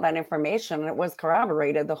share all that information and it was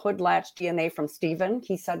corroborated. The hood latch DNA from Steven,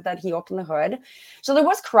 he said that he opened the hood. So there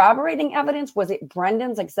was corroborating evidence. Was it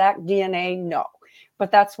Brendan's exact DNA? No.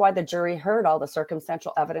 But that's why the jury heard all the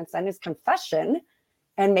circumstantial evidence and his confession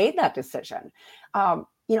and made that decision. I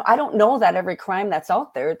don't know that every crime that's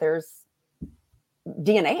out there, there's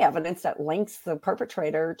DNA evidence that links the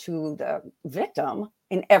perpetrator to the victim.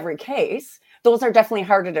 in every case. Those are definitely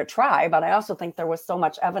harder to try, but I also think there was so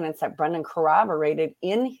much evidence that Brendan corroborated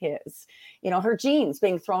in his, her jeans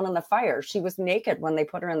being thrown in the fire. She was naked when they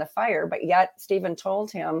put her in the fire, but yet Stephen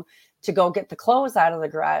told him to go get the clothes out of the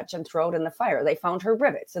garage and throw it in the fire. They found her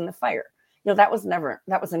rivets in the fire. That was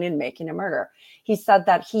an in making a murder. He said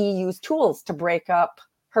that he used tools to break up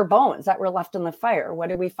her bones that were left in the fire. What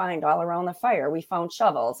did we find all around the fire? We found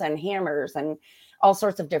shovels and hammers and all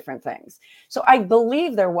sorts of different things. So I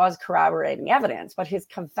believe there was corroborating evidence, but his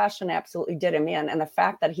confession absolutely did him in. And the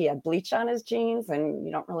fact that he had bleach on his jeans, and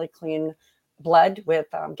you don't really clean blood with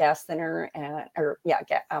gas thinner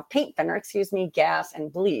paint thinner, gas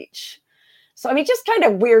and bleach. So, I mean, just kind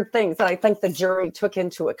of weird things that I think the jury took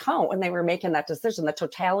into account when they were making that decision, the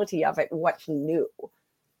totality of it and what he knew.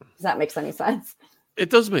 Does that make any sense? It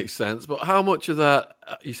does make sense, but how much of that,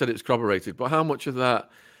 you said it's corroborated, but how much of that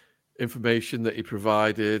information that he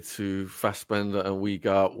provided to Fassbender and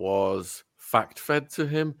Wiegert was fact-fed to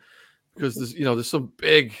him? Because there's some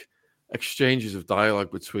big exchanges of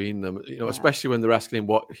dialogue between them, especially when they're asking him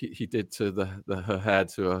what he did to her hair,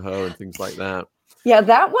 to her and things like that. Yeah,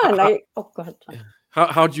 that one. Go ahead.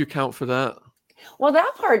 How do you account for that? Well,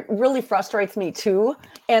 that part really frustrates me too.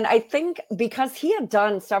 And I think because he had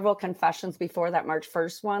done several confessions before that March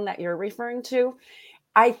 1st one that you're referring to,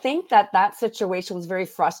 I think that situation was very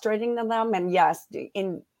frustrating to them. And yes,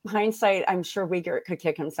 in hindsight, I'm sure Wiegert could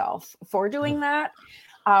kick himself for doing that.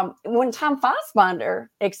 When Tom Fassbender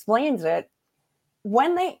explains it,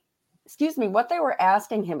 what they were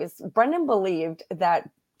asking him is, Brendan believed that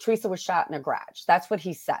Teresa was shot in a garage. That's what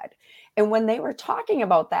he said. And when they were talking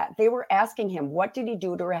about that, they were asking him, what did he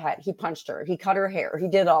do to her head? He punched her. He cut her hair. He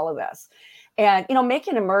did all of this. And,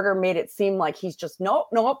 making a murder made it seem like he's just, nope,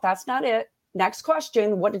 that's not it. Next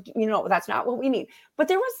question. What did that's not what we mean. But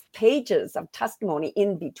there was pages of testimony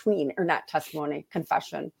in between, or not testimony,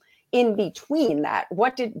 confession in between that.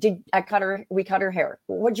 What did I cut her? We cut her hair.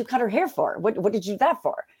 What did you cut her hair for? What did you do that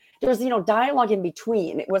for? There's, dialogue in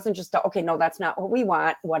between. It wasn't just, okay, no, that's not what we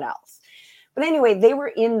want. What else? But anyway, they were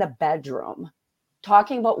in the bedroom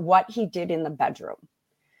talking about what he did in the bedroom.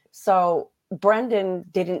 So Brendan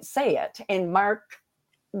didn't say it. And Mark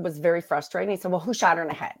was very frustrated. He said, well, who shot her in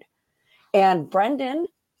the head? And Brendan,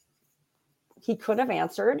 he could have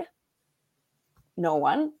answered, no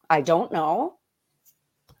one. I don't know.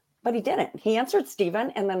 But he didn't. He answered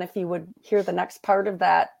Stephen. And then if you would hear the next part of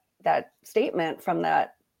that statement from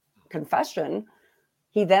that confession,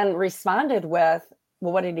 he then responded with,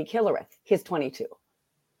 well, what did he kill her with? His 22.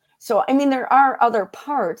 So, I mean, there are other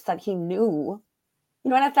parts that he knew,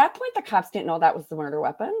 and at that point, the cops didn't know that was the murder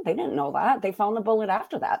weapon. They didn't know that. They found the bullet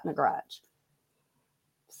after that in the garage.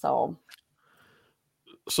 So,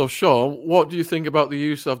 Shawn, what do you think about the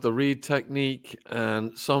use of the Reed technique?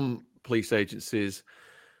 And some police agencies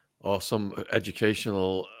or some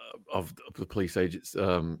educational of the police agents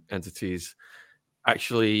entities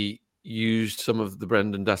actually used some of the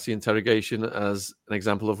Brendan Dassey interrogation as an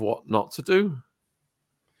example of what not to do?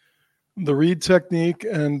 The Reed technique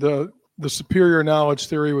and the superior knowledge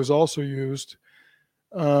theory was also used.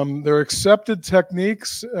 They're accepted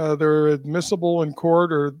techniques. They're admissible in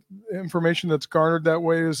court, or information that's garnered that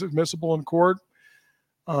way is admissible in court.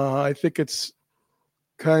 I think it's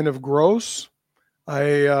kind of gross.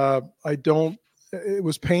 It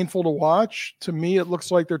was painful to watch. To me, it looks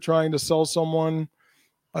like they're trying to sell someone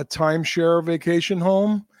a timeshare vacation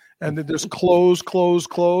home, and that there's close.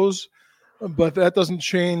 But that doesn't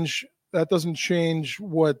change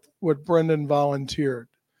what Brendan volunteered.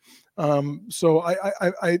 So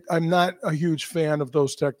I'm not a huge fan of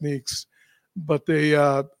those techniques, but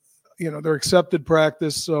they're accepted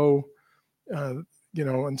practice. So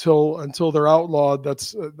until they're outlawed,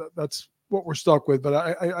 that's what we're stuck with.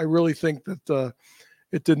 But I really think that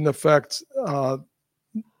it didn't affect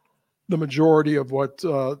the majority of what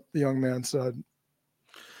the young man said.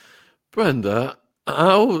 Brenda,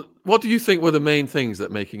 what do you think were the main things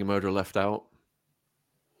that Making a Murderer left out?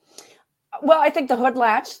 Well, I think the hood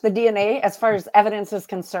latch, the DNA, as far as evidence is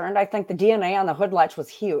concerned, I think the DNA on the hood latch was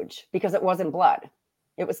huge because it wasn't blood.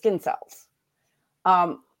 It was skin cells.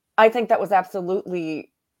 I think that was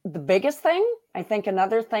absolutely the biggest thing. I think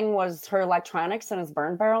another thing was her electronics in his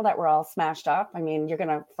burn barrel that were all smashed up. I mean, you're going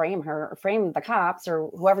to frame the cops or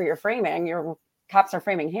whoever you're framing. Your cops are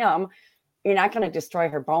framing him. You're not going to destroy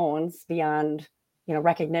her bones beyond,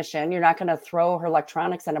 recognition. You're not going to throw her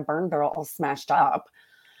electronics in a burn barrel all smashed up.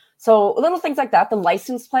 So little things like that. The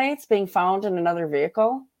license plates being found in another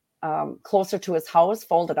vehicle closer to his house,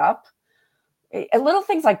 folded up. Little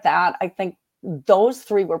things like that. I think those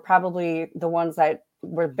three were probably the ones that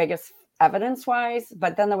were biggest evidence-wise,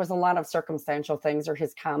 but then there was a lot of circumstantial things or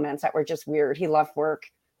his comments that were just weird. He left work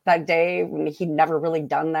that day when he'd never really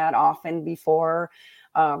done that often before.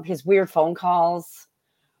 His weird phone calls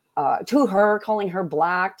to her, calling her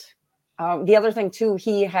blocked. The other thing too,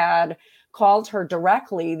 he had called her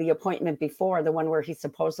directly the appointment before, the one where he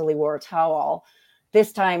supposedly wore a towel.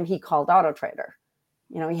 This time he called Auto Trader.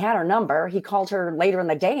 You know, he had her number. He called her later in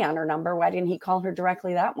the day on her number. Why didn't he call her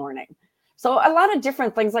directly that morning? So a lot of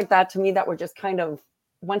different things like that to me that were just kind of,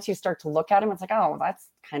 once you start to look at him, it's like, oh, that's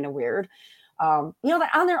kind of weird. You know,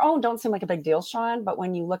 that on their own don't seem like a big deal, Shawn, but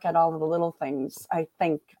when you look at all of the little things, I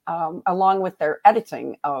think along with their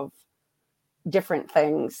editing of different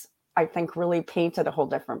things, I think really painted a whole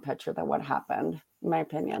different picture than what happened, in my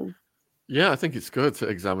opinion. Yeah, I think it's good to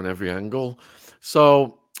examine every angle.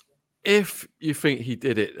 So if you think he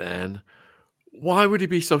did it then, why would he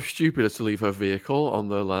be so stupid as to leave her vehicle on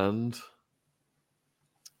the land?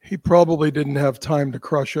 He probably didn't have time to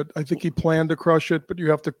crush it. I think he planned to crush it, but you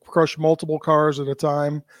have to crush multiple cars at a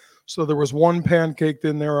time. So there was one pancaked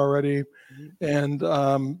in there already.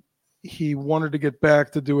 And he wanted to get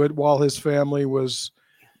back to do it while his family was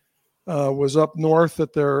up north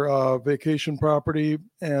at their vacation property.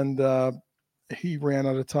 And he ran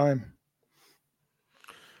out of time.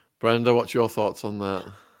 Brenda, what's your thoughts on that?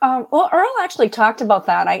 Well, Earl actually talked about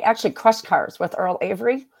that. I actually crushed cars with Earl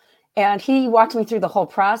Avery. And he walked me through the whole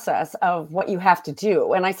process of what you have to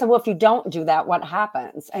do. And I said, well, if you don't do that, what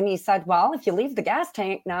happens? And he said, well, if you leave the gas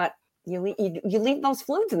tank, you leave those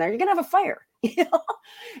fluids in there, you're going to have a fire. You know?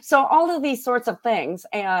 So all of these sorts of things.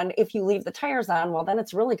 And if you leave the tires on, well, then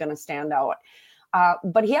it's really going to stand out.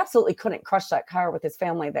 But he absolutely couldn't crush that car with his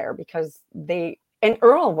family there because and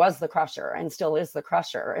Earl was the crusher and still is the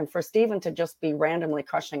crusher. And for Stephen to just be randomly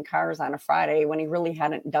crushing cars on a Friday when he really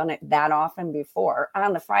hadn't done it that often before,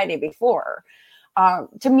 on the Friday before,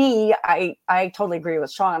 to me, I totally agree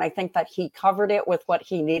with Shawn. I think that he covered it with what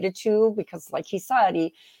he needed to, because like he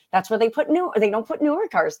said, that's where they don't put newer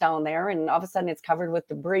cars down there. And all of a sudden it's covered with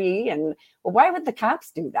debris. And well, why would the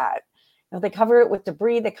cops do that? You know, they cover it with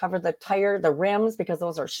debris. They cover the rims because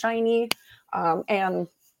those are shiny. And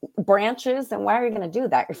branches, and why are you going to do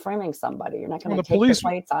that? You're framing somebody. You're not going to take the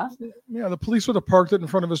plates off. Yeah, the police would have parked it in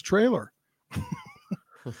front of his trailer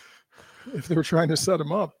if they were trying to set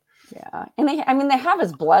him up. Yeah, and they have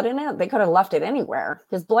his blood in it. They could have left it anywhere.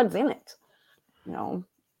 His blood's in it. You know.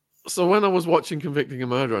 So when I was watching Convicting a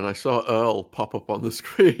Murderer and I saw Earl pop up on the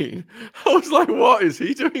screen, I was like, what is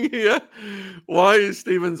he doing here? Why is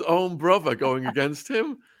Stephen's own brother going against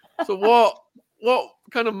him? So what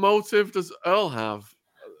kind of motive does Earl have?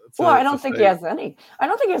 Well, I don't think he has any.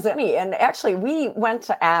 And actually, we went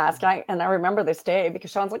to ask, and I remember this day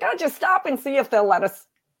because Shawn's like, just stop and see if they'll let us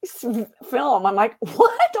film. I'm like,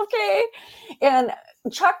 what? Okay. And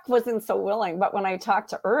Chuck wasn't so willing, but when I talked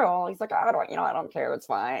to Earl, he's like, I don't care. It's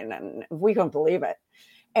fine. And we couldn't believe it.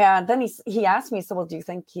 And then he asked me, so, well, do you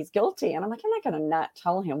think he's guilty? And I'm like, I'm not going to not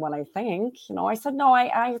tell him what I think. You know, I said, no,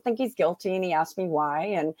 I think he's guilty. And he asked me why.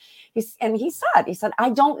 And he said, I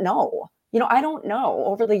don't know. You know, I don't know.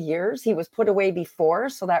 Over the years, he was put away before.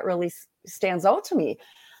 So that really stands out to me.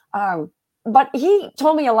 But he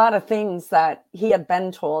told me a lot of things that he had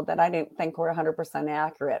been told that I didn't think were 100%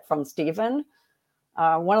 accurate from Stephen.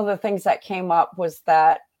 One of the things that came up was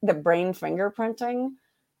that the brain fingerprinting,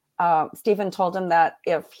 Stephen told him that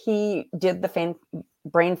if he did the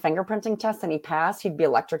brain fingerprinting test and he passed, he'd be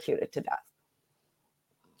electrocuted to death.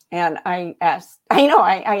 And I asked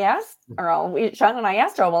Earl, Shawn and I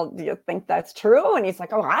asked Earl, well, do you think that's true? And he's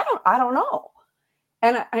like, oh, I don't know.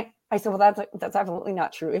 And I said, well, that's absolutely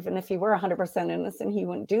not true. Even if he were 100% innocent, he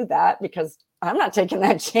wouldn't do that because I'm not taking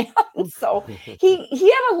that chance. So he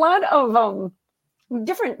had a lot of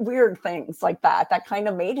different weird things like that kind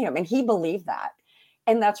of made him, and he believed that.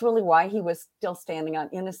 And that's really why he was still standing on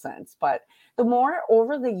innocence. But the more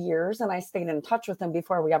over the years, and I stayed in touch with him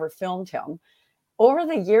before we ever filmed him, over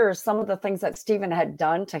the years, some of the things that Stephen had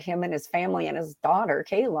done to him and his family and his daughter,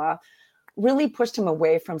 Kayla, really pushed him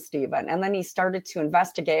away from Stephen. And then he started to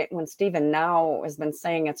investigate when Stephen now has been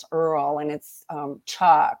saying it's Earl and it's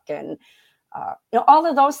Chuck and all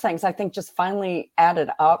of those things, I think just finally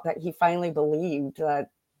added up that he finally believed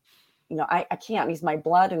that, I can't, he's my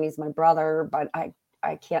blood and he's my brother, but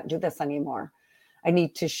I can't do this anymore. I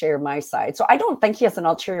need to share my side. So I don't think he has an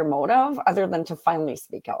ulterior motive other than to finally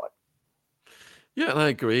speak out. Yeah, and I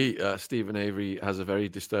agree. Stephen Avery has a very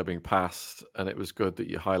disturbing past, and it was good that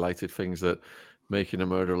you highlighted things that Making a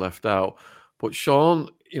Murderer left out. But Shawn,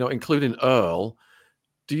 including Earl,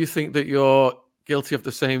 do you think that you're guilty of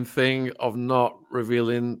the same thing of not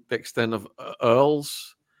revealing the extent of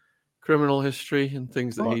Earl's criminal history and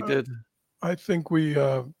things that he did? I think we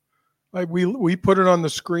put it on the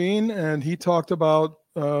screen, and he talked about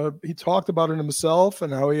it himself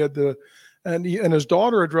and how he had to, and his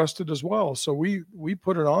daughter addressed it as well. So we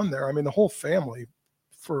put it on there. I mean, the whole family.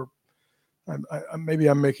 Maybe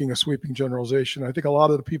I'm making a sweeping generalization. I think a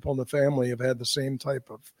lot of the people in the family have had the same type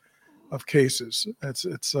of cases.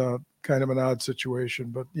 It's kind of an odd situation,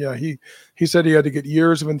 but yeah, he said he had to get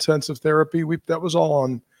years of intensive therapy. That was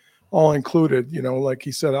all included, like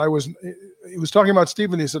he said. He was talking about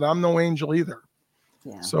Stephen. He said, I'm no angel either.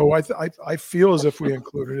 Yeah. So I feel as if we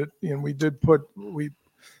included it, and we did put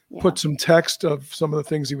some text of some of the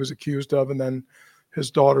things he was accused of, and then his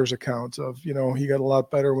daughter's account of, he got a lot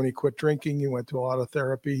better when he quit drinking. He went to a lot of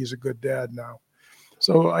therapy. He's a good dad now.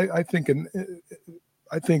 So I think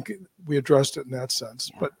we addressed it in that sense,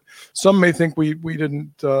 but some may think we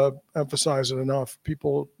didn't emphasize it enough.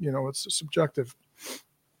 People, it's subjective.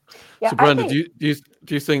 Yeah, so Brenda, do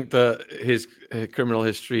you think that his criminal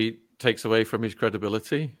history takes away from his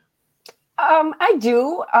credibility? I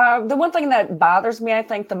do. The one thing that bothers me, I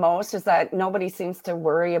think, the most is that nobody seems to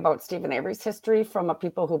worry about Stephen Avery's history from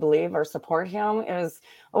people who believe or support him. Is,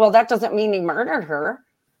 well, that doesn't mean he murdered her.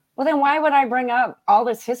 Well, then why would I bring up all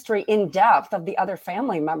this history in depth of the other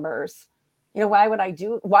family members? Why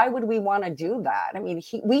would we want to do that? I mean,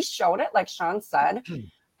 we showed it, like Shawn said,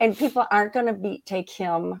 and people aren't going to take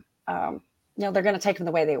him, they're going to take him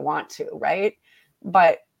the way they want to, right?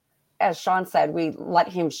 But as Shawn said, we let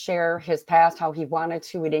him share his past how he wanted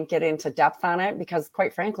to. We didn't get into depth on it because,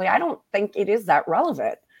 quite frankly, I don't think it is that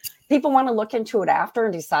relevant. People want to look into it after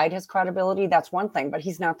and decide his credibility. That's one thing, but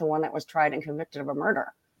he's not the one that was tried and convicted of a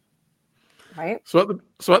murder, right? So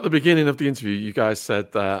at the beginning of the interview, you guys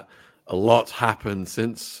said that a lot happened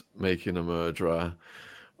since Making a Murderer.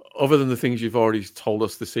 Other than the things you've already told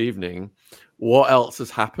us this evening, what else has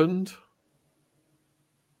happened?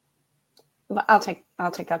 I'll take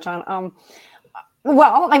that, Shawn.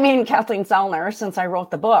 Well, I mean, Kathleen Zellner, since I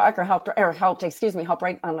wrote the book helped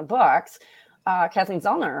write on the books, Kathleen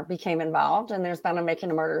Zellner became involved, and there's been a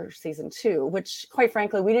Making a Murderer season 2, which, quite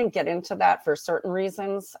frankly, we didn't get into that for certain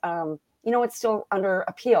reasons. It's still under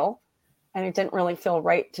appeal, and it didn't really feel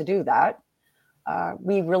right to do that.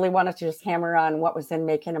 We really wanted to just hammer on what was in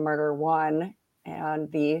Making a Murderer 1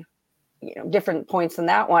 and the different points in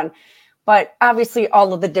that one. But obviously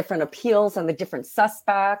all of the different appeals and the different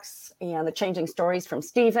suspects and the changing stories from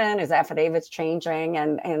Stephen, his affidavits changing,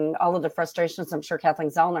 and all of the frustrations I'm sure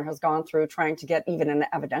Kathleen Zellner has gone through trying to get even an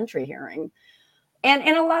evidentiary hearing. And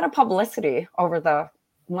a lot of publicity over the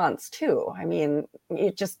months too. I mean,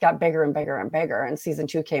 it just got bigger and bigger and bigger, and season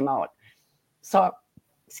 2 came out. So,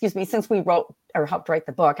 since we wrote or helped write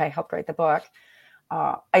the book, I helped write the book.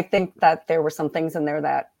 I think that there were some things in there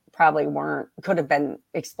that probably could have been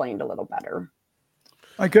explained a little better.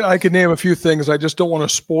 I could name a few things. I just don't want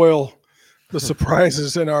to spoil the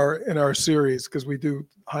surprises in our series, because we do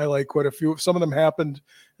highlight quite a few. Some of them happened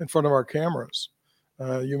in front of our cameras.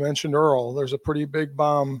 You mentioned Earl. There's a pretty big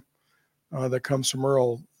bomb that comes from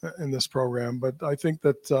Earl in this program. But I think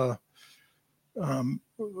that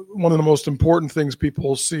one of the most important things people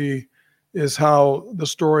will see is how the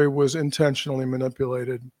story was intentionally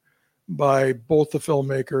manipulated by both the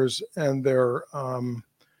filmmakers and their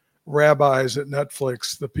rabbis at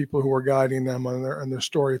Netflix, the people who were guiding them on their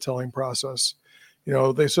storytelling process.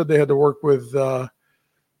 They said they had to work with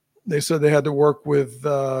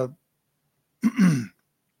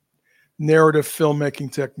narrative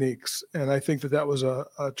filmmaking techniques, and I think that was a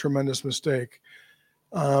tremendous mistake.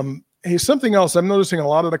 Hey, something else I'm noticing: a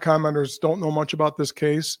lot of the commenters don't know much about this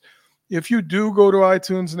case. If you do go to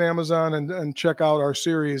iTunes and Amazon and check out our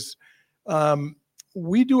series,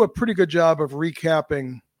 we do a pretty good job of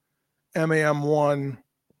recapping MAM1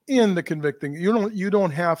 in the Convicting. You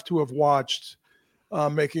don't have to have watched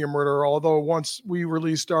Making a Murderer, although once we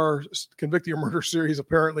released our Convicting a Murder series,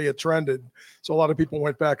 apparently it trended, so a lot of people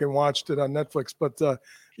went back and watched it on Netflix. But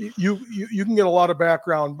you can get a lot of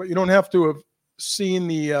background, but you don't have to have seen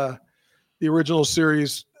the original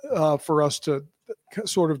series for us to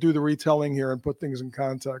sort of do the retelling here and put things in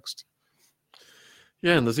context.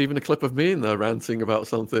 Yeah, and there's even a clip of me in there ranting about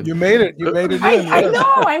something. You made it in. I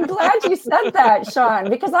know. I'm glad you said that, Shawn,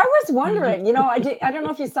 because I was wondering, I don't know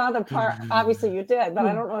if you saw the part, obviously you did, but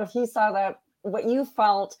I don't know if you saw that, what you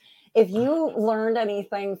felt, if you learned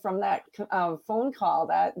anything from that phone call,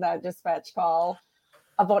 that dispatch call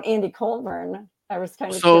about Andy Colburn. I was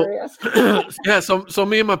kind of curious. Yeah, so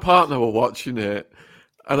me and my partner were watching it,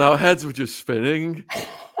 and our heads were just spinning.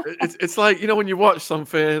 It's like, when you watch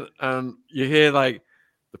something and you hear like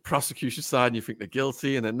the prosecution side and you think they're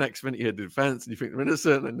guilty, and then next minute you hear the defense and you think they're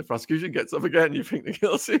innocent, and the prosecution gets up again and you think they're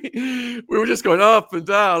guilty. We were just going up and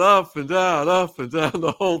down, up and down, up and down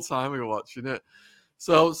the whole time we were watching it.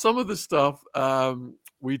 So some of the stuff,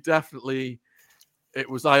 we definitely, it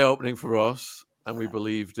was eye-opening for us, and we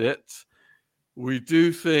believed it. We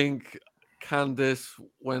do think Candice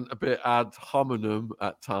went a bit ad hominem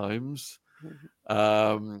at times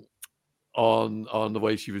on the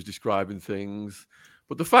way she was describing things.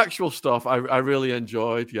 But the factual stuff I really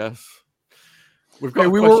enjoyed, yes. We've got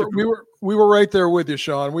we were right there with you,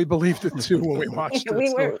 Shawn. We believed it too when we watched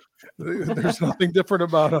it. There's nothing different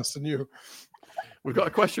about us and you. We've got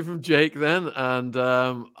a question from Jake then, and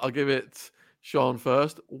I'll give it Shawn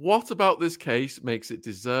first. What about this case makes it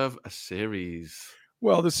deserve a series?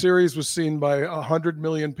 Well, the series was seen by 100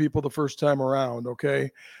 million people the first time around,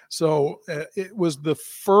 okay? So it was the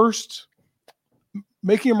first,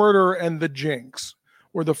 Making a Murderer and The Jinx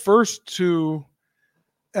were the first two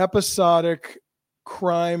episodic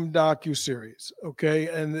crime docuseries, okay?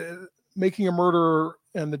 And Making a Murderer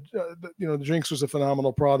and The Jinx was a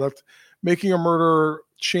phenomenal product. Making a Murderer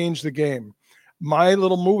changed the game. My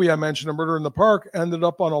little movie I mentioned, A Murder in the Park, ended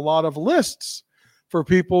up on a lot of lists for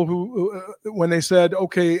people who when they said,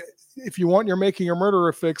 okay, if you want your Making a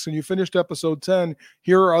Murderer fix and you finished episode 10,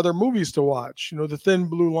 here are other movies to watch. The Thin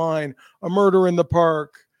Blue Line, A Murder in the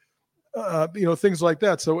Park, things like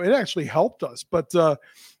that. So it actually helped us. But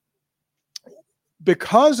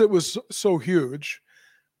because it was so huge,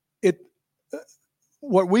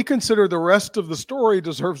 what we consider the rest of the story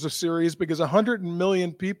deserves a series, because 100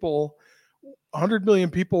 million people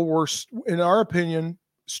were, in our opinion,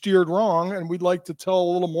 steered wrong, and we'd like to tell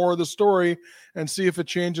a little more of the story and see if it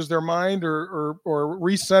changes their mind or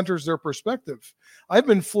recenters their perspective. I've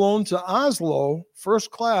been flown to Oslo first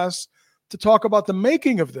class to talk about the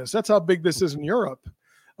making of this. That's how big this is in Europe.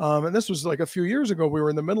 And this was like a few years ago. We were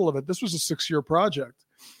in the middle of it. This was a 6-year project.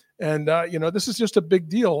 And, this is just a big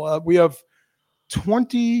deal. We have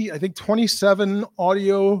 27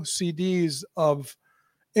 audio CDs of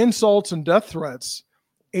insults and death threats.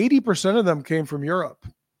 80% of them came from Europe.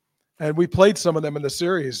 And we played some of them in the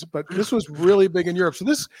series, but this was really big in Europe. So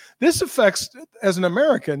this affects, as an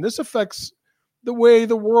American, this affects the way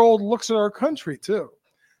the world looks at our country too.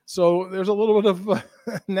 So there's a little bit of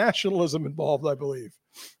nationalism involved, I believe.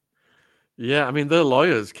 Yeah, I mean, their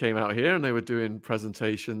lawyers came out here and they were doing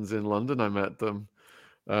presentations in London. I met them.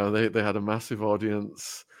 They had a massive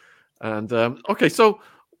audience. And okay, so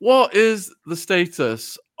what is the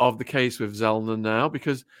status of the case with Zellner now?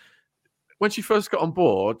 Because when she first got on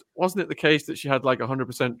board, wasn't it the case that she had like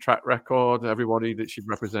 100% track record, everybody that she'd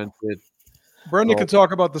represented? Brenda can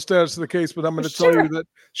talk about the status of the case, but I'm going to tell you that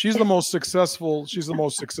she's the most successful. She's the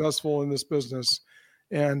most successful in this business.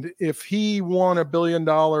 And if he won $1 billion in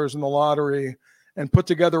the lottery and put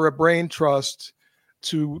together a brain trust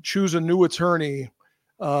to choose a new attorney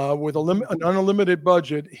with an unlimited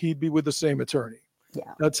budget, he'd be with the same attorney.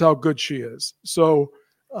 Yeah, that's how good she is. So,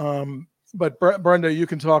 but Brenda, you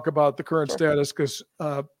can talk about the current status, because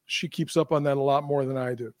she keeps up on that a lot more than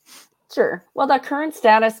I do. Sure. Well, the current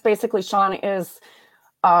status, basically, Shawn, is,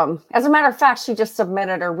 as a matter of fact, she just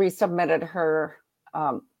submitted or resubmitted her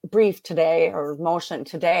brief today, or motion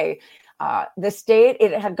today. The state,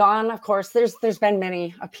 it had gone, of course, there's been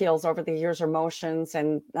many appeals over the years, or motions,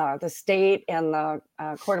 and the state and the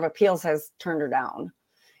Court of Appeals has turned her down.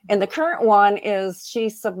 And the current one is she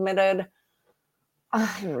submitted,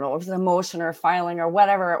 I don't know, it was a motion or filing or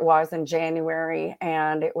whatever it was in January.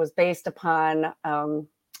 And it was based upon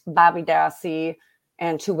Bobby Dassey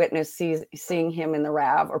and two witnesses seeing him in the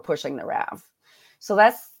RAV or pushing the RAV. So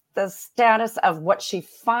that's the status of what she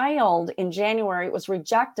filed in January. It was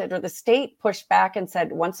rejected, or the state pushed back and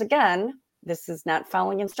said, once again, this is not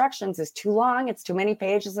following instructions. It's too long. It's too many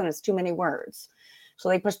pages and it's too many words. So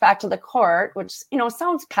they pushed back to the court, which,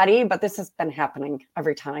 sounds petty, but this has been happening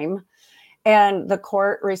every time. And the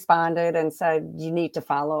court responded and said, you need to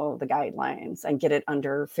follow the guidelines and get it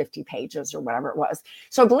under 50 pages or whatever it was.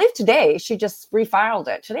 So I believe today she just refiled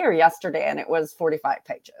it today or yesterday, and it was 45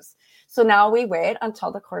 pages. So now we wait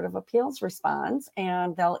until the Court of Appeals responds,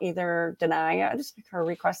 and they'll either deny her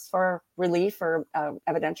request for relief or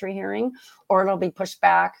evidentiary hearing, or it'll be pushed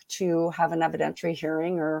back to have an evidentiary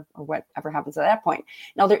hearing or whatever happens at that point.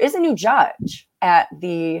 Now, there is a new judge at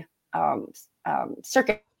the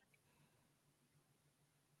circuit.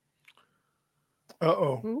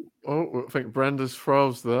 Oh, I think Brenda's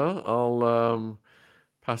froze there. I'll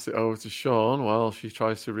pass it over to Shawn while she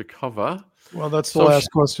tries to recover. Well, that's the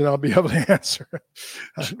last question I'll be able to answer.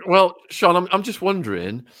 Well, Shawn, I'm just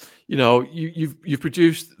wondering, you've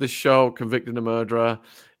produced the show Convicting a Murderer.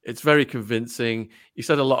 It's very convincing. You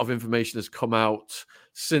said a lot of information has come out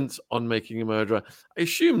since on Making a Murderer. I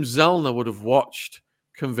assume Zellner would have watched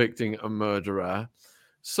Convicting a Murderer.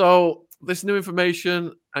 So this new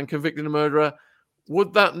information and Convicting a Murderer,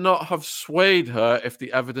 would that not have swayed her if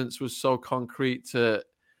the evidence was so concrete to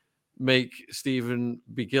make Stephen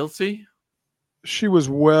be guilty? She was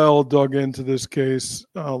well dug into this case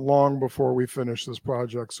long before we finished this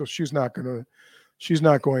project, so she's not going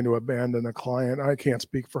to abandon a client. I can't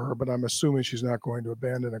speak for her, but I'm assuming she's not going to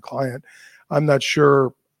abandon a client. I'm not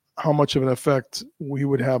sure how much of an effect we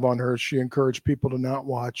would have on her. She encouraged people to not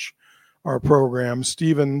watch our program.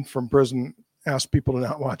 Stephen from prison asked people to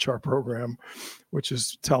not watch our program, which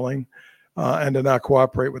is telling, and to not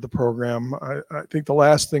cooperate with the program. I think the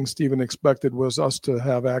last thing Stephen expected was us to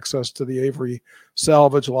have access to the Avery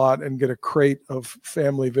salvage lot and get a crate of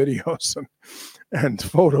family videos and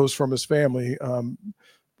photos from his family.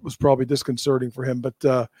 Was probably disconcerting for him.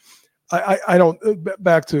 But I don't.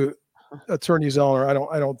 Back to Attorney Zellner.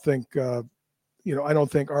 I don't think. I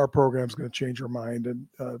don't think our program is going to change her mind. And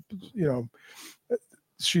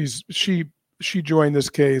she joined this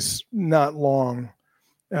case not long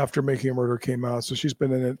after Making a Murder came out, so she's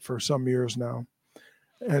been in it for some years now.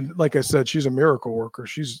 And like I said, she's a miracle worker.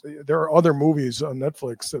 There are other movies on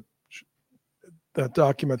Netflix that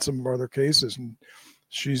document some of our other cases, and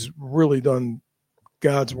she's really done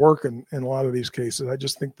God's work in a lot of these cases. I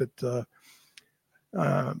just think that,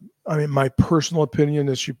 my personal opinion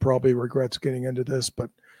is she probably regrets getting into this, but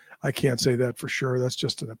I can't say that for sure. That's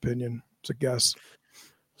just an opinion. It's a guess.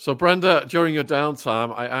 So, Brenda, during your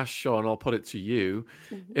downtime, I asked Shawn, I'll put it to you,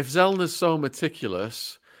 if Zellner's so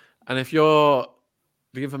meticulous, and if the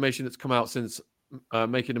information that's come out since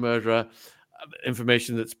Making a Murderer,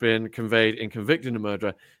 information that's been conveyed in Convicting a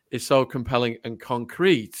Murderer, is so compelling and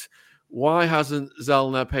concrete, why hasn't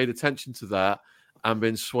Zellner paid attention to that and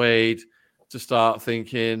been swayed to start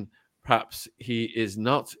thinking perhaps he is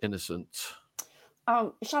not innocent?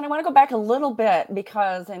 Shawn, I want to go back a little bit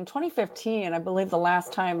because in 2015, I believe the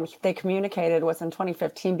last time they communicated was in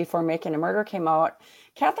 2015 before Making a Murder came out.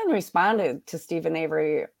 Catherine responded to Stephen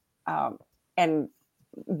Avery and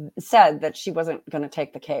said that she wasn't going to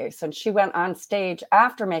take the case. And she went on stage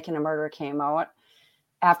after Making a Murder came out,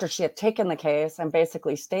 after she had taken the case, and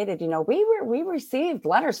basically stated, we received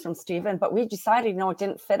letters from Stephen, but we decided, it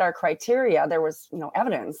didn't fit our criteria. There was,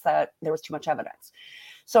 evidence that there was too much evidence.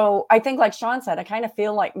 So I think, like Shawn said, I kind of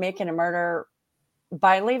feel like Making a Murder,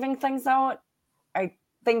 by leaving things out, I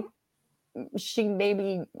think she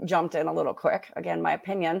maybe jumped in a little quick, again, my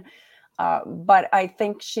opinion. But I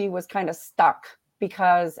think she was kind of stuck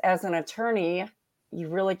because as an attorney, you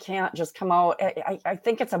really can't just come out. I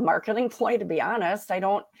think it's a marketing ploy, to be honest. I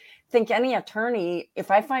don't think any attorney, if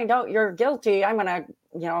I find out you're guilty, I'm going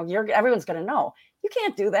to, everyone's going to know. You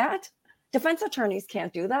can't do that. Defense attorneys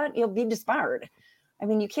can't do that. You'll be disbarred. I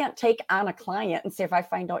mean, you can't take on a client and say, if I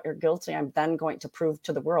find out you're guilty, I'm then going to prove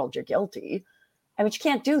to the world you're guilty. I mean, you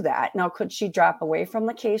can't do that. Now, could she drop away from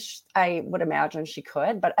the case? I would imagine she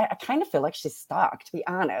could, but I kind of feel like she's stuck, to be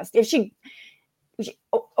honest. If she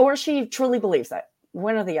truly believes it,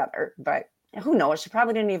 one or the other, but who knows? She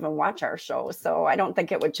probably didn't even watch our show. So I don't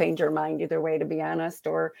think it would change her mind either way, to be honest,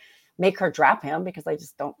 or make her drop him, because I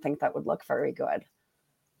just don't think that would look very good.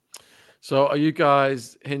 So are you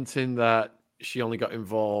guys hinting that she only got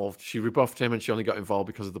involved, she rebuffed him and she only got involved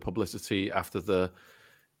because of the publicity after the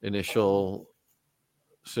initial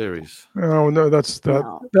series? No,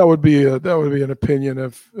 that would be an opinion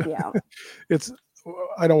of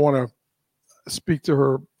I don't want to speak to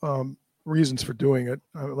her reasons for doing it.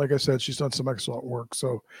 Like I said, she's done some excellent work.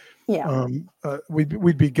 So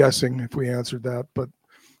we'd be guessing if we answered that, but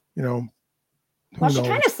well, she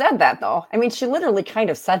kind of said that though. I mean, she literally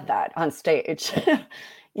kind of said that on stage.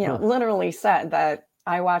 Literally said that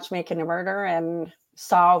I watched Making a Murder and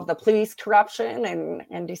saw the police corruption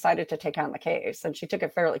and decided to take on the case. And she took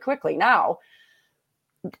it fairly quickly. Now,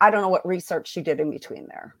 I don't know what research she did in between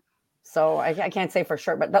there. So I can't say for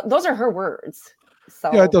sure, but those are her words.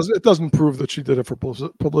 So yeah, it doesn't prove that she did it for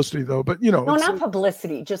publicity though, but no, not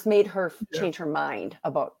publicity, just made her change her mind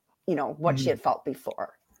about, what she had felt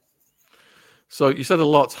before. So you said a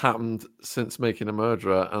lot's happened since Making a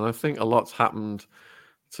Murderer, and I think a lot's happened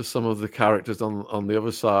to some of the characters on the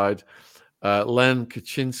other side. Len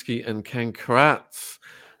Kaczynski and Ken Kratz.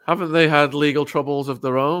 Haven't they had legal troubles of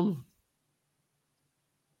their own?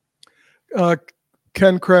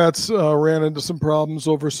 Ken Kratz ran into some problems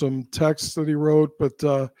over some texts that he wrote,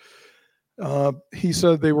 but he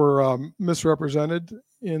said they were misrepresented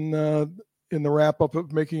in in the wrap up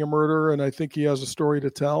of Making a Murderer, and I think he has a story to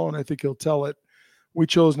tell, and I think he'll tell it. We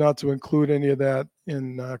chose not to include any of that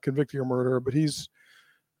in Convicting a Murderer, but he's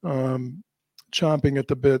chomping at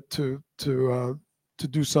the bit to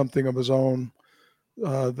do something of his own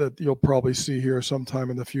that you'll probably see here sometime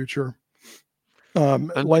in the future. Len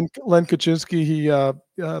Kaczynski,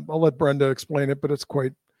 I'll let Brenda explain it, but it's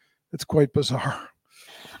quite bizarre.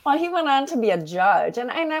 Well, he went on to be a judge, and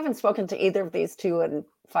I haven't spoken to either of these two in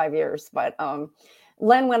 5 years, but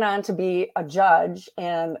Len went on to be a judge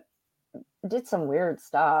and did some weird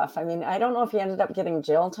stuff. I mean, I don't know if he ended up getting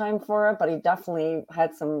jail time for it, but he definitely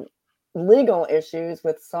had some legal issues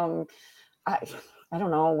with some, I don't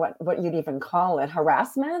know what you'd even call it,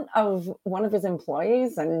 harassment of one of his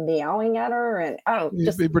employees and meowing at her. And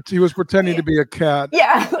he was pretending to be a cat.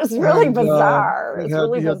 Yeah, it was really bizarre. It was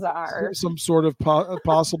really bizarre. Some sort of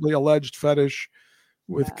possibly alleged fetish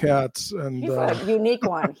with cats. And he's a unique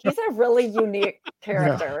one. He's a really unique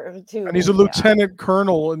character too. And he's a lieutenant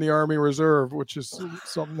colonel in the Army Reserve, which is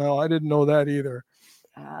something else. I didn't know that either.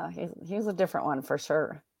 He's a different one for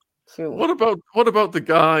sure. Too. What about the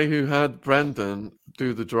guy who had Brendan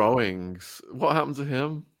do the drawings? What happened to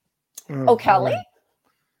him? Kelly?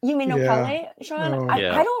 You mean Kelly, Shawn?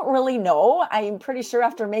 I don't really know. I'm pretty sure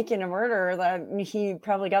after Making a Murder that he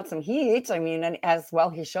probably got some heat. I mean, and as well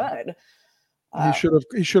he should.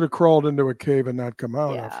 He should have crawled into a cave and not come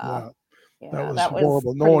out after that. Yeah, that was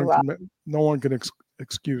horrible. No one can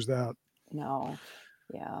excuse that. No.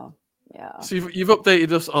 Yeah. So you've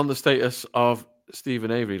updated us on the status of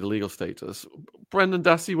Stephen Avery, the legal status. Brendan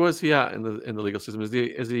Dassey, where's he at in the legal system?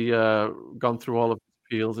 Is he gone through all of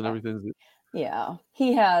the appeals and everything? Yeah,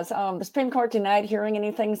 he has. The Supreme Court denied hearing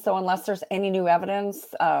anything, so unless there's any new evidence,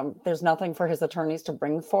 there's nothing for his attorneys to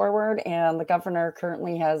bring forward. And the governor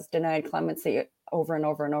currently has denied clemency over and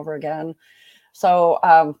over and over again. So,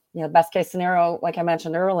 best case scenario, like I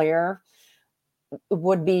mentioned earlier,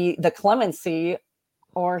 would be the clemency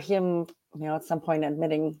or him, at some point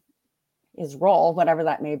admitting his role, whatever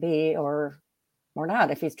that may be, or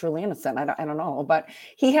not, if he's truly innocent. I don't know, but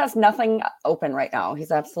he has nothing open right now.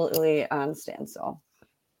 He's absolutely on standstill.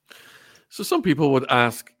 So some people would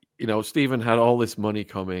ask, Stephen had all this money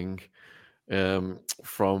coming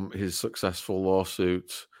from his successful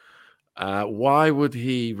lawsuit. Why would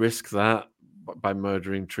he risk that by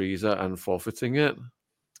murdering Teresa and forfeiting it?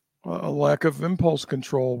 A lack of impulse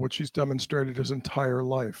control, which he's demonstrated his entire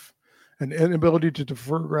life. An inability to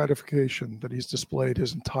defer gratification that he's displayed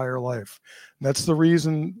his entire life. And that's the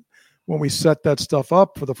reason when we set that stuff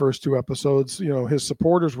up for the first 2 episodes, his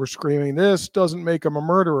supporters were screaming, this doesn't make him a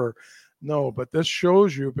murderer. No, but this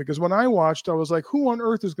shows you, because when I watched, I was like, who on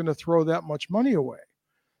earth is going to throw that much money away?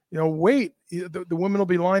 Wait, the women will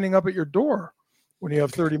be lining up at your door when you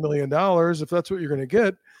have $30 million, if that's what you're going to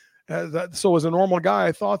get. So as a normal guy,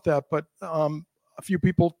 I thought that, but a few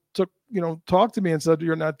people talked to me and said,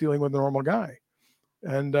 you're not dealing with a normal guy.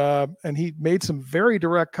 And he made some very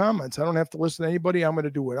direct comments. I don't have to listen to anybody. I'm going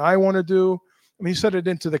to do what I want to do. I mean, he said it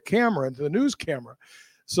into the camera, into the news camera.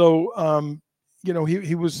 So,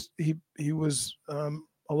 he was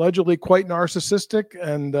allegedly quite narcissistic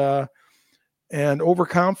and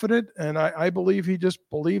overconfident. And I believe he just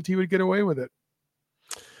believed he would get away with it.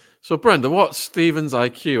 So, Brenda, what's Stephen's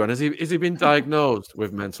IQ, and has he been diagnosed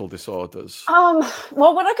with mental disorders? Well,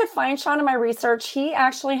 what I could find, Shawn, in my research, he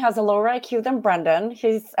actually has a lower IQ than Brendan.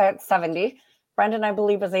 He's at 70. Brendan, I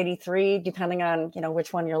believe, is 83, depending on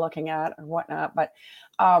which one you're looking at or whatnot. But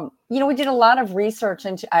we did a lot of research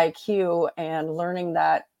into IQ and learning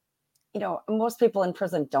that most people in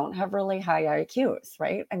prison don't have really high IQs,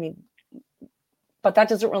 right? I mean, but that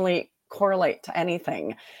doesn't really correlate to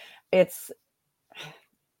anything.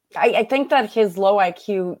 I think that his low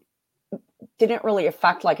IQ didn't really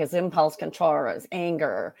affect like his impulse control or his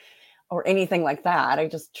anger or anything like that. I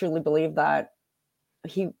just truly believe that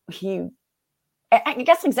I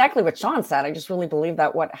guess exactly what Shawn said. I just really believe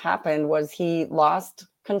that what happened was he lost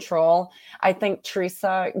control. I think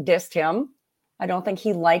Teresa dissed him. I don't think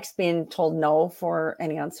he likes being told no for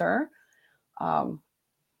an answer.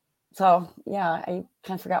 So yeah, I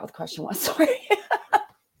kind of forgot what the question was. Sorry.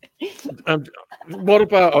 What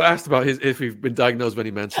about? I asked about if he's been diagnosed with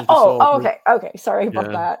any mental disorders. Okay. Sorry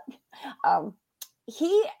about that.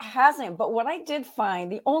 He hasn't, but what I did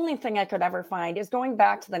find, the only thing I could ever find is going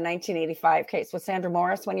back to the 1985 case with Sandra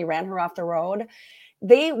Morris when he ran her off the road.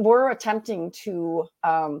 They were attempting to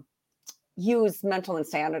use mental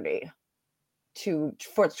insanity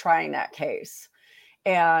for trying that case,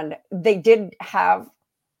 and they did have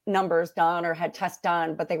numbers done or had tests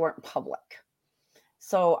done, but they weren't public.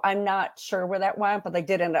 So I'm not sure where that went, but they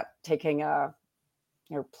did end up taking a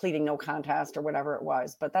or pleading no contest or whatever it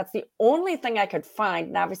was. But that's the only thing I could find.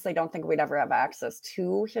 And obviously, I don't think we'd ever have access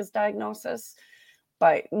to his diagnosis,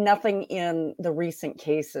 but nothing in the recent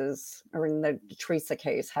cases or in the Teresa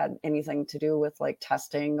case had anything to do with like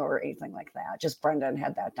testing or anything like that. Just Brendan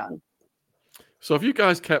had that done. So have you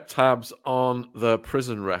guys kept tabs on the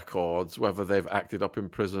prison records, whether they've acted up in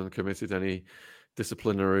prison, committed any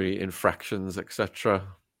disciplinary infractions, etc.?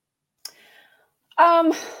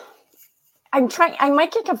 I'm trying, I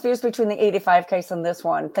might get confused between the 85 case and this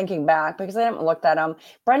one, thinking back, because I haven't looked at them.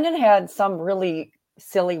 Brendan had some really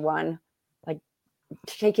silly one, like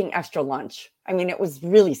taking extra lunch. I mean, it was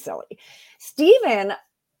really silly. Stephen,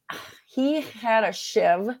 he had a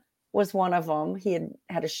shiv, was one of them. He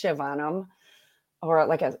had a shiv on him, or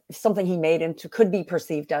like something he made into, could be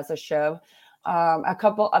perceived as a shiv. A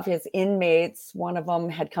couple of his inmates, one of them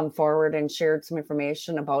had come forward and shared some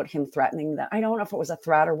information about him threatening that. I don't know if it was a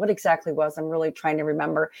threat or what exactly was. I'm really trying to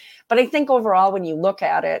remember. But I think overall, when you look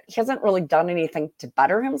at it, he hasn't really done anything to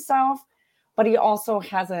better himself, but he also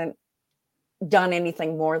hasn't done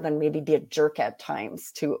anything more than maybe be a jerk at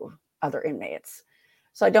times to other inmates.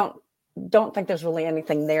 So I don't think there's really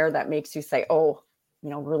anything there that makes you say, oh,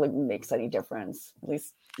 really makes any difference, at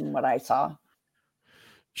least in what I saw.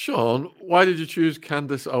 Shawn, why did you choose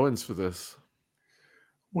Candace Owens for this?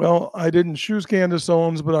 Well, I didn't choose Candace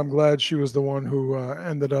Owens, but I'm glad she was the one who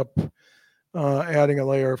ended up adding a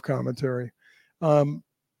layer of commentary.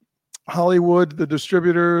 Hollywood, the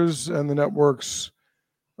distributors, and the networks,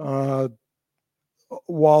 while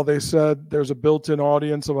they said there's a built-in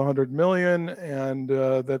audience of 100 million and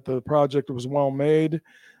that the project was well made,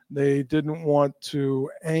 they didn't want to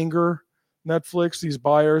anger Netflix. These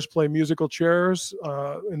buyers play musical chairs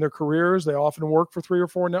in their careers. They often work for 3 or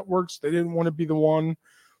 4 networks. They didn't want to be the one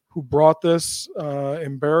who brought this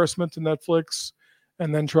embarrassment to Netflix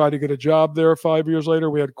and then try to get a job there 5 years later.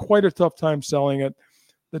 We had quite a tough time selling it.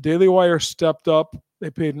 The Daily Wire stepped up. They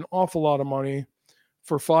paid an awful lot of money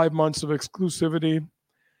for 5 months of exclusivity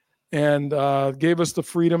and gave us the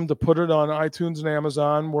freedom to put it on iTunes and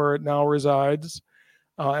Amazon, where it now resides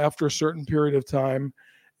after a certain period of time.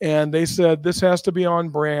 And they said, this has to be on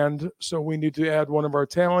brand, so we need to add one of our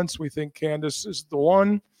talents. We think Candace is the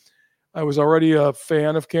one. I was already a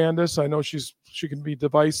fan of Candace. I know she can be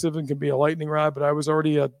divisive and can be a lightning rod, but I was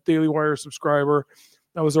already a Daily Wire subscriber.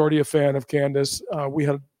 I was already a fan of Candace. We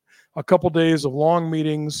had a couple days of long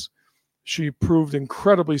meetings. She proved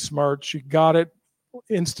incredibly smart. She got it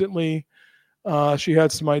instantly. She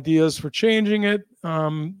had some ideas for changing it, a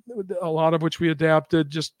lot of which we adapted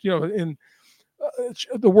just, in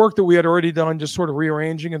the work that we had already done, just sort of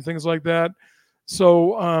rearranging and things like that.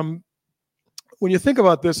 So when you think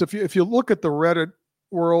about this, if you look at the Reddit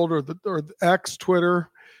world or the X, Twitter,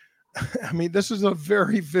 I mean, this is a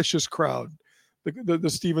very vicious crowd, the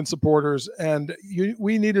Stephen supporters, and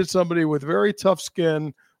we needed somebody with very tough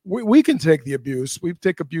skin. We can take the abuse. We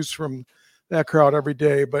take abuse from that crowd every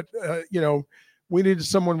day, but we needed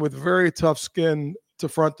someone with very tough skin to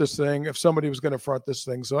front this thing if somebody was going to front this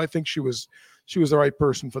thing. So I think she was the right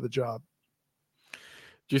person for the job.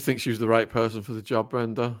 Do you think she was the right person for the job,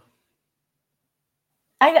 Brenda?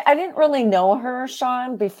 I didn't really know her,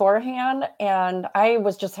 Shawn, beforehand, and I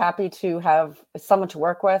was just happy to have someone to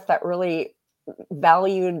work with that really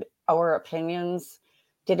valued our opinions,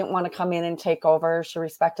 didn't want to come in and take over. She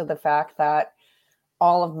respected the fact that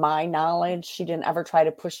all of my knowledge, she didn't ever try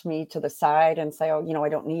to push me to the side and say, oh, I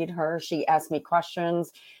don't need her. She asked me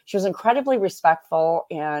questions. She was incredibly respectful.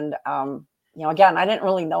 And, again, I didn't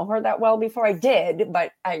really know her that well before. I did,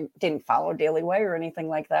 but I didn't follow Daily Wire or anything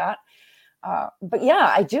like that. But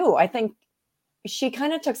yeah, I do. I think she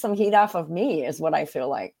kind of took some heat off of me is what I feel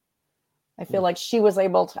like. I feel like she was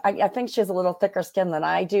able to, I think she has a little thicker skin than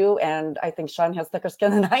I do. And I think Shawn has thicker skin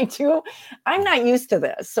than I do. I'm not used to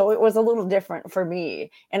this. So it was a little different for me.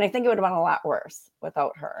 And I think it would have been a lot worse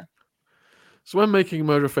without her. So when Making a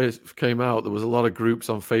Murderer came out, there was a lot of groups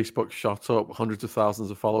on Facebook shot up, hundreds of thousands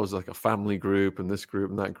of followers, like a family group and this group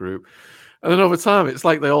and that group. And then over time, it's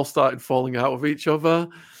like they all started falling out with each other.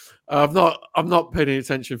 I've not paid any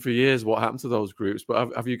attention for years what happened to those groups,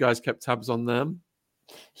 but have you guys kept tabs on them?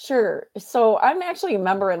 Sure. So I'm actually a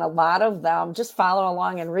member in a lot of them. Just follow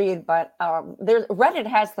along and read. But Reddit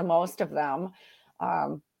has the most of them.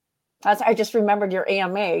 I just remembered your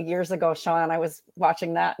AMA years ago, Shawn. I was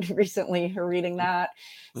watching that recently or reading that.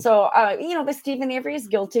 So, the Stephen Avery's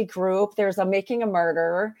Guilty group. There's a Making a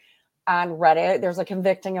Murder on Reddit. There's a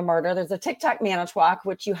Convicting a Murder. There's a TikTok Manitowoc,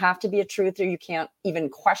 which you have to be a truther. You can't even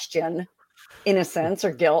question innocence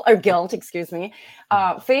or guilt, excuse me.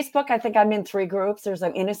 Facebook, I think I'm in 3 groups. There's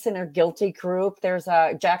an innocent or guilty group. There's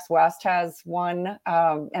Jax West has one,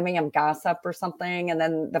 MAM Gossip or something. And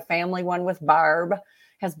then the family one with Barb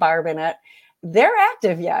has Barb in it. They're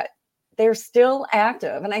active yet. They're still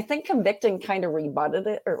active. And I think Convicting kind of rebutted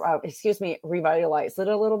it, or revitalized it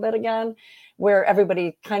a little bit again, where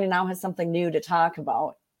everybody kind of now has something new to talk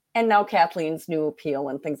about. And now Kathleen's new appeal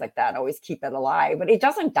and things like that always keep it alive, but it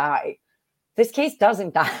doesn't die. This case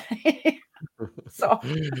doesn't die. So,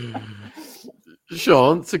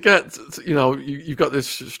 Shawn, to get, you've got this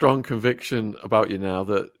strong conviction about you now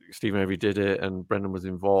that Stephen Avery did it and Brendan was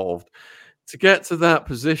involved. To get to that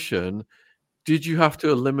position, did you have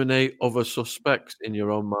to eliminate other suspects in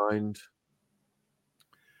your own mind?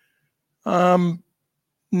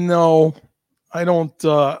 No, I don't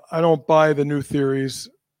buy the new theories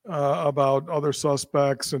about other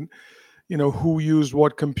suspects and who used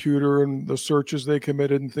what computer and the searches they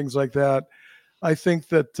committed and things like that. I think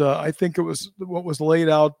it was what was laid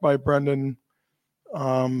out by Brendan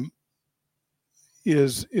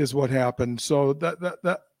is what happened. So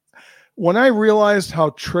that when I realized how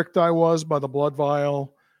tricked I was by the blood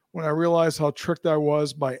vial, when I realized how tricked I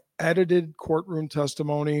was by edited courtroom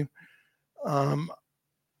testimony,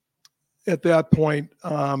 at that point,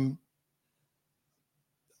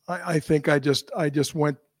 I think I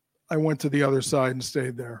went to the other side and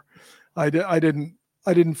stayed there. I didn't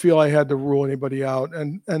feel I had to rule anybody out.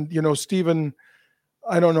 And Stephen,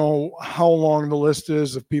 I don't know how long the list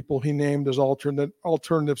is of people he named as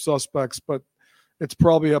alternative suspects, but it's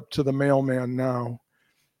probably up to the mailman now.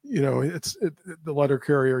 It's the letter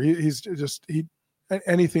carrier. He's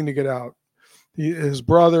anything to get out. His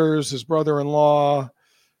brothers, his brother-in-law,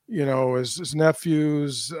 his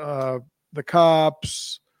nephews, the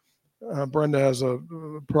cops. Brenda has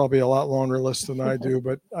probably a lot longer list than I do,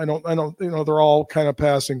 but I don't, they're all kind of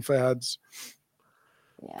passing fads.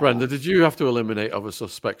 Yeah. Brenda, did you have to eliminate other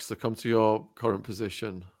suspects to come to your current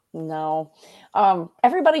position? No.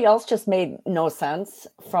 Everybody else just made no sense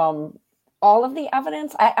from all of the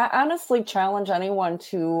evidence. I honestly challenge anyone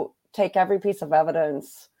to take every piece of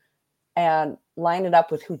evidence and line it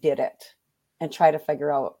up with who did it and try to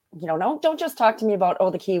figure out, don't just talk to me about,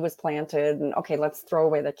 the key was planted and okay, let's throw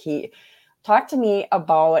away the key. Talk to me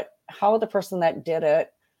about how the person that did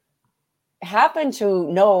it happened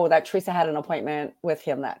to know that Teresa had an appointment with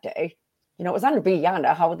him that day. It was under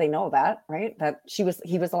Yonda. How would they know that, right? That he was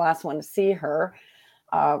the last one to see her.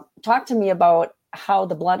 Talk to me about how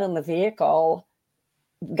the blood in the vehicle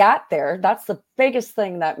got there. That's the biggest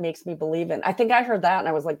thing that makes me believe in. I think I heard that and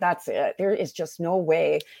I was like, that's it. There is just no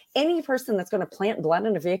way any person that's going to plant blood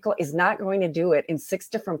in a vehicle is not going to do it in 6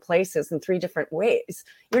 different places in 3 different ways.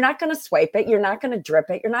 You're not going to swipe it. You're not going to drip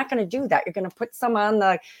it. You're not going to do that. You're going to put some on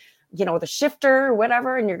the, the shifter or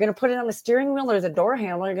whatever, and you're going to put it on the steering wheel or the door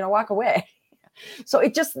handle. You're going to walk away. So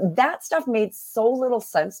that stuff made so little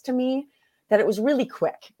sense to me that it was really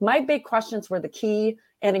quick. My big questions were the key.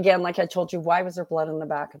 And again, like I told you, why was there blood in the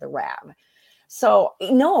back of the RAV? So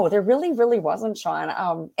no, there really, really wasn't,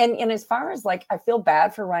 Shawn. And as far as I feel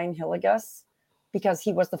bad for Ryan Hillegas because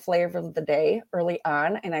he was the flavor of the day early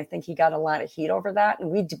on. And I think he got a lot of heat over that.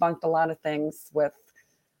 And we debunked a lot of things with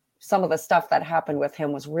some of the stuff that happened with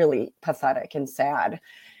him was really pathetic and sad.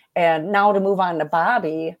 And now to move on to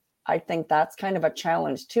Bobby, I think that's kind of a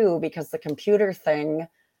challenge too, because the computer thing,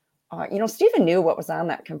 Stephen knew what was on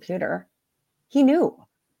that computer. He knew.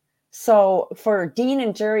 So for Dean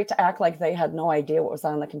and Jerry to act like they had no idea what was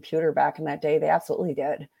on the computer back in that day, they absolutely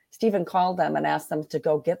did. Stephen called them and asked them to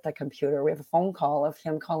go get the computer. We have a phone call of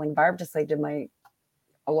him calling Barb to say, did my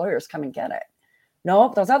lawyers come and get it?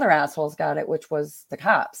 Nope, those other assholes got it, which was the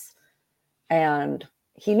cops. And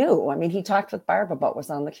he knew. I mean, he talked with Barb about what was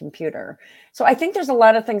on the computer. So I think there's a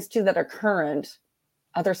lot of things too that are current,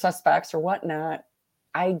 other suspects or whatnot.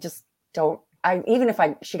 I just don't. Even if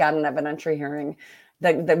she got an evidentiary hearing,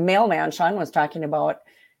 the mailman Shawn was talking about,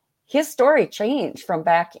 his story changed from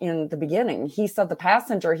back in the beginning. He said the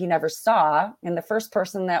passenger he never saw, and the first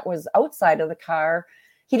person that was outside of the car,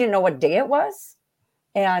 he didn't know what day it was,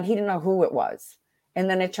 and he didn't know who it was. And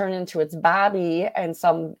then it turned into it's Bobby and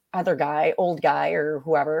some other guy, old guy or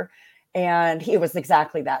whoever. And it was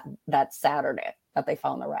exactly that Saturday that they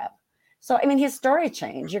found the RAV. So, I mean, his story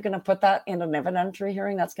changed. You're going to put that in an evidentiary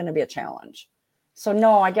hearing. That's going to be a challenge. So,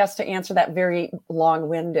 no, I guess to answer that very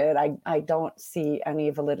long-winded, I don't see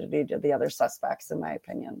any validity to the other suspects, in my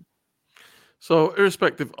opinion. So,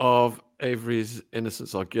 irrespective of Avery's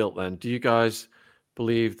innocence or guilt, then, do you guys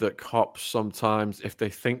believe that cops sometimes, if they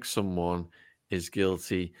think someone is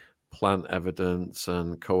guilty, plant evidence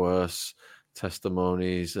and coerce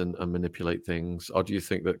testimonies and manipulate things, or do you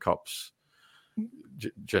think that cops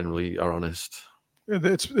generally are honest?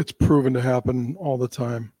 It's proven to happen all the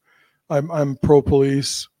time. I'm pro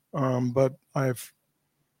police, but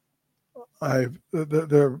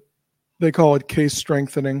they call it case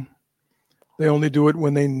strengthening. They only do it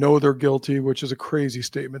when they know they're guilty, which is a crazy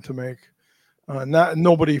statement to make.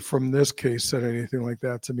 Nobody from this case said anything like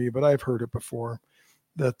that to me, but I've heard it before.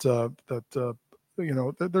 That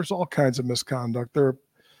there's all kinds of misconduct. There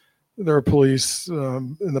are police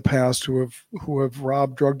in the past who have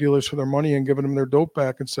robbed drug dealers for their money and given them their dope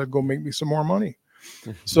back and said, "Go make me some more money."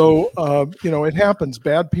 So it happens.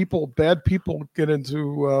 Bad people get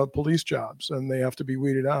into police jobs, and they have to be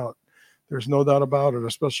weeded out. There's no doubt about it,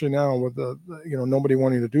 especially now with nobody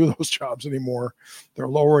wanting to do those jobs anymore. They're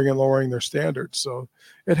lowering their standards. So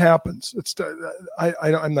it happens.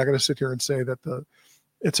 I'm not going to sit here and say that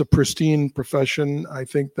it's a pristine profession. I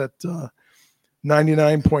think that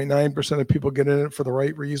 99.9% of people get in it for the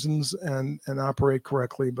right reasons and operate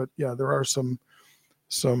correctly. But yeah, there are some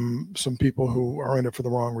people who are in it for the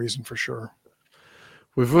wrong reason, for sure.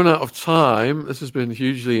 We've run out of time. This has been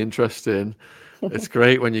hugely interesting. It's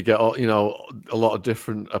great when you get a lot of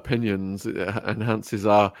different opinions. It enhances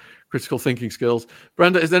our critical thinking skills.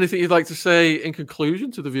 Brenda, is there anything you'd like to say in conclusion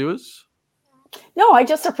to the viewers? No, I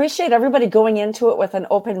just appreciate everybody going into it with an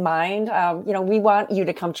open mind. We want you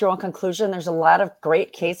to come to your own conclusion. There's a lot of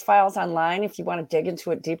great case files online. If you want to dig into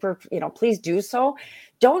it deeper, please do so.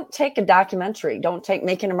 Don't take a documentary. Don't take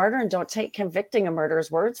Making a Murder, and don't take Convicting a Murder's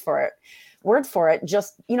word for it.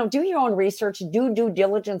 Just, do your own research, do due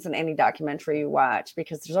diligence in any documentary you watch,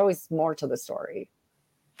 because there's always more to the story.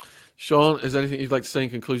 Shaun, is there anything you'd like to say in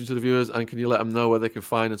conclusion to the viewers? And can you let them know where they can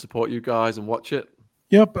find and support you guys and watch it?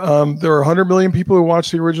 Yep. There are 100 million people who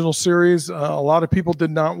watched the original series. A lot of people did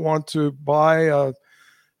not want to buy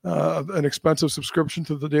an expensive subscription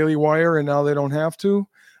to the Daily Wire, and now they don't have to.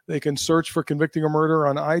 They can search for Convicting a Murder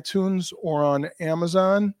on iTunes or on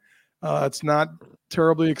Amazon. It's not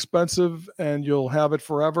terribly expensive, and you'll have it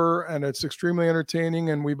forever, and it's extremely entertaining,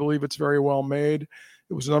 and we believe it's very well made.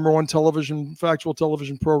 It was the #1 factual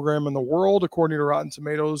television program in the world, according to Rotten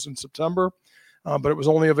Tomatoes in September, but it was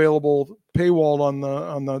only available paywalled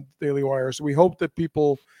on the Daily Wire. So we hope that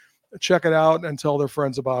people check it out and tell their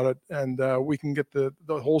friends about it, and we can get the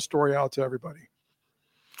whole story out to everybody.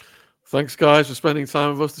 Thanks, guys, for spending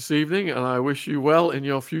time with us this evening, and I wish you well in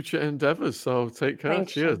your future endeavors. So take care.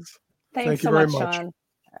 Thanks, Cheers. Shaun. Thanks Thank you so very much, much. Shaun.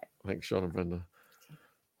 Thanks, Shaun and Brenda.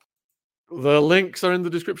 The links are in the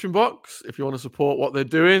description box if you want to support what they're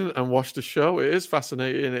doing and watch the show. It is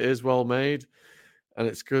fascinating. It is well made, and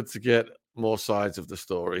it's good to get more sides of the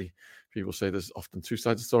story. People say there's often two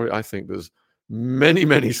sides of the story. I think there's many,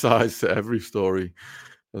 many sides to every story,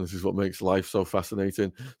 and this is what makes life so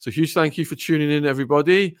fascinating. So huge thank you for tuning in,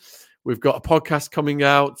 everybody. We've got a podcast coming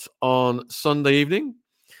out on Sunday evening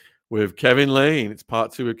with Kevin Lane. It's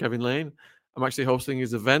part 2 with Kevin Lane. I'm actually hosting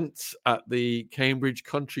his event at the Cambridge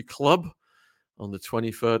Country Club on the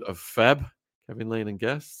 23rd of Feb. Kevin Lane and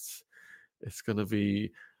guests. It's going to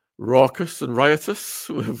be raucous and riotous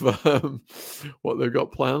with what they've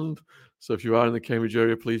got planned. So if you are in the Cambridge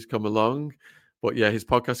area, please come along. But yeah, his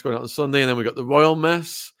podcast going out on Sunday. And then we've got the Royal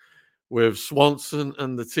Mess with Swanson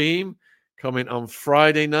and the team coming on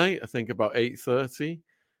Friday night, I think about 8:30.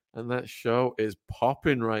 And that show is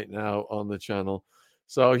popping right now on the channel.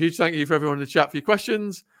 So a huge thank you for everyone in the chat for your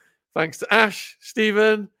questions. Thanks to Ash,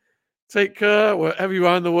 Stephen. Take care wherever you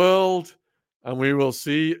are in the world. And we will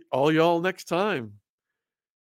see all y'all next time.